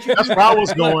 that's where I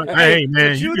was going. Hey,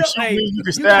 man, you can shoot me, you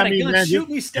can stab me, man. Shoot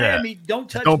me, stab me. Don't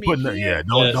touch don't me. Put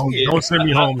don't send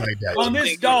me home like that. On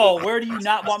this doll, where do you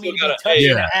not want me to be touched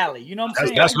in the alley? You know what I'm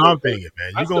saying? That's what I'm thinking,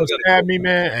 man. You gonna stab me,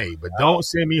 man? Hey, but don't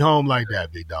send me home like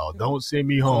that, big dog. Don't send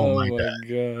me home like that.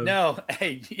 God. No,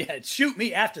 hey, shoot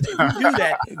me after that. If you do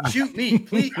that. Shoot me,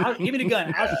 please. Give me the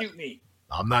gun. I'll shoot me.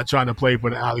 I'm not trying to play for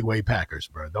the alleyway Packers,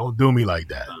 bro. Don't do me like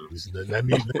that. Let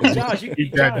me Josh,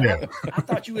 keep that there. I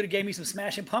thought you would have gave me some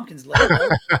Smashing Pumpkins later.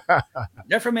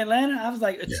 They're from Atlanta. I was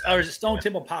like, or is it Stone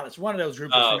Temple Pilots? One of those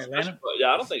groups from Atlanta. Yeah,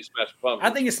 I don't think Smashing Pumpkins.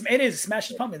 I think it is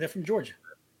Smashing Pumpkins. They're from Georgia.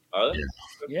 Are they?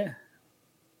 Yeah.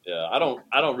 Yeah, I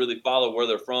don't really follow where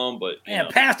they're from, but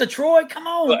Pastor Troy, come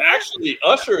on. But actually,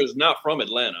 Usher is not from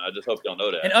Atlanta. I just hope y'all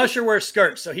know that. And Usher wears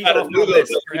skirts, so he's off my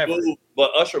list forever. But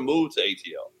Usher moved to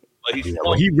ATL. But he's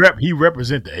he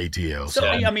represent the ATL. So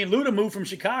I mean, Luda moved from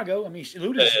Chicago. I mean,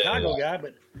 Luda's a Chicago guy,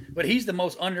 but he's the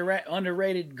most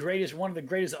underrated, greatest, one of the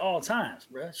greatest of all times,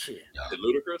 bro. Shit. Is it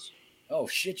Ludacris? Oh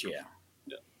shit, yeah.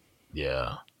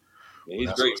 Yeah.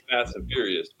 He's great, Fast and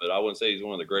Furious, but I wouldn't say he's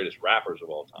one of the greatest rappers of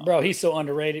all time. Bro, he's so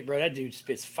underrated, bro. That dude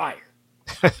spits fire.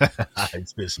 He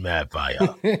spits mad fire.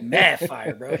 Mad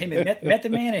fire, bro. Him and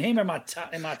Method Man and him are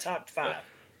in my top 5.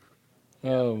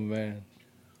 Oh man.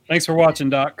 Thanks for watching,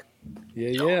 Doc.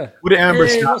 Yeah. With Amber,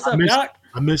 what's up, Doc?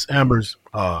 I miss Amber's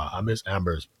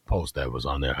post that was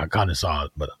on there. I kind of saw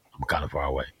it, but I'm kind of far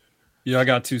away. Yeah, I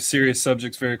got 2 serious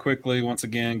subjects very quickly. Once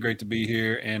again, great to be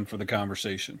here and for the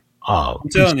conversation. Oh, I'm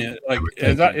telling you, like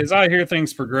as I hear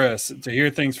things progress, to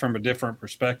hear things from a different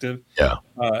perspective. Yeah.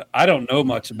 I don't know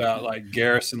much about like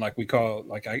garrison, like we call it.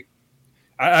 Like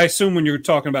I assume when you're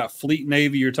talking about Fleet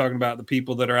Navy, you're talking about the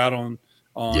people that are out on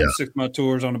 6-month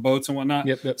tours on the boats and whatnot.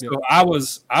 Yep. So I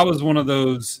was one of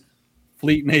those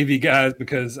Fleet Navy guys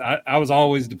because I was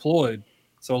always deployed.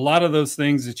 So a lot of those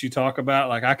things that you talk about,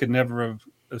 like I could never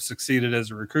have succeeded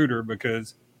as a recruiter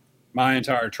because my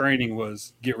entire training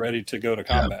was get ready to go to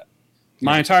combat.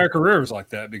 My entire career was like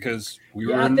that because we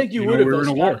were. I think you would have in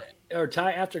a war. Or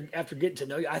Ty, after getting to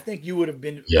know you, I think you would have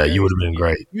been. Yeah, you would have been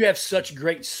great. You have such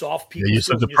great soft people. Yeah, you're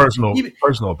such a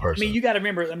personal person. I mean, you got to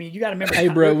remember. Hey,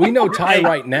 bro, we know Ty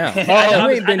right now. You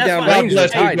ain't been down range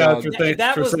with Ty, dog.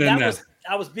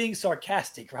 I was being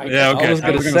sarcastic, right? Yeah, okay. I was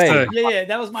going to say. Yeah,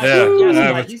 that was my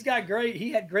sarcasm. Like,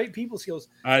 he had great people skills.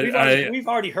 We've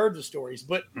already heard the stories,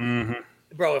 but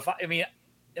bro, I mean,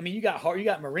 you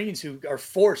got Marines who are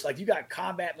forced. Like, you got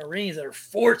combat Marines that are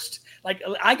forced. Like,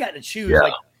 I got to choose.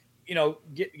 Like,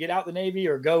 get out the Navy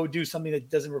or go do something that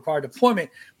doesn't require deployment.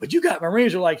 But you got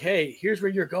Marines who are like, hey, here's where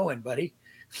you're going, buddy.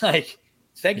 Like,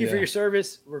 thank you for your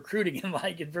service, recruiting, and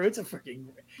like, bro,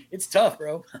 it's tough,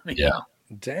 bro. I mean,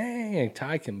 dang,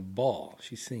 Ty can ball.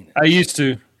 She's seen it. I used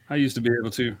to be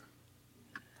able to.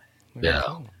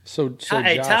 Yeah. So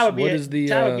hey, Josh, Ty would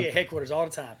be at headquarters all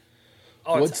the time.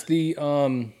 What's the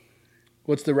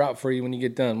route for you when you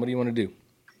get done? What do you want to do?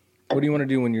 What do you want to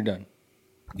do when you're done?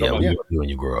 Yeah, what do you want to do when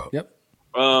you grow up? Yep.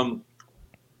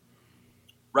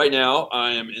 Right now,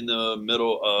 I am in the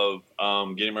middle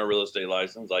of getting my real estate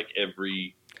license. Like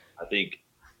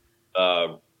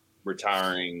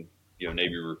retiring,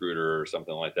 Navy recruiter or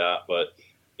something like that. But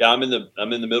yeah, I'm in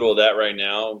the middle of that right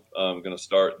now. I'm going to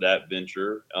start that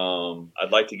venture.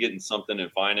 I'd like to get in something in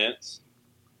finance.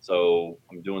 So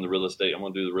I'm doing the real estate. I'm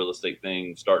going to do the real estate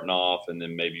thing starting off, and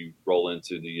then maybe roll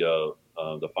into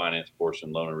the finance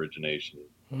portion, loan origination.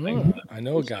 I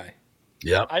know a guy.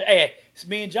 Yeah. Hey,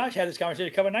 me and Josh had this conversation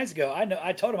a couple of nights ago.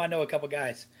 I told him I know a couple of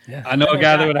guys. Yeah. I know a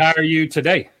guy that would hire you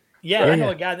today. Yeah, I know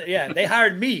a guy that. They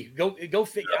hired me. Go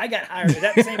figure. I got hired. Is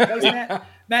that the same person, Matt?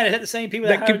 Matt, is that the same people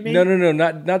that hired me? No,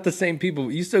 not the same people.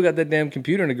 You still got that damn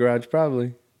computer in the garage,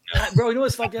 probably. Bro, you know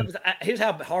what's fucked up? Here's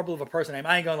how horrible of a person I am.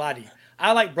 I ain't gonna lie to you.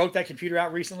 I broke that computer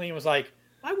out recently and was like,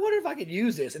 I wonder if I could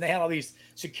use this. And they had all these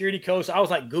security codes. So I was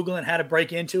like Googling how to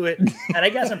break into it. And they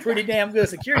got some pretty damn good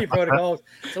security protocols.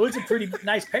 So it's a pretty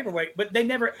nice paperweight. But they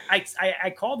never,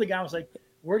 I called the guy. I was like,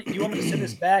 where do you want me to send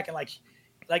this back? And like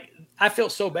I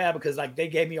felt so bad because like they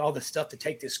gave me all the stuff to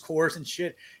take this course and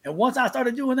shit. And once I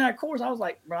started doing that course, I was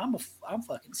like, bro, I'm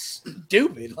fucking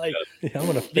stupid. Like, I'm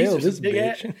going to fail this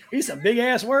bitch. These some big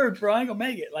ass words, bro. I ain't going to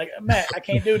make it. Like, Matt, I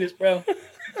can't do this, bro.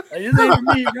 Like, this ain't for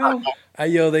me, bro.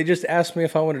 They just asked me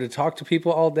if I wanted to talk to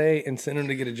people all day and send them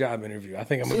to get a job interview. I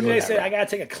think I'm going to do that. They said I got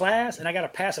to take a class and I got to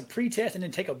pass a pre-test and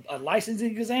then take a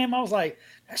licensing exam. I was like,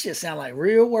 that shit sound like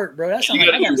real work, bro. That sound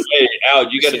you got to do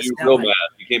real math.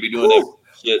 You can't be doing that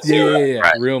shit. Yeah.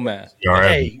 Right. Real math.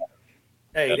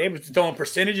 Hey, they were throwing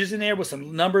percentages in there with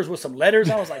some numbers, with some letters.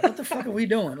 I was like, what the fuck are we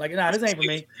doing? Like, nah, this ain't for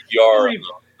me.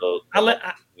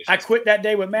 I quit that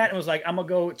day with Matt and was like, I'm going to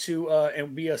go to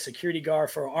and be a security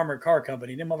guard for an armored car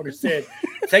company. And then motherfucker said,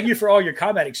 thank you for all your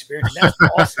combat experience. That's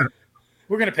awesome.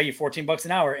 We're going to pay you $14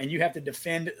 an hour and you have to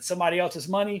defend somebody else's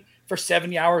money for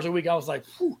 70 hours a week. I was like,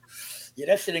 whew, yeah,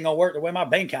 that shit ain't going to work the way my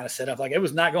bank kind of set up. Like, it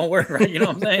was not going to work right. You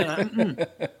know what I'm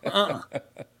saying?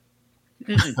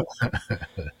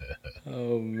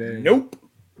 Oh, man. Nope.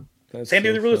 Same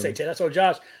thing with the real estate test. I told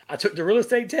Josh, I took the real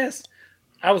estate test.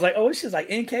 I was like, oh, this shit's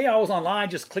like NK. I was online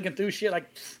just clicking through shit. Like,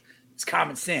 it's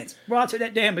common sense. Bro, I took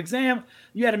that damn exam.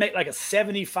 You had to make like a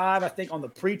 75, I think, on the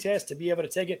pre-test to be able to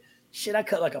take it. Shit, I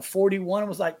cut like a 41 and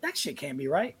was like, that shit can't be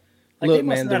right. Like, look,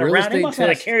 man, the real estate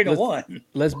test, carried a one.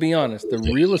 Let's be honest. The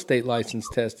real estate license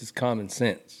test is common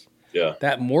sense. Yeah.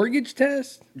 That mortgage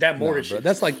test? Bro,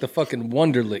 that's like the fucking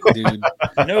Wonderlic, dude.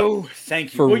 No,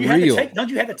 thank you. For real. Don't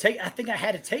you have to take? I think I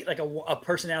had to take like a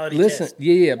personality Listen, test.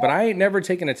 yeah, but I ain't never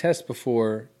taken a test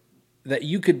before that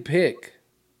you could pick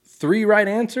 3 right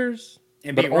answers,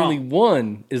 and but only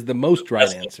one is the most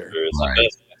right answer. It's the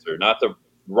best answer, not the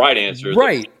right answer.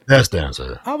 Right. Best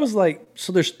answer. I was like,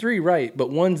 so there's 3 right, but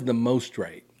one's the most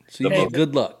right. So you get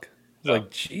good luck.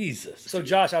 Like, Jesus. So,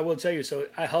 Josh, I will tell you. So,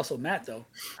 I hustled Matt, though.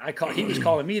 He was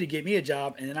calling me to get me a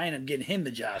job, and then I ended up getting him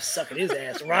the job, sucking his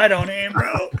ass right on him,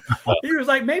 bro. He was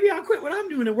like, maybe I'll quit what I'm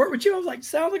doing to work with you. I was like,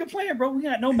 sounds like a plan, bro. We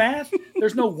got no math.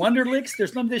 There's no Wonderlicks.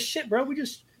 There's none of this shit, bro. We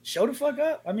just show the fuck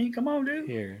up. I mean, come on, dude.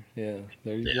 Here. Yeah.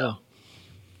 There you go.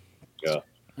 Yeah.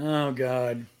 Oh,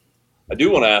 God. I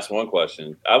do want to ask one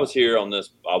question. I was here on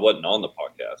this. I wasn't on the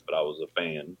podcast, but I was a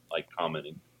fan, like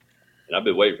commenting. And I've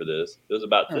been waiting for this. It was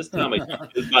about this time.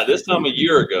 A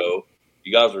year ago.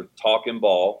 You guys were talking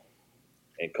ball,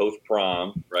 and Coach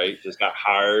Prime, right, just got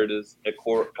hired at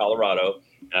Colorado.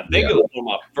 And I think it was one of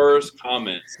my first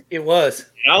comments. It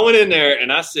was. And I went in there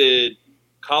and I said,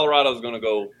 Colorado's going to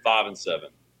go 5-7,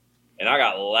 and I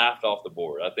got laughed off the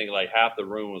board. I think like half the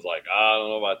room was like, I don't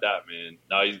know about that, man.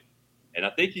 No, And I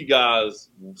think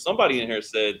somebody in here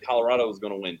said Colorado was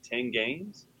going to win 10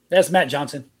 games. That's Matt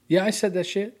Johnson. Yeah, I said that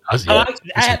shit.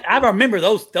 I remember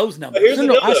those numbers.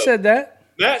 I said that.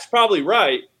 Matt's probably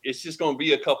right. It's just going to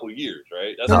be a couple years,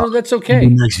 right? That's okay.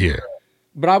 Next year.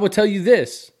 But I will tell you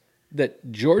this,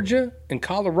 that Georgia and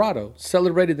Colorado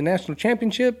celebrated the national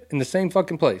championship in the same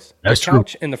fucking place. That's the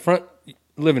couch in the front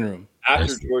living room.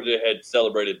 After Georgia had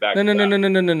celebrated back. No.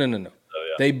 Yeah.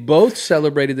 They both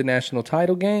celebrated the national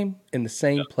title game in the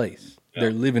same place,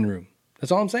 their living room.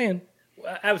 That's all I'm saying.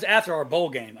 I was after our bowl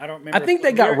game. I don't remember. I think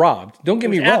they got robbed. Don't get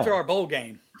me wrong. After our bowl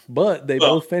game. But they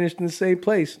both finished in the same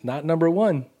place, not number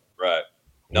one. Right.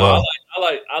 No,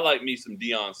 I like me some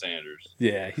Deion Sanders.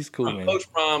 Yeah, he's cool, man.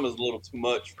 Coach Prime is a little too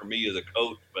much for me as a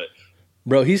coach, but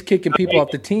bro, he's kicking people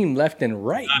off the team left and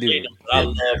right, dude.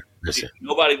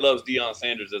 Nobody loves Deion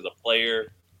Sanders as a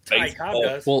player.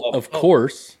 Well, of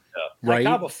course. Right?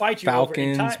 Right?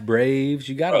 Falcons, Braves,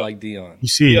 you got to like Deion. You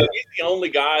see it. He's the only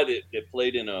guy that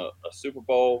played in a Super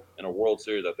Bowl and a World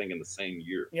Series, I think, in the same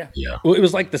year. Yeah. Well, it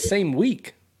was like the same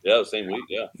week. Yeah, the same week,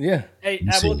 Yeah. Hey,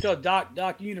 I will tell Doc,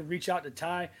 you need to reach out to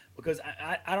Ty because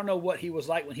I don't know what he was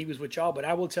like when he was with y'all, but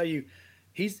I will tell you,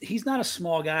 he's not a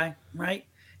small guy, right?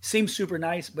 Seems super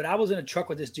nice, but I was in a truck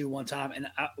with this dude one time,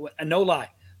 and no lie,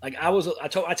 like I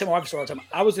tell my wife story all the time.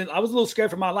 I was a little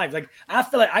scared for my life. Like I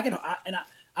feel like I can,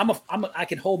 I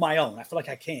can hold my own. I feel like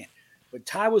I can. But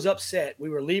Ty was upset. We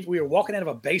were walking out of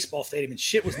a baseball stadium and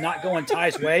shit was not going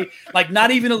Ty's way. Like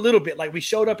not even a little bit. Like we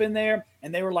showed up in there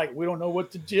and they were like, we don't know what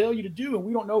to tell you to do. And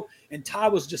we don't know. And Ty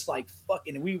was just like,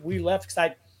 fucking, and we left because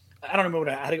I don't remember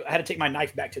I had to take my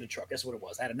knife back to the truck. That's what it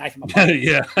was. I had a knife in my pocket.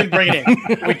 Yeah. Didn't bring it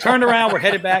in. We turned around. We're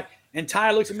headed back. And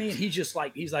Ty looks at me and he's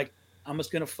like, I'm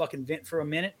just going to fucking vent for a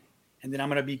minute. And then I'm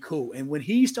going to be cool. And when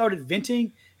he started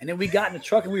venting and then we got in the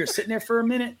truck and we were sitting there for a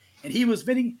minute and he was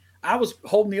venting, I was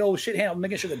holding the old shit handle,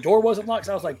 making sure the door wasn't locked.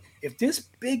 So I was like, if this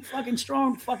big fucking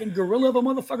strong fucking gorilla of a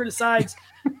motherfucker decides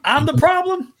I'm the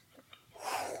problem,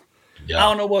 I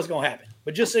don't know what's going to happen.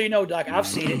 But just so you know, Doc, I've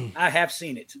seen it. I have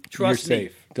seen it. Trust me. You're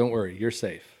safe. Don't worry. You're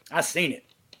safe. I've seen it.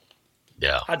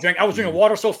 Yeah. I was drinking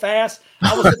water so fast.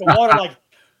 I was sipping water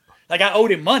like I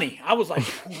owed him money. I was like,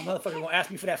 motherfucker going to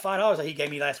ask me for that $5 that he gave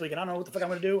me last week. And I don't know what the fuck I'm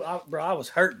going to do. Bro, I was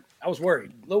hurting. I was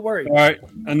worried. A little worried. All right.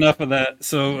 Enough of that.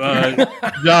 So,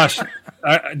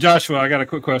 Joshua, I got a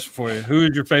quick question for you. Who is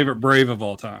your favorite Brave of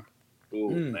all time? Oh,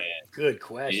 man. Good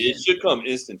question. It should come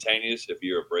instantaneous if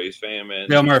you're a Braves fan, man.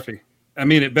 Dale Murphy. I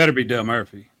mean, it better be Dale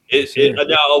Murphy. Now,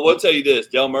 I will tell you this.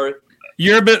 Dale Murphy.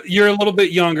 You're a little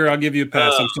bit younger. I'll give you a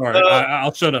pass. I'm sorry.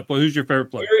 I'll shut up. Well, who's your favorite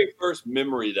player? Very first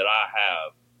memory that I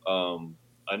have,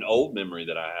 an old memory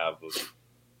that I have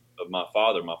of my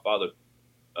father. My father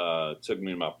took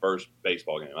me to my first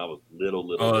baseball game. I was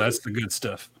little. Oh, that's the good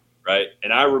stuff. Right.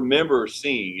 And I remember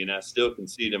seeing, and I still can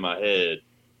see it in my head,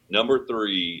 number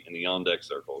 3 in the on-deck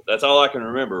circle. That's all I can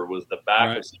remember was the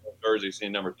back of someone's jersey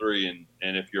seeing number 3.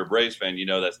 And if you're a Braves fan, you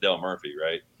know that's Dale Murphy,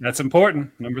 right? That's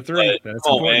important. Number 3. That's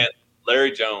important. Man.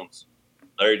 Larry Jones,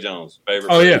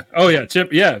 favorite. Oh yeah,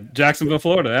 Chip. Yeah, Jacksonville,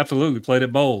 Florida. Absolutely, played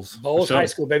at Bowles. High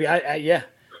School, baby. Yeah.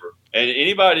 And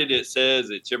anybody that says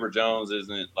that Chipper Jones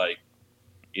isn't like,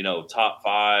 top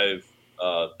 5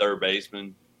 third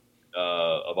baseman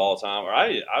of all time, or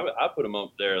I put him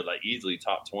up there like easily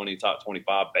top 20, top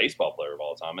 25 baseball player of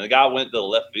all time. And the guy went to the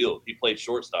left field. He played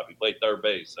shortstop. He played third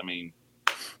base. I mean,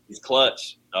 he's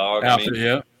clutch, dog.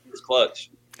 He's clutch.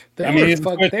 They were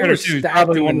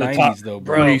stacked in the 90s, though,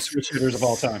 bro. Switch hitters of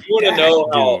all time. You want to know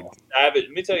how savage?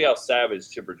 Let me tell you how savage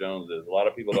Chipper Jones is. A lot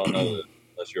of people don't know that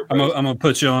unless you're a Braves. I'm going to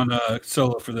put you on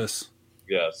solo for this.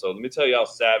 Yeah, so let me tell you how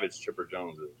savage Chipper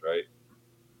Jones is, right?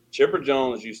 Chipper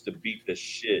Jones used to beat the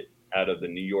shit out of the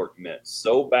New York Mets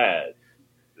so bad.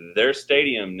 Their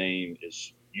stadium name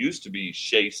used to be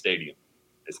Shea Stadium.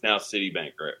 It's now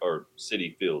Citibank, right? Or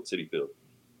Citi Field.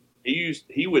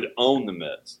 He would own the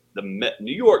Mets. The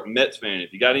New York Mets fan,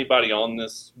 if you got anybody on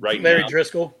this right now, Larry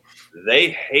Driscoll, they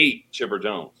hate Chipper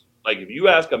Jones. Like if you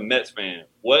ask a Mets fan,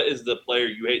 what is the player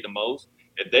you hate the most?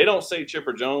 If they don't say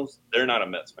Chipper Jones, they're not a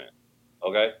Mets fan.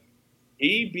 Okay?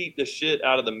 He beat the shit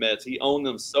out of the Mets. He owned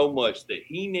them so much that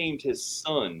he named his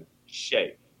son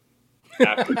Shea.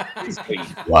 After his team.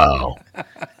 Wow.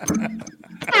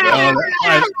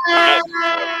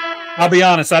 I'll be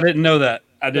honest, I didn't know that.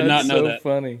 I did not know that. That's so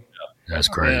funny. That's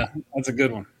great. Yeah, that's a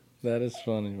good one. That is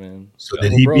funny, man. So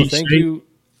did he beat thank Shea? you.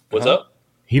 What's up?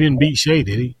 He didn't beat Shea,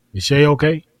 did he? Is Shea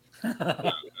okay?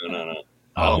 No.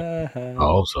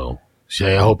 Oh, so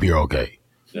Shea, I hope you're okay.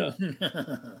 Yeah.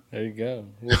 There you go.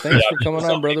 Well, thanks for coming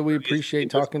on, brother. We appreciate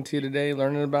talking to you today,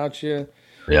 learning about you.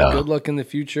 Yeah. Good luck in the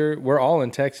future. We're all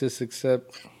in Texas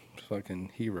except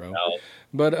fucking hero.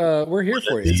 But we're here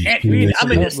for you.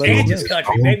 I'm in DeSantis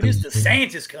country, baby. This is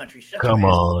DeSantis country. Come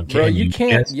on, bro. You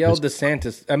can't yell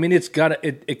DeSantis. I mean,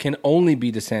 it can only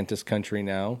be DeSantis country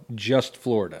now, just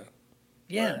Florida.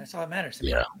 Yeah, that's all that matters.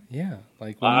 Yeah.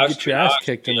 Like when you get your ass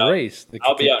kicked in the race, it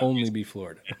can only be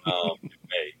Florida.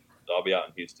 May. So I'll be out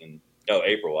in Houston. No,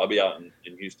 April. I'll be out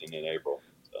in Houston in April.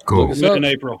 So. Cool. When in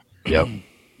April. Yep.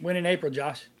 When in April,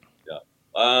 Josh? Yeah.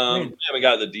 We haven't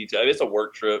got the detail. It's a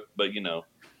work trip, but you know.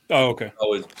 Oh, okay.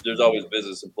 There's always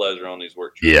business and pleasure on these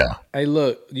work trips. Yeah. Hey,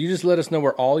 look, you just let us know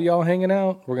where all y'all hanging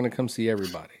out. We're gonna come see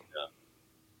everybody.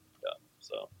 Yeah.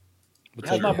 So.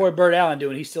 How's my boy Bert Allen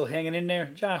doing? He's still hanging in there,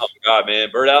 Josh? Oh my God, man!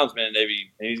 Bert Allen's been in the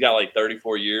Navy, and he's got like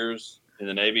 34 years in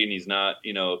the Navy, and he's not,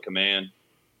 a command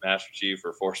master chief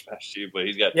or force master chief, but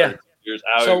he's got 32 years.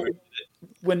 So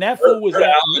when that fool was Bert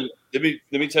Allen, let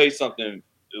me tell you something.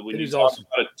 When you talk awesome.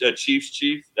 about a chief's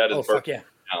chief, that is Bert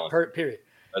Allen. Period.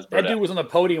 That's that dude was on the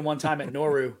podium one time at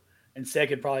Noru, and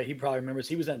he probably remembers.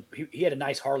 He had a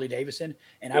nice Harley Davidson,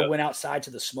 and I went outside to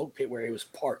the smoke pit where he was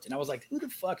parked, and I was like, "Who the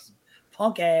fuck's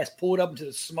punk ass pulled up into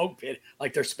the smoke pit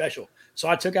like they're special?" So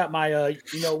I took out my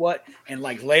and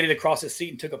like laid it across his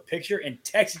seat and took a picture and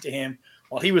texted to him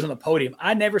while he was on the podium.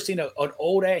 I never seen an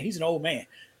old ass. He's an old man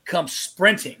come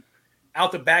sprinting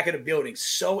out the back of the building,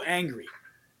 so angry.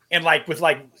 And like with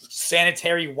like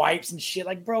sanitary wipes and shit,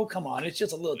 like, bro, come on, it's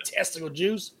just a little testicle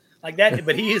juice like that.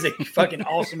 But he is a fucking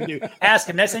awesome dude. Ask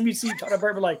him next time you see him talk to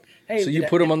Bert, like, hey. So you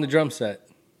put him on the drum set?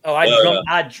 Oh, I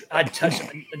touched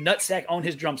a nutsack on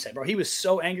his drum set, bro. He was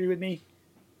so angry with me.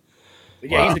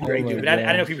 But yeah, he's a great dude. But I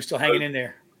don't know if he was still hanging in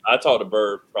there. I talk to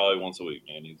Bert probably once a week,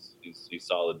 man. He's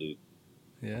solid dude.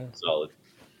 Yeah, solid.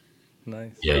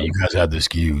 Nice. Yeah, you guys have to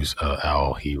excuse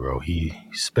Al Hero. He's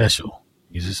special.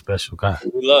 He's a special guy.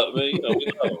 We love him.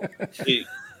 We love him.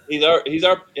 He's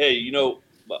our. Hey,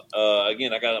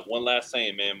 again, I got one last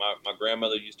saying, man. My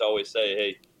grandmother used to always say,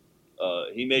 "Hey,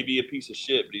 he may be a piece of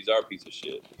shit, but he's our piece of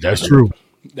shit." That's true.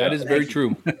 That is very true.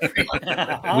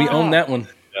 We own that one.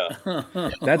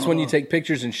 Yeah. That's when you take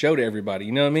pictures and show to everybody.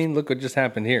 You know what I mean? Look what just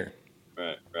happened here.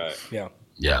 Right.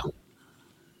 Yeah.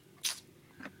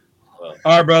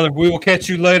 All right, brother. We will catch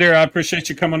you later. I appreciate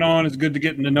you coming on. It's good to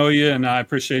getting to know you, and I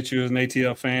appreciate you as an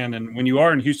ATL fan. And when you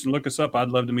are in Houston, look us up. I'd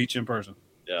love to meet you in person.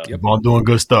 Yeah. Keep on doing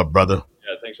good stuff, brother.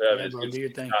 Yeah, thanks for having me.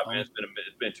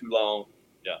 It's been too long.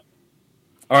 Yeah.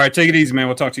 All right, take it easy, man.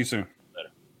 We'll talk to you soon. Later.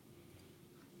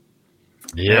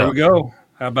 Yeah. There we go.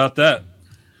 How about that?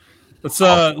 Let's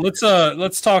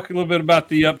talk a little bit about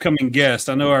the upcoming guest.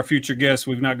 I know our future guest.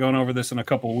 We've not gone over this in a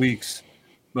couple of weeks,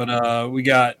 but we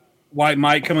got White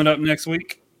Mike coming up next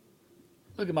week.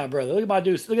 Look at my brother. Look at my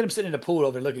dude. Look at him sitting in the pool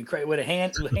over there looking crazy with a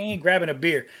hand grabbing a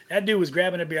beer. That dude was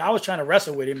grabbing a beer. I was trying to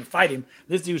wrestle with him and fight him.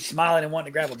 This dude's smiling and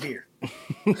wanting to grab a beer.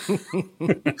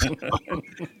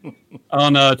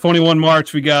 On 21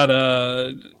 March, we got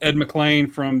Ed McClain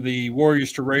from the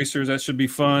Warriors to Racers. That should be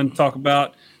fun. Talk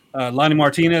about Lonnie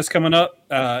Martinez coming up,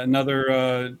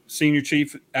 another senior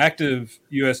chief, active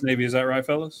U.S. Navy. Is that right,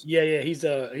 fellas? Yeah. He was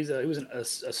a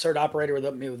CERT operator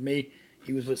with me.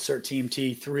 He was with CERT Team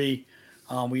T3.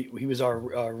 He was our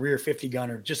rear 50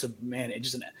 gunner.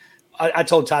 I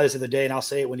told Ty this the other day, and I'll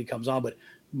say it when he comes on. But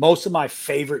most of my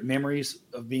favorite memories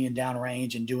of being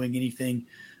downrange and doing anything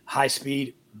high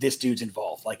speed, this dude's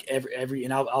involved. Like every,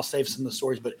 and I'll save some of the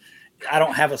stories, but I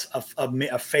don't have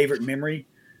a favorite memory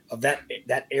of that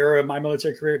era of my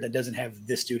military career that doesn't have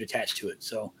this dude attached to it.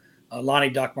 So Lonnie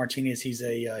Doc Martinez, he's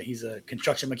a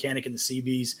construction mechanic in the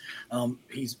Seabees. I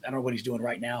don't know what he's doing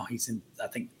right now. He's in, I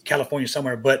think, California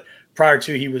somewhere, but prior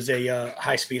to, he was a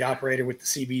high speed operator with the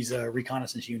Seabees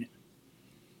reconnaissance unit.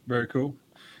 Very cool.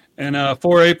 And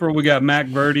for April, we got Mac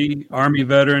Verdi, Army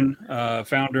veteran,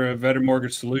 founder of Veteran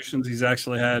Mortgage Solutions. He's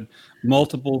actually had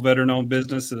multiple veteran-owned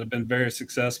businesses that have been very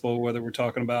successful, whether we're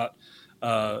talking about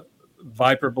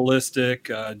Viper Ballistic,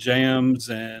 Jams,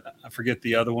 and I forget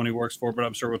the other one he works for, but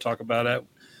I'm sure we'll talk about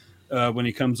it when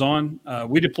he comes on.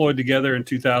 We deployed together in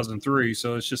 2003,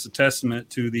 so it's just a testament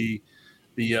to the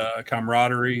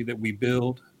camaraderie that we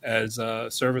build as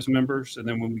service members. And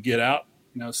then when we get out,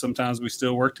 sometimes we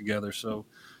still work together. So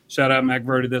shout out Mac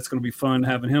Verdi. That's going to be fun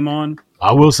having him on.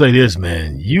 I will say this,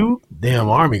 man. You damn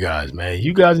Army guys, man.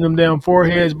 You guys in them damn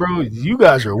foreheads, bro. You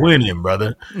guys are winning,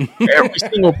 brother. Every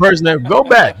single person that go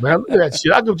back, man. Look at that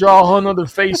shit. I could draw a whole other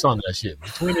face on that shit.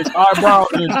 Between his eyebrow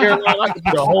and his hairline, I could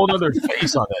put a whole other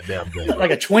face on that damn thing.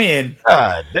 Like a twin.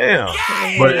 God damn.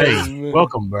 Yeah. But hey,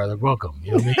 welcome, brother. Welcome.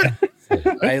 You know what I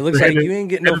mean? Hey, it looks like you ain't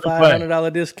getting no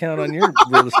 $500 discount on your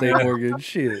real estate mortgage.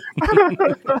 Shit.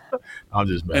 I'm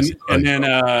just messing. And then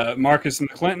Marcus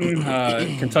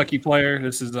McClinton, Kentucky player.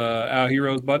 This is Al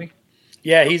Hero's buddy.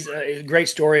 Yeah, he's a great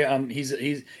story. He's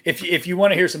if you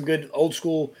want to hear some good old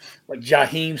school like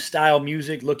Jaheim style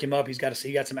music, look him up. He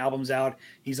got some albums out.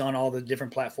 He's on all the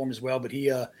different platforms as well. But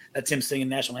that's him singing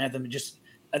national anthem. Just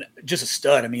a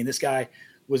stud. I mean, this guy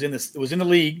was in the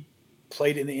league,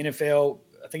 played in the NFL.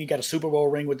 I think he got a Super Bowl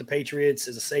ring with the Patriots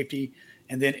as a safety,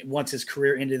 and then once his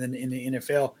career ended in the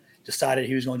NFL, decided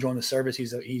he was going to join the service.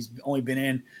 He's only been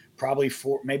in probably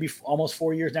maybe almost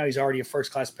 4 years now. He's already a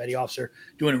first-class petty officer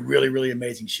doing really, really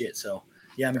amazing shit. So,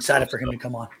 yeah, I'm excited for him to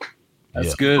come on.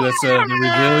 That's good. That's the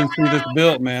resiliency that's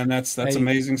built, man. That's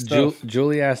amazing stuff.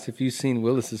 Julie asked if you've seen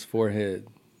Willis's forehead.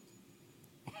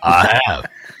 I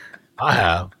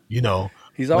have. You know.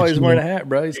 He's always wearing a hat,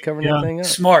 bro. He's covering that thing up.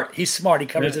 Smart. He's smart. He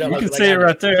covers it up. You can see it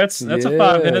right there. That's a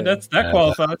 5-minute. That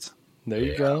qualifies. There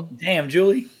you go. Damn,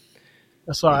 Julie.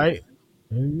 That's all right.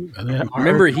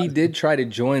 Remember, he did try to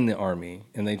join the Army,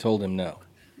 and they told him no.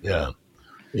 Yeah.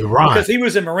 You're right. Because he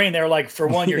was a Marine. They were like, for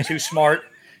one, you're too smart.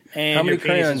 And how many your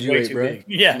penis crayons is you way ate, too bro? big.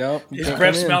 Yeah. Nope, his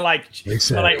breath smelled like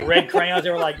red crayons. They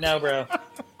were like, no, bro.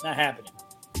 Not happening.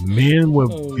 Men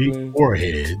with big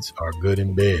foreheads are good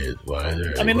in bed.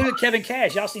 I mean, look at Kevin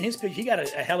Cash. Y'all seen his picture? He got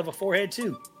a hell of a forehead,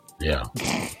 too. Yeah.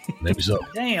 Maybe so.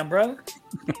 Damn, bro.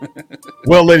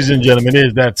 Well, ladies and gentlemen, it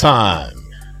is that time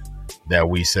that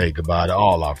we say goodbye to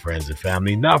all our friends and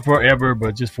family. Not forever,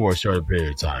 but just for a shorter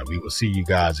period of time. We will see you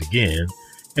guys again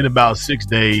in about 6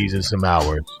 days and some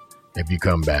hours if you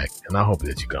come back. And I hope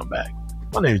that you come back.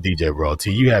 My name is DJ Royal T.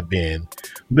 You have been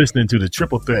listening to the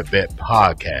Triple Threat Bet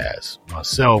podcast.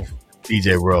 Myself,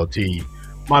 DJ Royal T,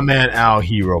 my man Al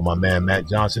Hero, my man Matt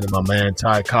Johnson, and my man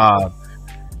Ty Cobb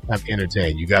have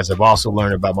entertained. You guys have also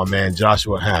learned about my man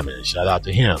Joshua Hammonds. Shout out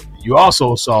to him. You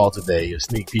also saw today a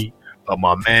sneak peek of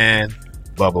my man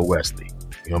Bubba Wesley.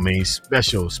 You know what I mean?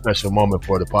 Special moment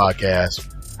for the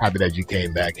podcast. Happy that you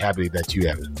came back. Happy that you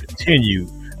have continued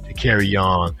to carry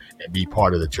on and be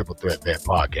part of the Triple Threat Bet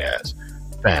podcast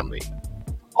family.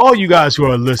 All you guys who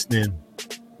are listening,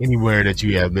 anywhere that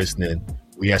you have listening,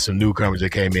 we had some newcomers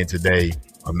that came in today.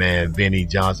 My man Vinny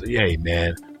Johnson. Hey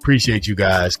man, appreciate you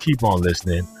guys. Keep on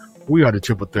listening. We are the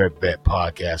Triple Threat Bet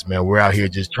podcast, man. We're out here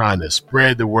just trying to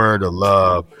spread the word of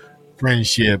love,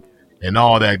 friendship, and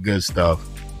all that good stuff.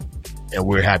 And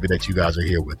we're happy that you guys are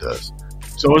here with us.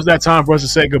 So it's that time for us to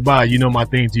say goodbye. You know, my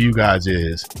thing to you guys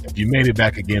is, if you made it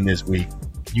back again this week,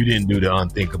 you didn't do the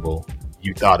unthinkable.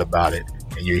 You thought about it,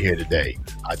 and you're here today.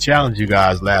 I challenged you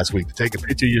guys last week to take a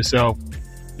picture of yourself,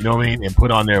 you know what I mean, and put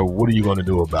on there, what are you going to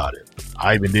do about it?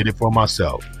 I even did it for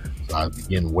myself. So I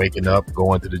began waking up,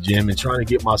 going to the gym, and trying to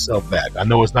get myself back. I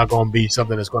know it's not going to be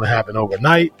something that's going to happen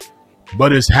overnight,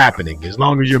 but it's happening. As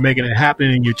long as you're making it happen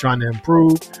and you're trying to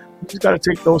improve, you just got to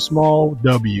take those small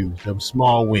W's, them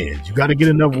small wins. You got to get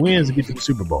enough wins to get to the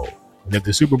Super Bowl. And if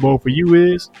the Super Bowl for you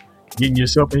is getting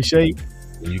yourself in shape,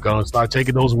 then you're going to start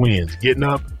taking those wins, getting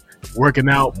up, working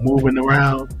out, moving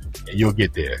around, and you'll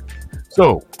get there.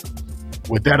 So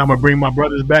with that, I'm going to bring my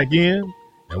brothers back in,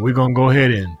 and we're going to go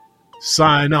ahead and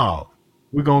sign off.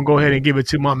 We're going to go ahead and give it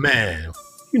to my man.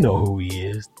 You know who he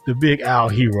is, the big Al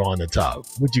Hero on the top.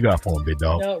 What you got for him, big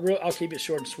dog? No, I'll keep it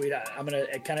short and sweet. I'm going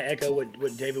to kind of echo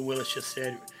what David Willis just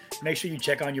said. Make sure you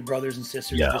check on your brothers and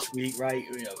sisters this week, right?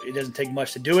 You know, it doesn't take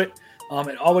much to do it.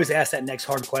 And always ask that next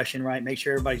hard question, right? Make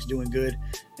sure everybody's doing good.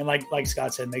 And like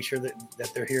Scott said, make sure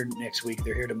that they're here next week.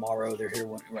 They're here tomorrow. They're here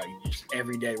just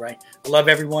every day, right? I love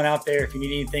everyone out there. If you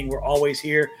need anything, we're always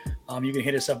here. You can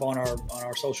hit us up on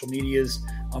our social medias.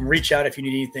 Reach out if you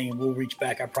need anything, and we'll reach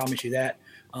back. I promise you that.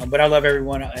 But I love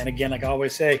everyone. And again, like I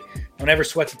always say, don't ever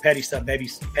sweat the petty stuff, baby.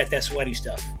 Pet that sweaty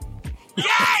stuff. Yeah!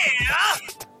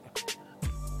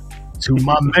 To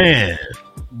my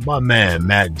man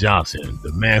Matt Johnson,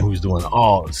 the man who's doing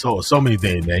so many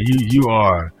things, man. You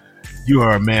are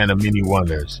a man of many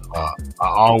wonders. I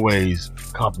always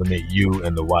compliment you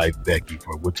and the wife Becky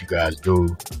for what you guys do,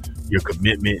 your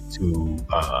commitment to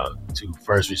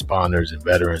first responders and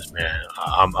veterans, man.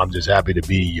 I'm just happy to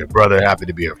be your brother, happy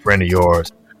to be a friend of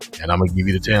yours, and I'm gonna give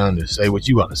you the time to say what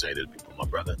you want to say to the people, my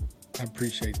brother. I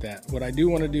appreciate that. What I do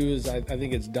want to do is, I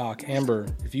think it's Doc Amber.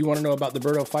 If you want to know about the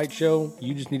Birdo Fight Show,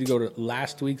 you just need to go to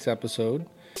last week's episode.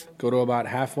 Go to about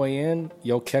halfway in,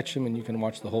 you'll catch him, and you can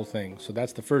watch the whole thing. So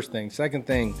that's the first thing. Second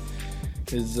thing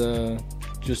is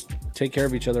just take care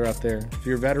of each other out there. If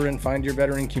you're a veteran, find your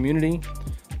veteran community,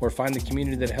 or find the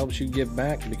community that helps you give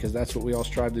back, because that's what we all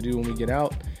strive to do when we get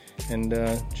out. And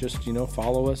just,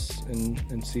 follow us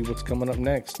and see what's coming up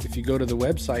next. If you go to the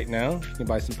website now, you can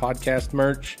buy some podcast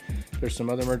merch. There's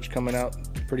some other merch coming out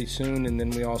pretty soon. And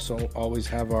then we also always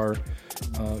have our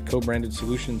co-branded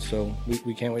solutions. So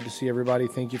we can't wait to see everybody.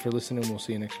 Thank you for listening. We'll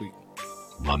see you next week.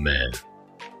 My man.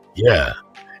 Yeah.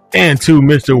 And to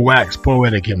Mr. Wax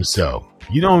Poetic himself.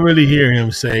 You don't really hear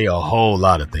him say a whole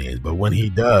lot of things, but when he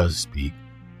does speak,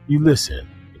 you listen,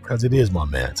 because it is my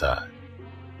man Ty.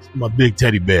 It's my big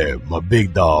teddy bear, my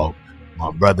big dog,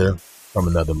 my brother from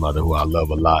another mother who I love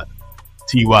a lot.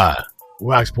 T.Y.,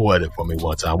 Wax Poetic for me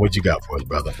one time. What you got for us,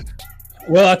 brother?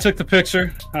 Well, I took the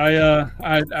picture. I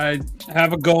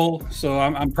have a goal, so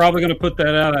I'm probably going to put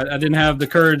that out. I didn't have the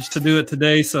courage to do it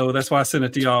today, so that's why I sent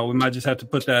it to y'all. We might just have to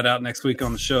put that out next week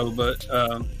on the show. But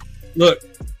look,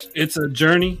 it's a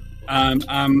journey.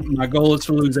 My goal is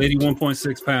to lose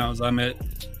 81.6 pounds.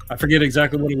 I forget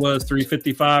exactly what it was,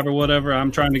 355 or whatever.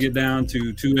 I'm trying to get down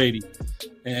to 280.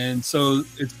 And so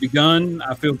it's begun.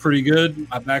 I feel pretty good.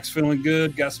 My back's feeling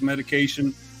good. Got some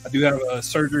medication. I do have a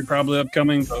surgery probably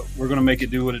upcoming, but we're going to make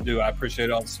it do what it do. I appreciate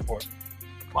all the support.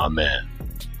 My man.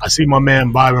 I see my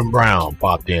man Byron Brown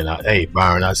popped in. Hey,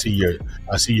 Byron, I see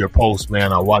your post,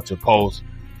 man. I watch your post.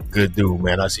 Good dude,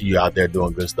 man. I see you out there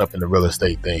doing good stuff in the real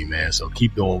estate thing, man. So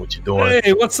keep doing what you're doing.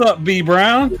 Hey, what's up, B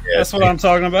Brown? Yeah, that's what I'm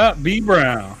talking about. B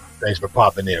Brown. Thanks for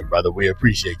popping in, brother. We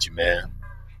appreciate you, man.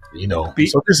 You know,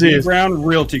 so this is Brown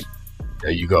Realty. There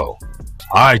you go.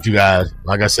 All right, you guys.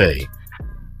 Like I say,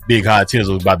 Big Hot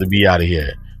Tizzle is about to be out of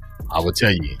here. I will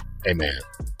tell you, hey man,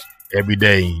 every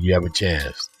day you have a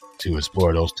chance to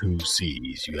explore those 2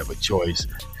 C's. You have a choice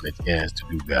and a chance to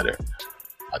do better.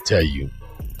 I tell you,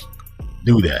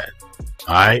 do that.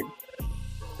 All right.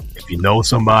 If you know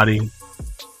somebody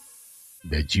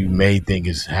that you may think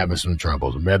is having some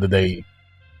troubles, whether they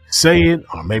say it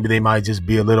or maybe they might just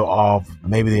be a little off,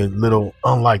 maybe they're a little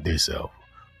unlike themselves,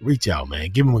 reach out, man.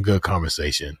 Give them a good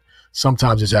conversation.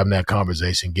 Sometimes just having that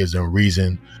conversation gives them a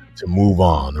reason to move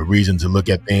on, a reason to look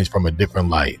at things from a different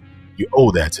light. You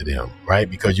owe that to them, right?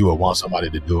 Because you will want somebody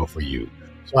to do it for you.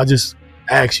 So I just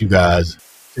ask you guys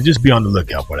to just be on the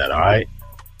lookout for that, all right?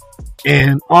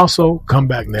 And also come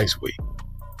back next week.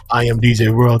 I am DJ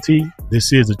Royalty.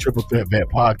 This is the Triple Threat Vet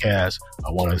Podcast.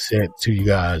 I want to say to you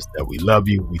guys that we love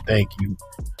you. We thank you.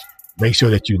 Make sure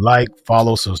that you like,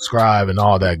 follow, subscribe, and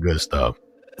all that good stuff.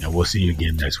 And we'll see you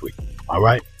again next week. All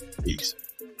right? Peace.